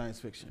actually science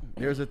fiction.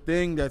 There's a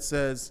thing that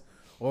says,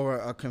 or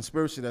a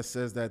conspiracy that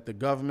says that the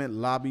government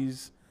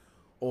lobbies,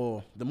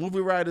 or the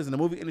movie writers and the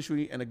movie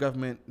industry and the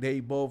government, they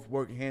both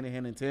work hand in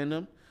hand in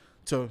tandem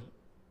to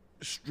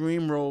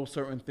streamroll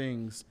certain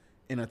things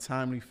in a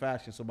timely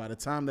fashion. So by the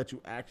time that you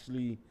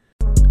actually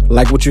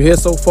like what you hear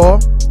so far,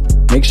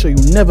 make sure you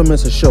never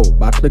miss a show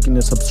by clicking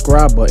the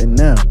subscribe button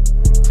now.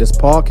 This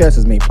podcast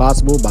is made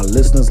possible by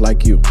listeners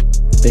like you.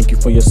 Thank you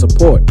for your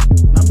support.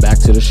 Now back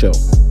to the show.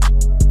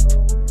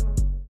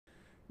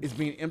 It's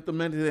being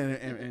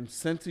implemented and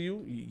sent to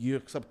you.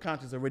 Your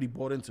subconscious already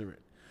bought into it.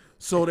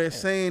 So they're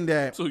saying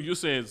that So you're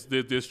saying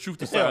there's truth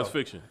to science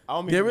fiction? I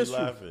don't mean there to be is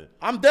truth. laughing.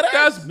 I'm dead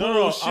ass. That's No,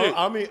 bullshit.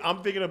 I mean,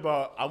 I'm thinking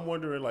about. I'm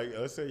wondering, like,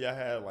 let's say y'all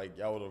had, like,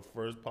 y'all were the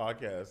first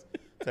podcast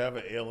to have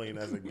an alien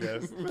as a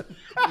guest.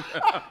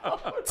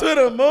 To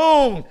the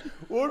moon.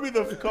 What would be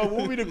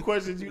the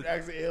questions you'd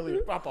ask the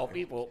alien? Papa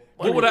people.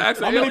 What would I ask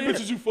an How many alien?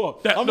 bitches you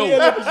fuck? That- How many no.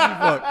 alien bitches you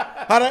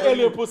fuck? How that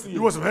alien pussy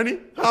You want some Henny?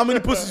 How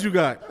many pussies you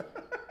got?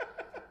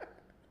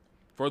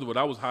 First of all,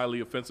 that was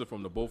highly offensive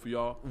from the both of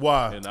y'all.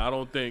 Why? And I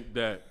don't think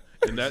that.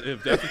 And that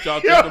if that's what y'all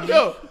think of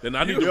me, then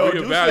I need to Yo,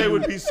 Duce reevaluate.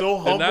 would be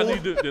so Then I humble.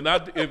 need to.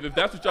 If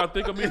that's what y'all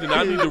think of me, then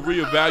I need to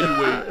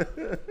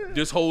reevaluate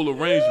this whole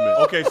arrangement.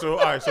 Okay, so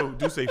all right, so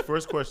Duce,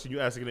 first question you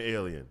asking the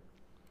alien?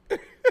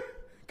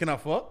 Can I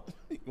fuck?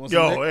 You want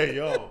some Yo, dick? hey,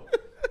 yo,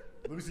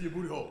 let me see your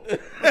booty hole.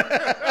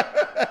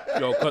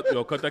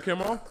 Cut that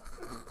camera off.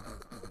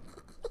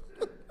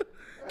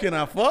 Can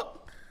I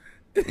fuck?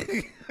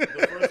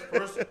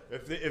 First,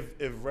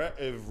 if Reg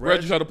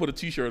Reg tried to put a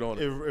T-shirt on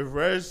it. if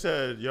Reg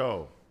said,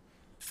 "Yo,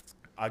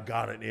 I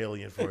got an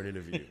alien for an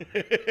interview.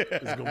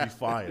 It's gonna be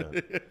fire,"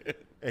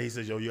 and he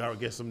says, "Yo, you gotta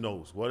get some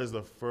notes." What is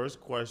the first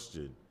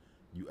question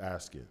you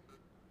ask it?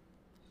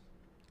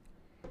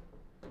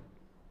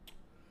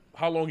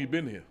 How long you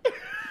been here?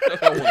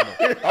 That's what I want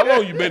to know. How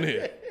long you been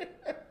here?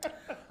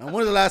 And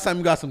when's the last time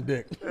you got some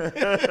dick?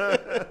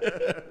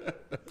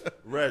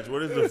 Reg,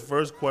 what is the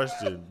first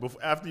question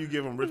after you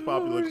give him rich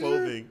popular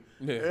clothing?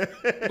 Yeah.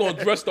 You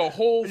gonna dress the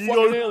whole You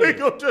fucking go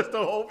alien. just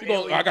the whole. You gonna,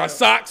 I alien. got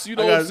socks. You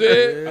know what I'm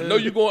saying? I know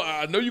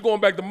you going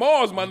back to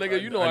Mars, my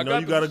nigga. You know I know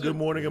you got a this Good shit.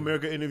 Morning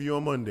America interview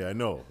on Monday. I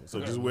know. So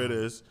just wear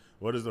this.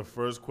 What is the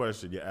first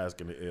question you're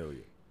asking the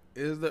alien?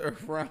 Is the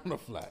earth round or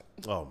flat?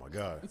 Oh my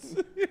God.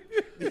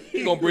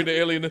 He gonna bring the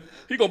alien.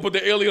 He gonna put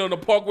the alien on the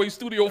Parkway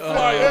Studio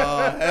flyer.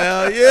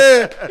 Hell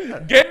yeah.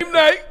 Game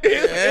night.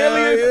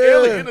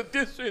 Alien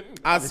edition.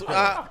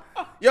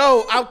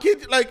 I'll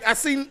keep, like, I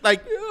seen,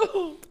 like,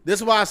 this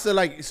is why I said,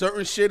 like,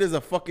 certain shit is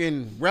a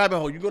fucking rabbit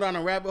hole. You go down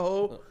a rabbit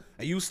hole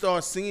and you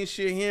start seeing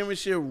shit, hearing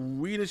shit,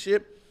 reading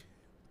shit.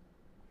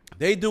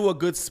 They do a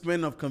good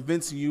spin of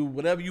convincing you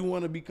whatever you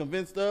want to be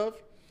convinced of,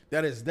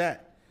 that is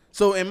that.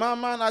 So in my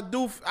mind, I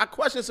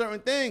question certain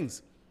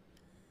things.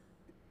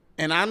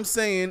 And I'm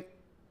saying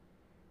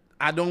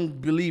I don't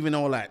believe in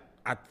all that.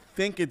 I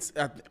think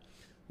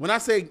when I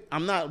say,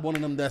 I'm not one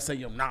of them that say,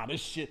 yo, nah,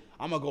 this shit,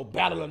 I'm going to go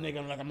battle a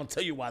nigga. Like, I'm going to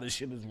tell you why this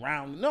shit is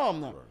round. No,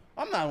 I'm not. Right.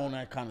 I'm not on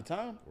that kind of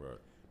time. Right.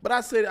 But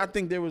I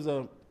think there was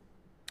a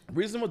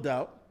reasonable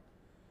doubt.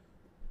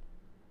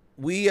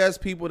 We as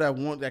people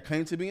that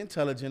claim to be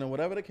intelligent or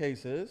whatever the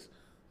case is,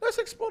 let's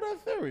explore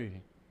that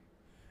theory.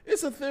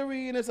 It's a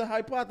theory and it's a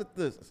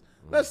hypothesis.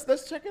 Let's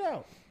check it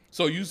out.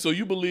 So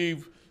you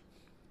believe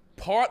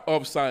part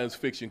of science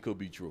fiction could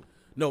be true?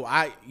 No,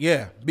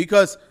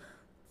 because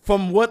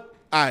from what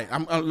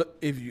I'm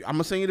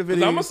gonna send you the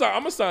video. I'm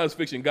a science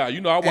fiction guy. You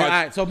know, I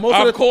watch.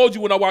 I've called you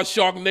when I watch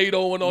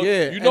Sharknado and all.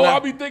 Yeah, you know, and I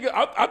be thinking.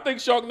 I think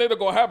Sharknado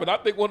gonna happen. I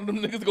think one of them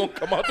niggas gonna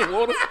come out the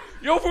water.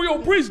 Yo,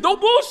 Priest, no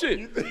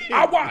bullshit.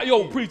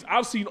 Priest.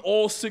 I've seen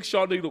all 6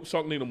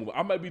 Sharknado movies.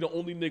 I might be the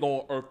only nigga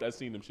on earth that's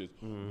seen them shits.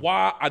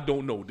 Why? I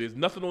don't know. There's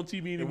nothing on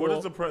TV anymore. And what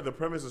is the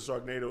premise of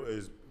Sharknado?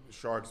 Is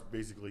sharks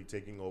basically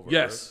taking over?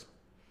 Yes, Earth?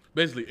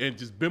 basically, and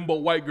just bimbo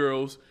white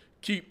girls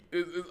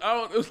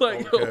It's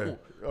like, Okay.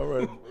 All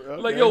right.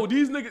 like, yo,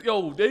 these niggas,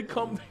 yo, they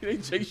come, they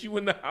chase you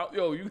in the house.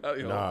 Yo, you got,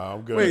 yo. Nah,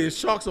 I'm good. Wait, is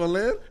sharks on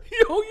land?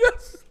 Yo,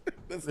 yes.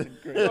 That's Yo,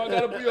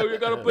 you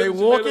gotta play They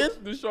the walking?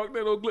 The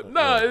Sharknado clip.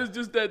 Nah, it's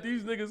just that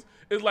these niggas,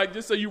 it's like,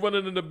 just say you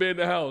running in the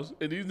abandoned house,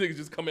 and these niggas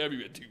just come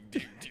everywhere.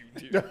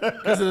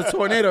 Because of the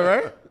tornado,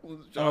 right?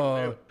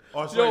 Sharknado.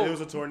 Oh, sorry, Yo. there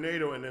was a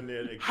tornado and then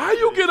they How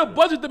you get a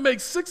budget to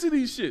make 6 of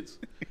these shits?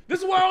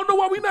 This is why I don't know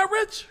why we not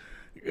rich.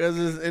 Because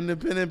it's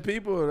independent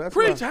people. That's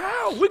Preach, why.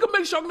 how? We can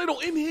make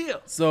Sharknado in here.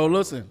 So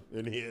listen.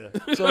 in here?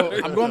 So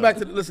I'm going back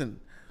to listen.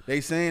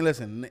 They saying,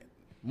 listen,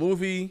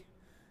 movie,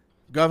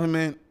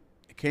 government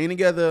came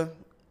together.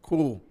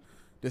 Cool.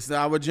 This is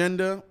our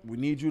agenda. We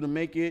need you to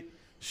make it.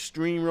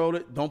 Stream roll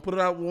it. Don't put it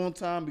out one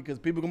time because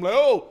people gonna be like,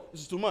 oh,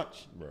 this is too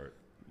much. Right.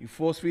 You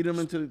force feed them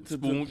into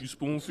You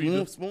spoon feed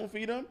them. spoon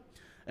feed them,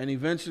 and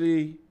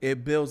eventually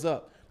it builds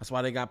up. That's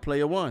why they got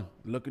Player One.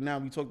 Looking now,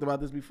 we talked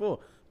about this before.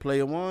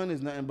 Player One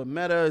is nothing but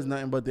meta. Is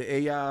nothing but the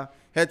AI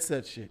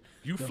headset shit.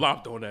 You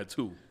flopped on that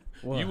too.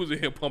 What? You was in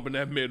here pumping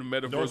that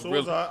metaverse No, so real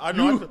was I. I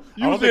know. You I was don't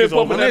in here think it's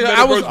over. pumping that Nigga,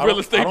 I was- metaverse real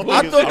estate. I don't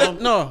I think thought it's-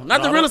 that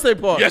not the no, real estate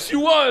part. Yes, you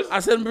was. I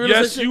said real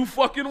yes, estate you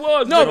fucking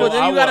was. No, nigga. but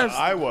then you gotta-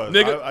 I was.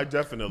 Nigga. I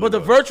definitely. But the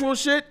was. virtual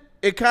shit,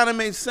 it kind of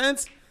made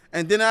sense.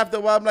 And then after a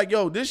while, I'm like,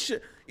 yo, this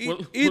shit.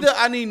 Either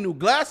I need new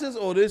glasses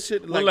or this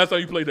shit. When Like, last time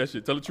you played that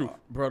shit? Tell the truth.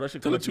 bro, that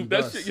shit. Tell the collect truth. you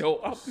That dust. shit,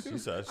 yo. She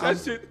said That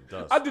that shit.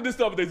 dust. I did this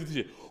stuff. They did this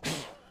shit.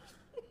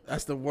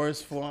 That's the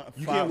worst form.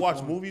 You can't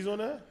watch movies on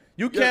that.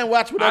 You can't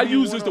watch whatever I you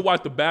use this wanna- to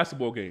watch the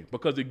basketball game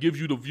because it gives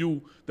you the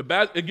view.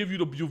 It gives you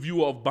the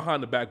view of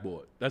behind the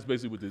backboard. That's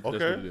basically what this. That's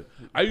what Okay. it is.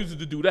 I use it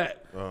to do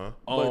that.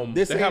 But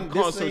this they have ain't,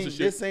 concerts this and ain't, shit.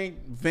 this ain't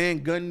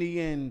Van Gundy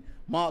and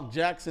Mark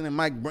Jackson and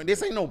Mike Brown.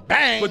 This ain't no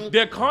bang. But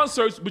their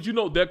concerts, but you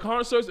know, their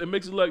concerts, it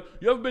makes it like,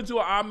 you ever been to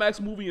an IMAX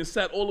movie and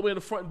sat all the way in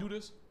the front and do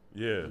this?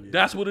 Yeah.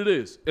 That's what it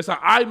is. It's an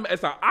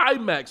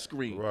IMAX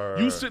screen. Right,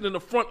 You right. sitting in the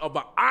front of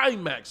an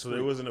IMAX So screen.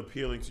 it wasn't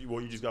appealing to you.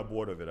 Well, you just got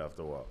bored of it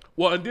after a while.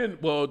 Well, and then,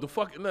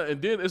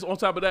 and then it's on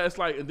top of that, it's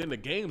like, and then the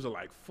games are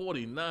like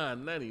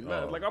 $49.99.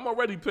 Oh. Like, I'm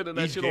already putting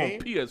that Each shit game?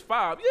 on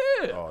PS5.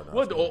 Yeah. Oh, no,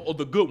 What that's or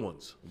the good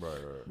ones. Right,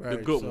 right.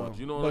 the good ones,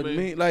 you know what I but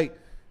mean? like,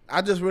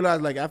 I just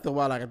realized, like, after a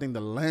while, like, I think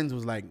the lens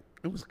was like,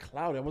 it was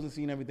cloudy. I wasn't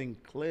seeing everything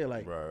clear.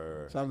 Like, Right,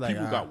 right. so I was like,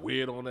 People ah. got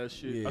weird on that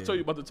shit. Yeah. I tell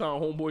you about the time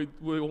what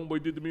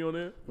homeboy did to me on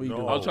there. What you No.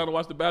 doing? I was trying to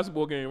watch the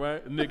basketball game,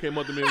 right? And Nick came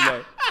up to me and was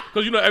like,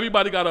 because you know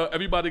everybody got a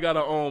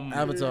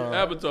Avatar.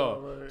 Avatar.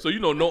 So you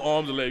know no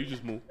arms or legs, you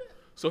just move.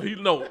 So he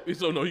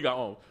got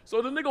arms.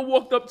 So the nigga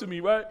walked up to me,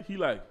 right? He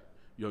like,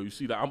 yo, you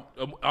see that?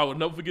 I will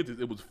never forget this.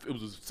 It was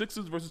a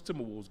Sixers versus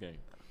Timberwolves game,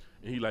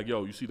 and he like,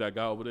 yo, you see that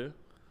guy over there?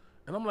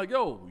 And I'm like,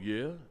 yo,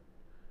 yeah.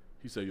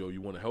 He said, yo,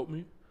 you want to help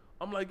me?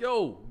 I'm like,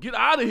 yo, get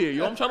out of here,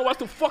 yo. I'm trying to watch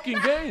the fucking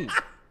game.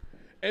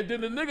 And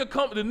then the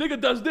nigga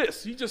does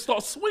this. He just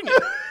starts swinging.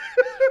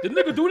 The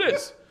nigga do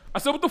this. I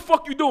said, what the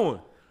fuck you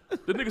doing?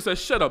 The nigga said,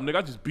 shut up, nigga.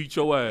 I just beat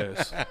your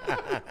ass.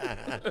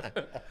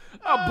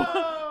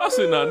 I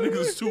said, nah, niggas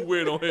is too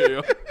weird on here,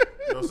 yo.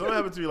 Yo, something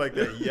happened to me like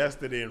that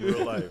yesterday in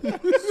real life.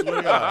 Swear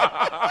to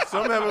God.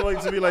 Something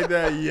happened to me like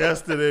that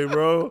yesterday,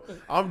 bro.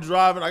 I'm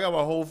driving. I got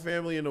my whole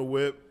family in the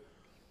whip.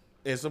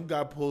 And some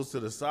guy pulls to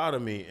the side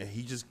of me, and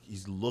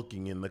he's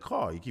looking in the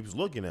car. He keeps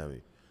looking at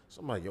me.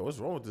 So I'm like, yo, what's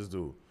wrong with this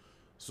dude?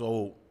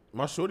 So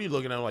my shorty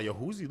looking at him like, yo,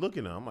 who's he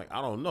looking at? I'm like,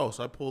 I don't know.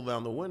 So I pull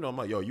down the window. I'm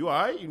like, yo, you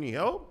all right? You need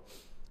help?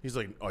 He's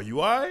like, are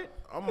you all right?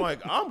 I'm like,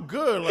 I'm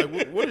good.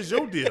 Like, what is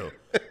your deal?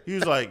 He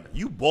was like,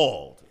 you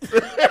bald.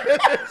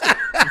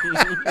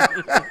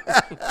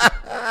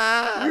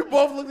 We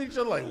both looked at each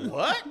other like,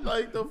 what?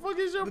 Like, the fuck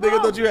is your The nigga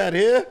problem? thought you had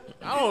hair?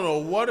 I don't know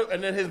what.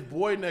 And then his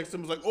boy next to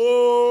him was like,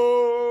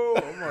 oh.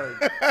 I'm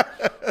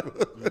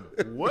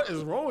like, what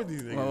is wrong with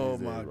these niggas? Oh,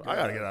 these my days, bro? I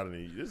got to get out of New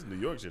York. This New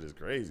York shit is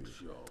crazy.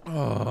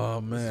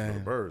 Oh, This is for the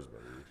man. birds, baby.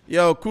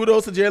 Yo,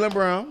 kudos to Jaylen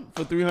Brown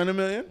for $300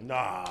 million.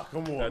 Nah,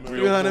 come on, man.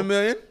 $300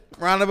 million.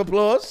 Round of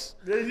applause.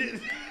 Hey,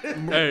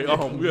 yeah.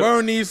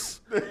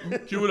 Bernie's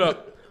Cue it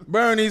up.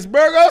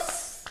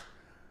 Burgers.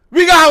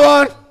 We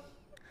got one.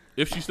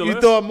 If she's still You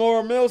there. thought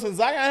Maura Mills and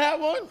Zion had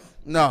one?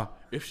 No.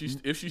 If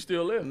she's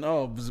still there.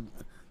 No.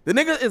 The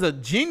nigga is a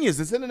genius.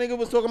 They said the nigga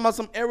was talking about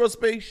some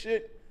aerospace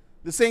shit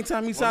the same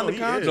time he signed the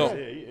contract. No.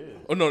 Yeah, he is.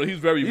 Oh no, he's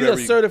very, He's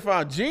very. a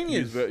certified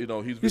genius. He's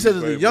very, he's. He said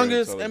he's very, the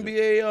youngest very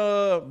intelligent.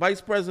 NBA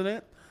vice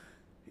president.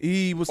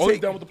 He was Oh, he's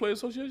taking. down with the Players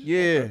Association.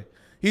 Yeah.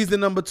 He's the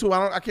number 2.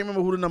 I can't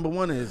remember who the number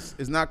 1 is.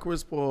 It's not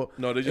Chris Paul.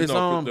 No, they just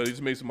it's, they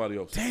just made somebody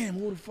else. Damn,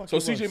 who the fuck? So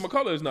it CJ was?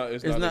 McCullough is not.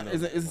 It's not.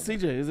 Is it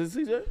CJ? Is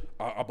it CJ?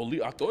 I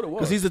believe. I thought it was.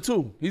 Because he's the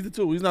 2. He's the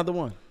 2. He's not the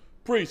 1.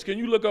 Priest, can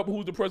you look up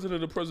who's the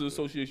president of the Presidents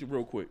Association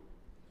real quick?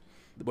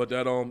 But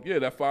that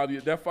 5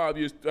 years, that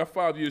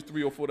 5 years,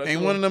 3 or 4. That's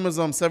Ain't one of them is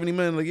 $70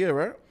 million a year,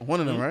 right? One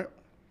of them, right?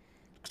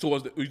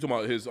 towards the, you talking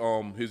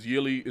about his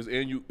yearly, his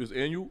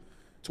annual.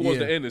 Towards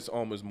Yeah. the end, it's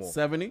more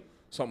 70.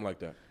 something like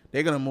that.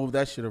 They're gonna move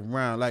that shit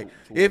around. Like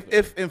Towards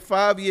if in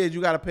 5 years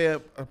you gotta pay a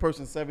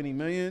person $70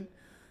 million,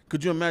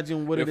 could you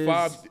imagine what it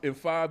is? In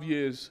 5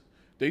 years,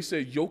 They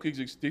said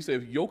Jokic's. They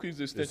said Jokic's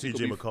extension.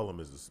 C.J. McCollum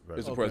is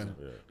the the president.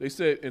 Yeah. They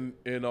said in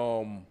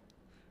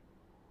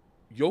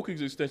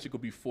Jokic's extension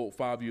could be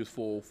 5 years,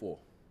 404.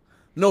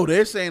 No,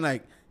 they're saying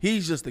like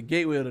he's just the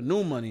gateway of the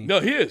new money. No,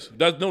 he is.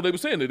 They were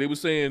saying that.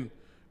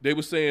 They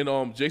were saying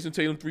Jason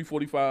Tatum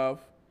 345.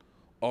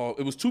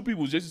 It was two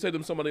people. Jason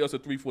Tatum, somebody else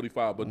at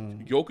 345, but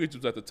Jokic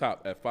was at the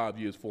top at 5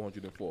 years,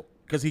 404.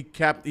 Because he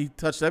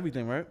touched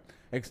everything, right?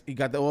 He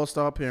got the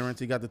All-Star appearance.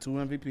 He got the 2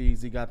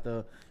 MVPs.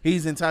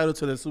 He's entitled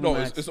to the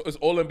Supermax. No, it's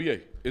all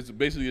NBA. It's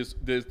basically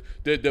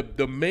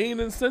the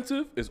main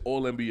incentive is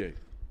all NBA.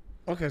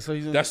 Okay, so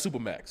that's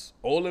Supermax.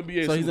 All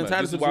NBA. So is he's Supermax.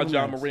 entitled This is to why Supermax.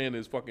 John Moran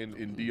is fucking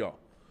in DR.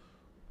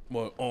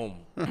 But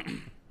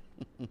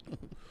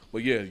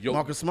but yeah,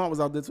 Marcus Smart was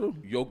out there too.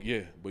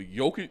 Jokic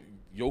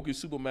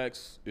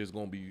Supermax is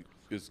gonna be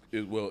it's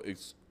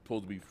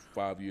supposed to be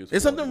 5 years.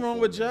 Is something wrong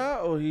with Ja,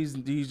 or he's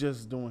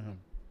just doing him?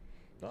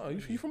 No,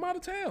 he's from out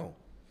of town.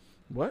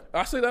 What?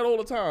 I say that all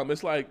the time.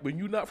 It's like when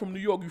you're not from New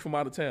York, you from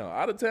out of town.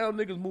 Out of town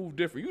niggas move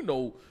different. You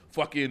know,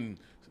 fucking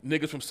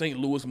niggas from St.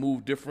 Louis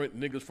move different.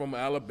 Niggas from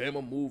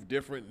Alabama move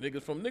different.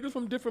 Niggas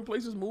from different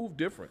places move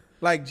different.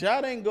 Like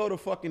Ja didn't go to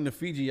fucking the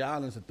Fiji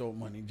Islands to throw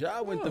money.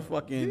 Ja went to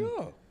fucking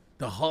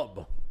the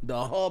hub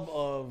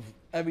of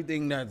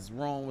everything that's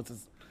wrong with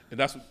this. And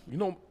that's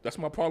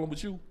my problem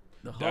with you.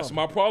 That's hub.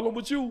 my problem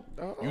with you.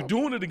 You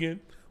doing it again.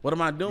 What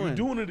am I doing? You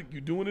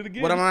doing it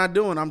again. What am I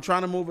doing? I'm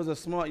trying to move as a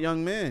smart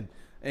young man,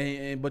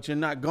 but you're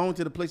not going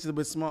to the places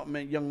where smart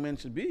young men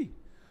should be.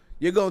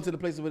 You're going to the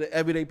places where the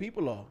everyday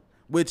people are,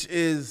 which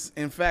is,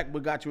 in fact,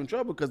 what got you in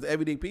trouble because the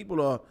everyday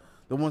people are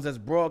the ones that's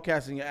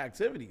broadcasting your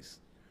activities.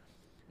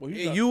 Well,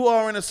 you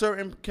are in a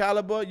certain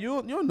caliber.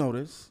 You'll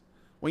notice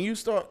when you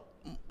stop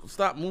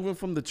moving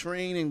from the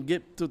train and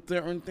get to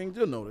certain things.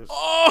 You'll notice.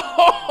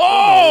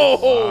 Oh!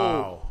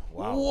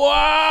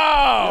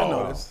 Wow!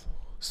 You'll notice.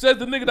 Says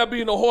the nigga that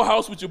be in the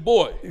whorehouse with your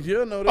boy.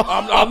 You'll notice.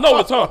 I know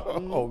it's huh.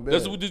 Oh man.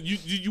 That's what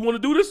you want to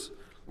do this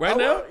right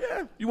now? Will,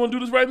 yeah. You want to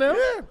do this right now?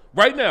 Yeah.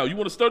 Right now. You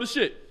want to stir the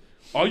shit?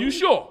 Are you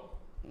sure?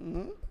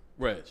 Mm-hmm.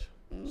 Reg,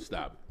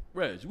 stop it.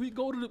 Reg, we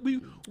go to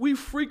we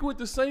frequent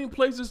the same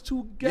places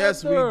together.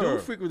 Yes, we do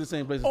frequent the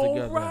same places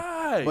together. All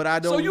right. But I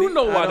don't. So you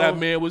know why that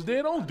man was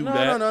there. Don't do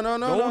that. No.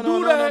 Don't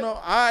do that.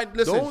 All right,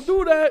 listen. Don't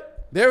do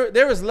that.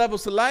 There is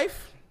levels to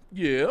life.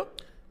 Yeah.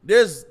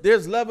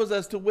 There's levels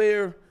as to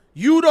where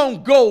you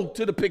don't go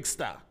to the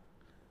pigsty.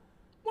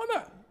 Why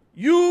not?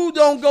 You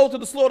don't go to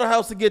the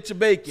slaughterhouse to get your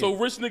bacon. So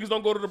rich niggas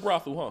don't go to the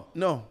brothel, huh?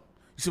 No.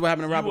 You see what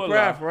happened to Robert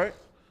Kraft, right?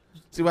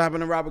 See what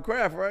happened to Robert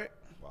Kraft, right?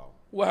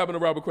 What happened to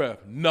Robert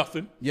Kraft?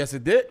 Nothing. Yes,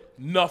 it did.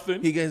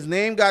 Nothing. His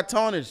name got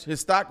tarnished.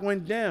 His stock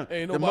went down.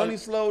 The money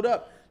slowed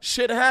up.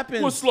 Shit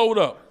happens. What slowed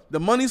up? The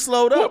money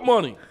slowed up. What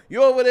money?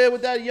 You over there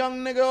with that young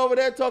nigga over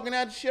there talking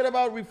that shit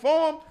about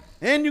reform,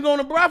 and you going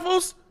to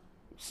brothels?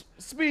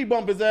 Speed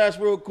bump his ass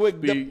real quick.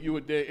 There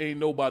ain't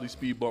nobody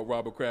speed bump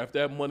Robert Kraft.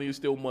 That money is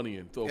still money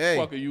in. So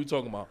fuck are you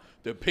talking about?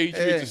 The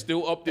Patriots are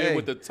still up there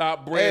with the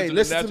top brands in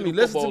the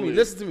National Football League.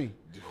 Listen to me.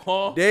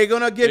 Huh? They're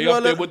gonna give you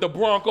up there with the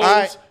Broncos.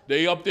 Right.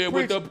 They up there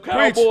Preach, with the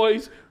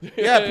Cowboys.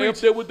 Yeah, they preach. up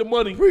there with the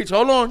money. Preach.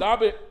 Hold on.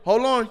 Stop it.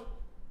 Hold on.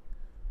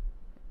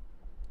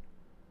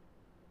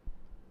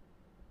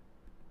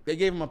 They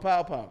gave him a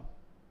pow.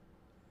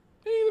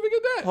 He didn't even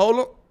get that. Hold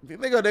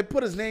on. They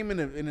put his name in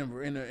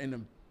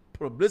the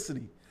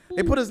publicity.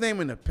 They put his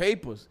name in the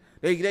papers.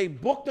 They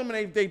booked him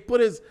and they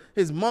put his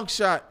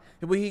mugshot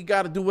where he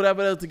got to do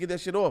whatever else to get that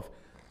shit off.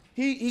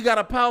 He got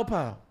a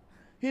pow.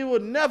 He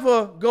would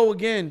never go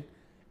again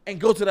and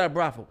go to that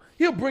brothel.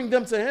 He'll bring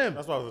them to him.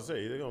 That's what I was gonna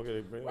say. They're gonna get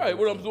it. Right.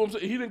 What I'm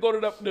saying, he didn't go to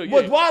that. No,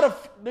 But why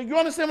you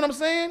understand what I'm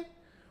saying?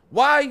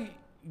 Why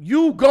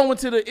you going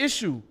to the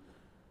issue?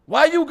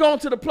 Why you going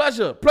to the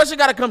pleasure? Pleasure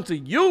got to come to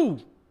you.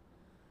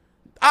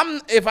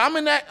 If I'm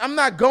in that, I'm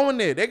not going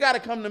there. They got to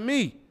come to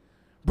me.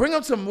 Bring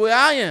them to where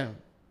I am.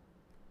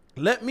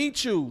 Let me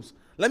choose.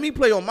 Let me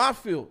play on my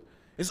field.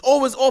 It's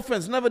always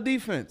offense, never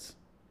defense.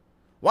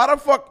 Why the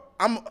fuck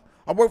I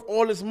worth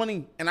all this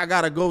money and I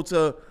gotta go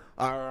to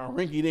a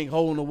rinky-dink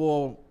hole in the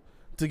wall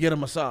to get a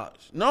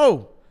massage?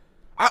 No.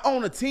 I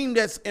own a team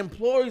that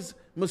employs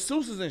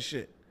masseuses and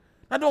shit.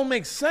 That don't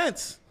make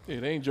sense.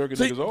 Yeah, they ain't jerking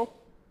niggas off.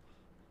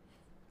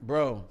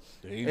 Bro,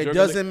 it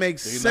doesn't make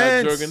sense.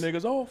 They not jerking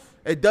niggas off.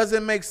 It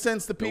doesn't make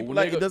sense to people.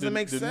 It doesn't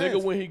make sense. The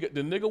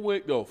nigga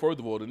went, first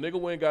of all, the nigga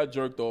went and got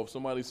jerked off.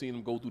 Somebody seen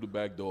him go through the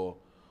back door.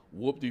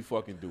 Whoop-de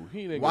fucking do.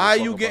 Why are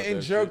you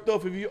getting jerked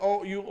off if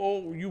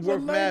you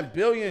worth mad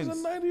billions? It's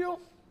a 90-year-old.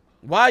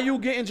 Why are you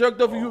getting jerked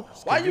off?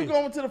 Why are you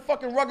going to the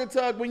fucking rugged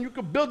tug when you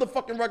could build a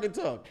fucking rugged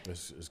tug?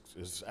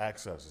 It's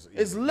access.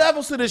 It's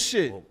levels to this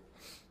shit.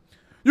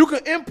 You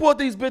can import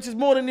these bitches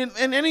more than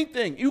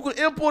anything. You can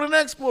import and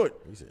export.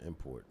 He said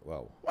import.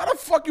 Wow. Why the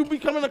fuck you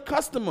becoming a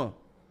customer?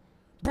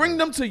 Bring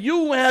them to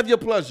you and have your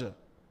pleasure.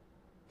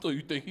 So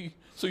you think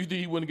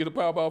he wouldn't get a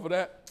pow for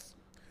that?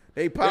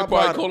 They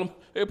probably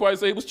They probably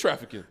say he was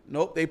trafficking.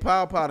 Nope, they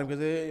power pot him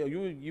because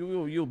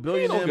you a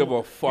billionaire. He don't give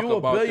a fuck you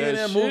about a billionaire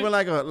that shit.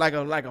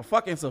 moving like a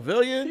fucking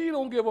civilian. He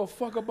don't give a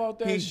fuck about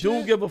that He shit.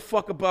 do give a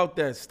fuck about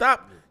that.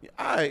 Stop.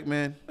 All right,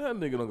 man. That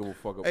nigga don't give a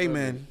fuck about Hey, that.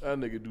 man. That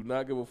nigga do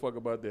not give a fuck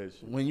about that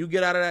shit. When you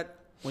get out of that,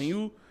 when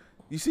you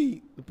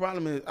see the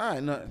problem is, all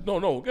right, nothing. No,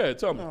 go ahead.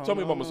 Tell me. Tell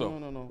me about myself.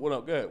 No. What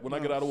up? Go ahead. When I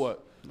get out of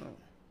what? No.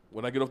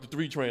 When I get off the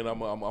 3 train,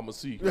 I'm a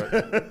C,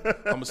 right?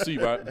 I'm a C,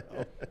 right?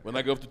 When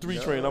I get off the 3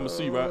 train, I'm a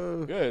C, right?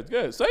 Go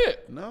ahead. Say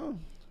it. No,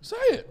 Say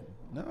it.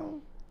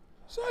 no,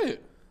 Say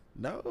it.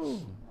 no.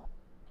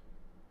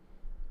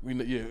 You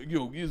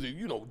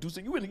know, Deuce,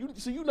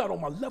 you're not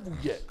on my level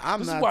yet. I'm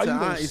this not. is why you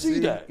don't see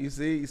that. You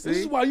see. This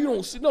is why you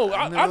don't see. No,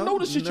 I know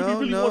the shit you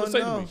really want to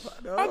say to me.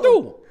 No. I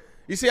do.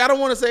 You see, I don't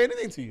want to say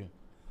anything to you.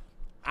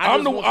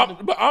 I'm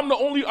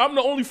the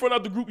only friend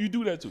out the group you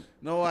do that to.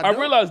 No, I I don't.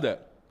 realize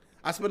that.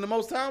 I spend the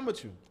most time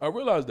with you. I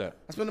realize that.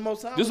 I spend the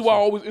most time. This is with why I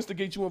you. always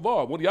instigate you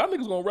involved. One of y'all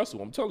niggas gonna wrestle.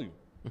 I'm telling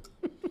you.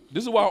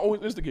 This is why I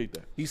always instigate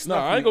that. He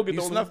snuffed I ain't gonna get me.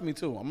 the He only- snuffed me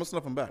too. I'm gonna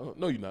snuff him back.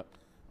 No, you're not.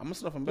 I'm gonna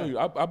snuff him No,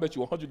 back. I bet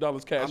you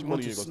 $100 cash I'm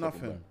money going ain't to gonna snuff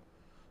him. him. Back.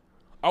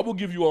 I will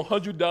give you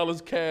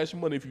 $100 cash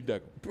money if you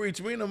deck him.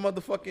 Preach. We in a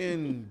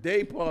motherfucking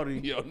day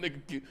party. Yo,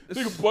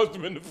 nigga punch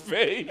him in the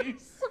face.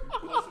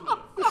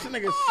 This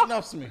nigga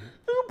snuffs me.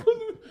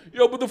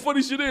 Yo, but the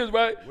funny shit is,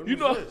 right? When you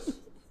was know, this?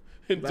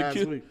 in Last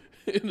week.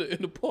 in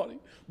the party.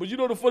 But you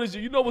know the funny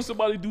shit. You know when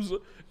somebody do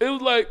so,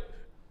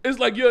 it's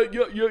like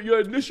your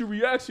initial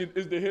reaction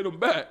is to hit him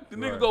back. The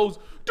nigga Right. goes,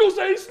 "Dude,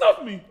 say he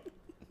snuffed me."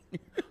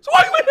 So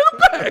why you ain't hit him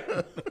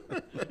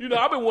back? You know,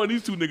 I've been wanting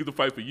these two niggas to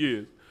fight for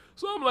years.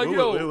 So I'm like,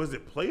 yo, Was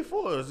it playful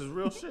or is this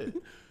real shit?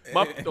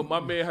 my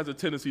man has a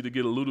tendency to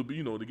get a little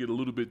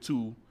bit,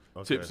 too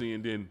Okay. tipsy,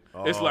 and then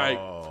it's like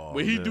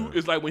when he man.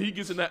 it's like when he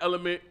gets in that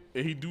element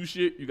and he do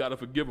shit, you gotta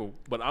forgive him.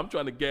 But I'm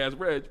trying to gas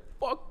Reg.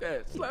 Fuck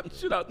that. Slap the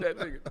shit out that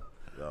nigga.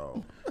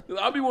 Yo.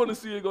 I be wanting to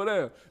see it go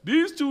down.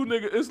 These two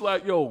niggas, it's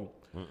like, yo,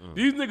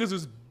 these niggas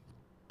is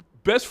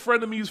best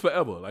frenemies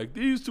forever. Like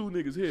these two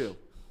niggas here.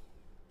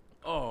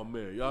 Oh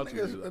man, y'all two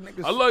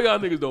niggas. I love y'all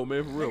niggas though,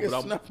 man, for real.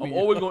 But I'm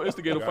always gonna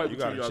instigate a fight You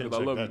between got y'all because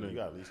I love you, You nigga.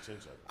 got at least chin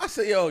check. I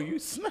said, yo, you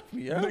snuffed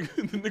me, yo. The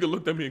nigga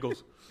looked at me and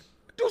goes,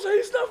 "Dude, say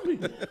he snuffed me."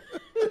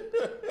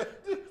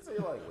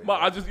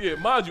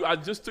 Mind you, I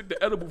just took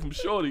the edible from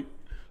Shorty,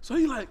 so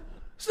he like,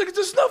 "This nigga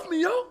just snuffed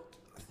me, yo."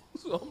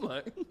 So I'm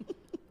like,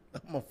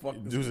 I'm gonna fuck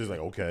this. Deuce is like,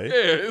 okay.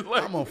 yeah, it's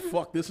like, I'm gonna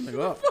fuck this nigga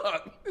up.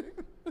 fuck.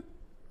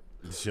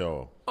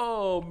 Yo.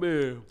 Oh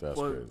man, That's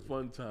crazy.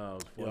 fun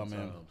times, fun Yeah,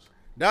 man. times.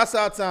 That's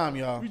our time,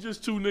 y'all. We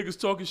just two niggas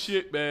talking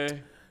shit,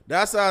 man.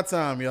 That's our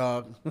time,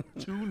 y'all.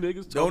 Two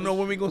niggas talking. Don't know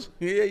when we gonna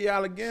hear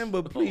y'all again,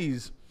 but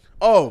please.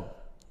 Oh,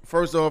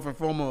 first off and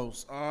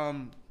foremost, I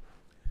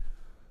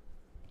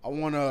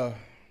wanna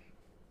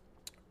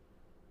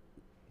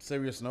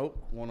serious note.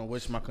 Want to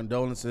wish my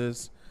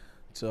condolences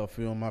to a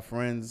few of my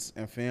friends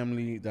and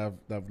family that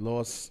have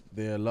lost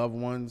their loved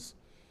ones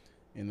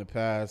in the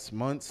past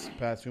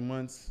few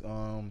months.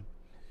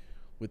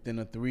 Within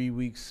a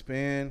 3-week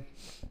span,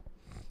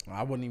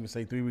 I wouldn't even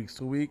say 3 weeks,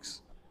 2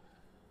 weeks.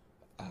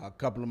 A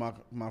couple of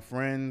my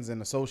friends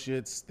and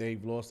associates,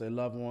 they've lost their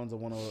loved ones. I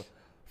want a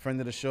friend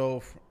of the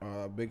show,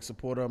 a big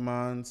supporter of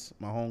mine,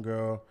 my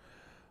homegirl,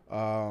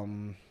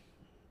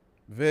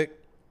 Vic.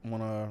 I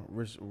want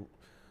to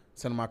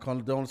send my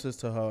condolences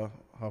to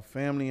her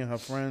family and her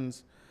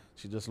friends.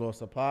 She just lost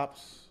her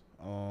pops.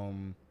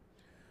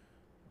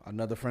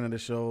 Another friend of the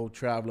show,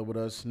 traveler with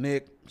us,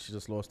 Nick. She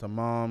just lost her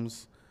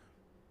mom's.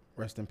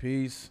 Rest in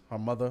peace. Her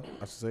mother,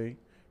 I should say.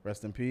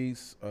 Rest in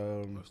peace.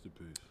 Rest in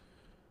peace.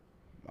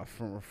 A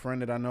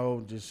friend that I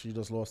know, she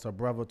just lost her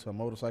brother to a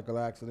motorcycle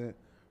accident.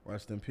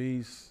 Rest in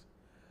peace.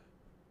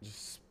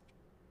 Just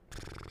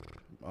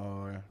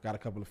got a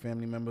couple of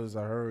family members.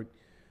 I heard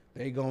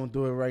they going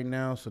through it right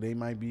now, so they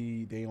might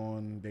be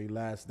on their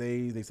last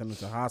days. They send them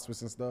to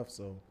hospice and stuff.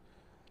 So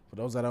for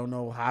those that don't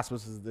know,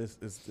 hospice is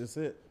this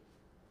it.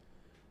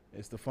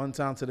 It's the fun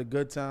time to the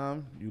good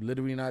time. You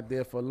literally not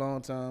there for a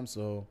long time,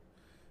 so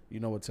you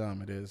know what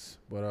time it is.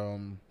 But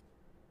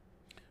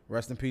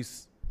rest in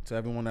peace to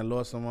everyone that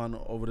lost someone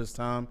over this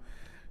time.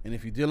 And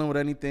if you're dealing with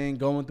anything,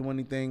 going through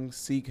anything,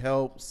 seek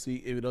help. See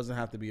if it doesn't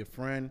have to be a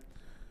friend.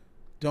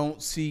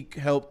 Don't seek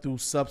help through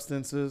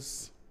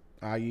substances,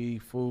 i.e.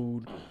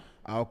 food,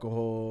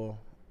 alcohol,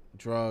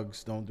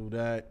 drugs. Don't do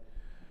that.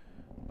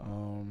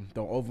 Don't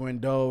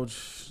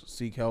overindulge.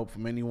 Seek help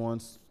from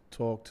anyone.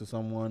 Talk to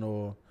someone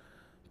or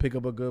pick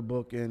up a good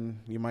book and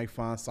you might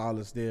find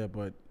solace there.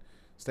 But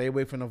stay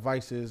away from the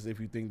vices if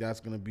you think that's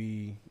going to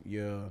be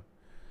your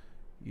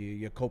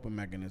coping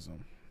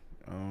mechanism.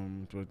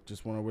 So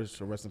just want to wish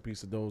a rest in peace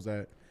to those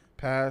that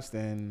passed,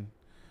 and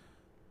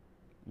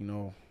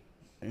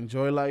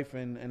enjoy life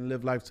and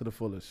live life to the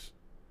fullest.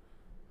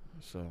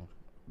 So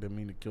didn't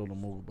mean to kill the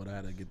movie, but I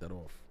had to get that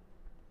off.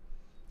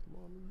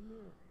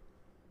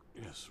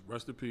 Yes,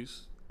 rest in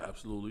peace.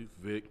 Absolutely,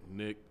 Vic,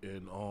 Nick,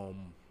 and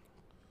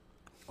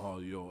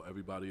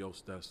everybody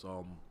else that's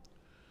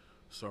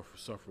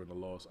suffering the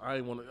loss. I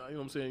ain't want to. You know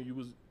what I'm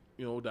saying?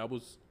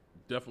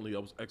 definitely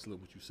that was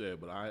excellent what you said,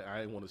 but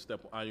I ain't want to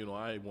step. I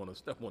ain't want to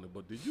step on it.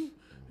 But did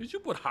you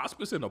put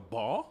hospice in a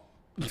bar?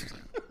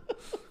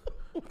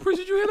 Prince,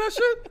 did you hear that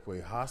shit?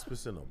 Wait,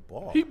 hospice in a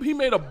bar? He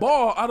made a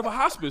bar out of a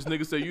hospice.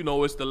 Nigga say,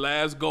 it's the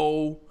last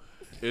goal.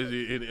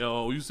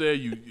 You said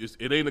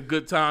it ain't a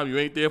good time. You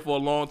ain't there for a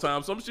long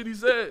time. Some shit he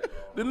said.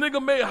 The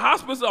nigga made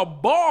hospice a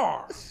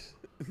bar.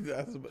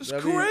 It's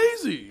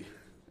crazy.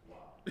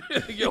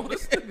 Yo,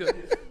 this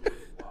nigga.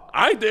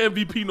 I ain't the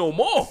MVP no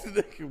more.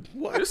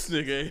 This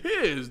nigga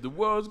is the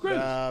world's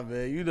greatest. Nah,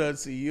 man, you done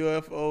see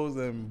UFOs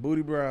and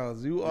Booty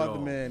Browns. You are the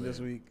man this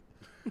week.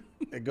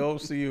 It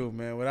goes to you,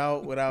 man,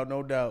 without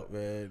no doubt,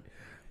 man.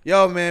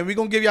 Yo, man, we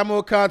gonna give y'all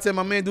more content.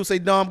 My man do say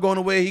Dom going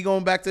away. He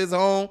going back to his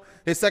home,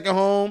 his second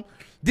home.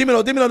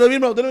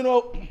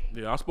 Dímelo.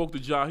 Yeah, I spoke to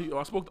Ja.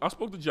 I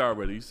spoke to Ja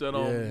already. He said,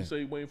 he said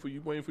he waiting for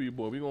you,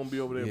 boy. We gonna be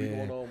over there.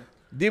 Yeah. We gonna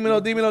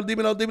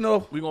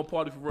Dímelo. We gonna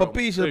party for real.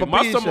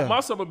 Papisha. My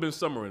summer been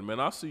summering, man.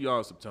 I'll see y'all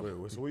in September.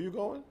 Wait, so where you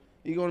going?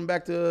 He going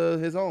back to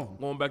his home.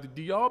 Going back to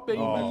DR, baby.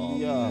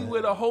 DR.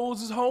 Where the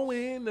hoes is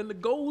hoeing and the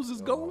goals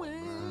is going.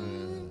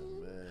 Man.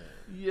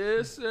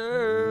 Yes,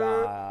 sir.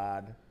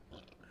 Lord.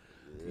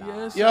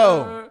 Yes,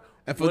 Yo, sir.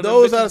 and for When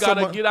those the that bitches gotta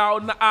someone- get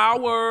out in the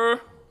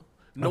hour.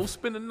 No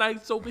spending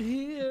nights over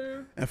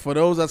here. And for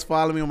those that's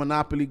following me on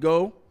Monopoly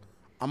Go,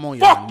 I'm on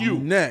Fuck your you.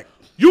 neck.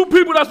 You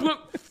people that's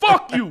what,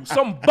 fuck you.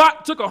 Some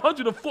bot took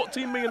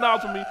 $114 million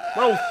from me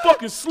when I was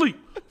fucking sleep.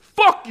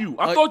 Fuck you.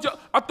 I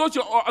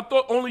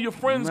thought only your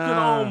friends could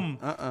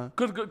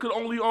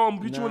only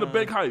get you in the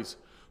bank heist.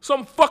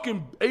 Some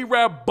fucking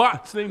Arab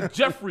bots named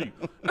Jeffrey.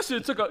 That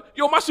shit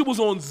my shit was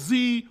on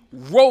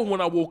zero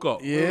when I woke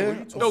up.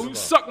 Yeah. Yo, you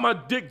suck my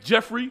dick,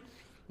 Jeffrey.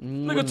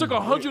 Nigga took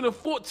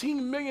 $114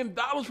 million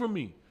from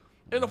me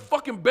in a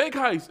fucking bank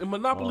heist in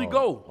Monopoly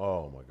Go.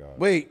 Oh my God.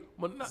 Wait,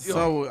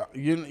 so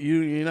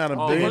you're not a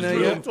billionaire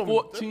yet?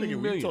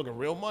 We talking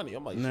real money.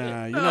 I'm like,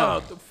 Nah,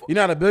 shit. you're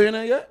not a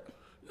billionaire yet?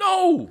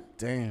 No.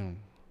 Damn.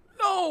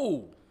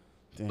 No.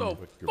 Damn. The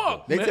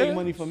fuck, They man? take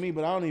money from me,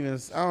 but I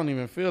don't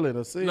even feel it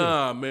or see it.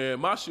 Nah, man,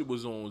 my shit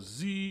was on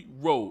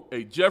zero.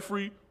 Hey,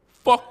 Jeffrey,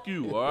 fuck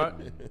you, all right?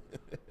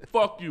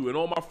 Fuck you. And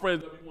all my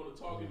friends that want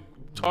to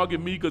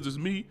target me because it's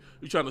me.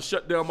 You trying to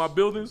shut down my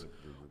buildings?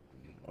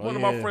 One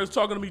of my friends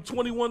talking to me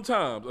 21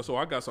 times. So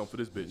I got something for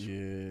this bitch.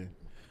 Yeah.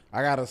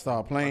 I got to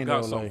start playing, I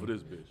got though. something for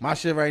this bitch. My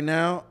shit right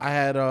now, I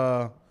had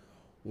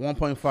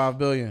 1.5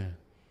 billion.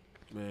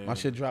 Man. My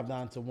shit dropped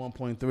down to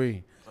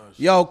 1.3.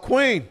 Yo,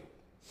 Queen.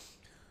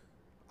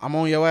 I'm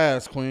on your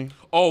ass, Queen.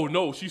 Oh,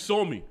 no, she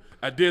saw me.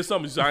 I did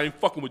something. She said, I ain't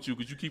fucking with you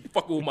because you keep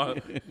fucking with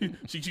my...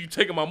 she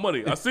taking my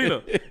money. I seen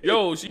her.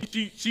 Yo,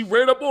 she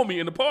ran up on me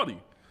in the party.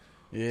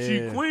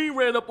 Yeah. Queen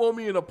ran up on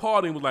me in a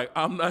party and was like,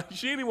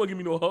 she didn't even want to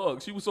give me no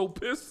hug. She was so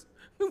pissed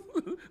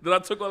that I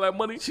took all that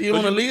money. She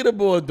on the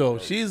leaderboard, though.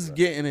 She's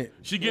getting it.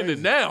 She getting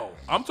it now.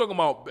 I'm talking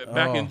about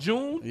back in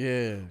June.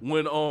 Yeah.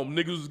 When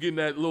niggas was getting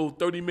that little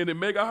 30-minute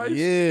mega heist.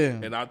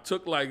 Yeah. And I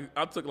took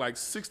like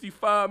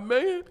 65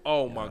 million.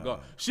 Oh my God.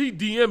 She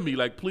DM'd me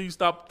like, please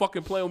stop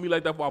fucking playing with me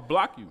like that before I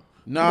block you.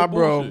 Nah,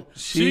 bro.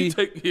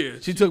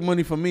 Bullshit. She took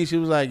money from me. She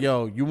was like,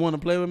 yo, you want to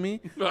play with me?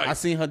 Like, I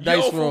seen her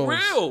dice rolls. for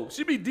real.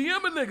 She be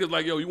DMing niggas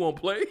like, yo, you want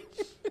to play?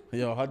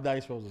 Yo, her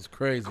dice rolls is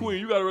crazy. Queen,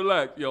 you got to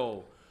relax.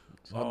 Yo.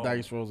 Her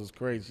dice rolls is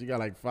crazy. She got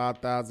like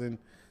 5,000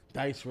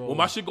 dice rolls. When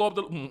my shit go up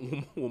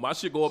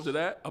to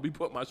that, I'll be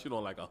putting my shit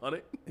on like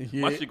 100.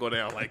 Yeah. My shit go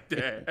down like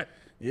that.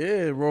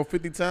 Yeah, roll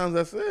 50 times,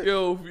 that's it.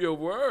 Yo,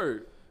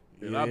 word.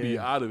 And I be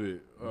Yeah. out of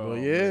it. Well,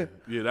 yeah. Man.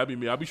 Yeah, that be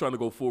me. I be trying to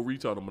go full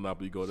retard on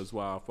Monopoly Go. That's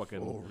why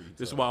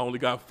that's why I only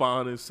got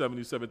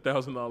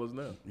 $577,000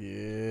 now.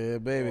 Yeah,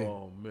 baby.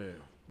 Oh man.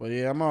 But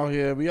yeah, I'm out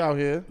here. We out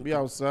here. We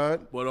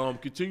outside. But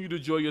continue to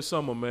enjoy your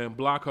summer, man.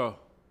 Block her.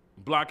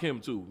 Block him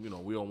too. We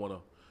don't wanna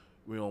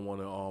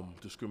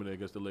discriminate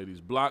against the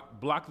ladies.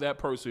 Block that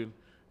person.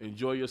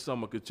 Enjoy your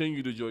summer.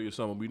 Continue to enjoy your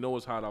summer. We know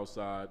it's hot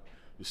outside.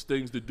 There's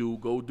things to do.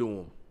 Go do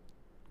them.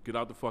 Get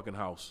out the fucking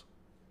house.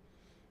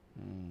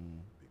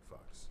 Big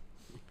Fox.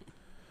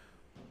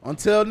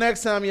 Until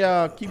next time,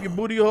 y'all, keep your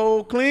booty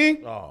hole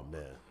clean. Oh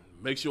man.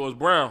 Make sure it's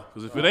brown,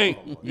 because if it ain't,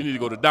 you need to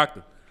go to the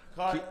doctor.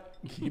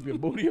 Keep your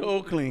booty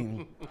hole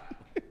clean.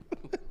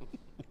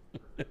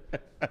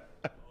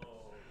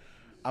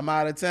 I'm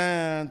out of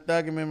town.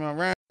 Thugging in my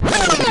round.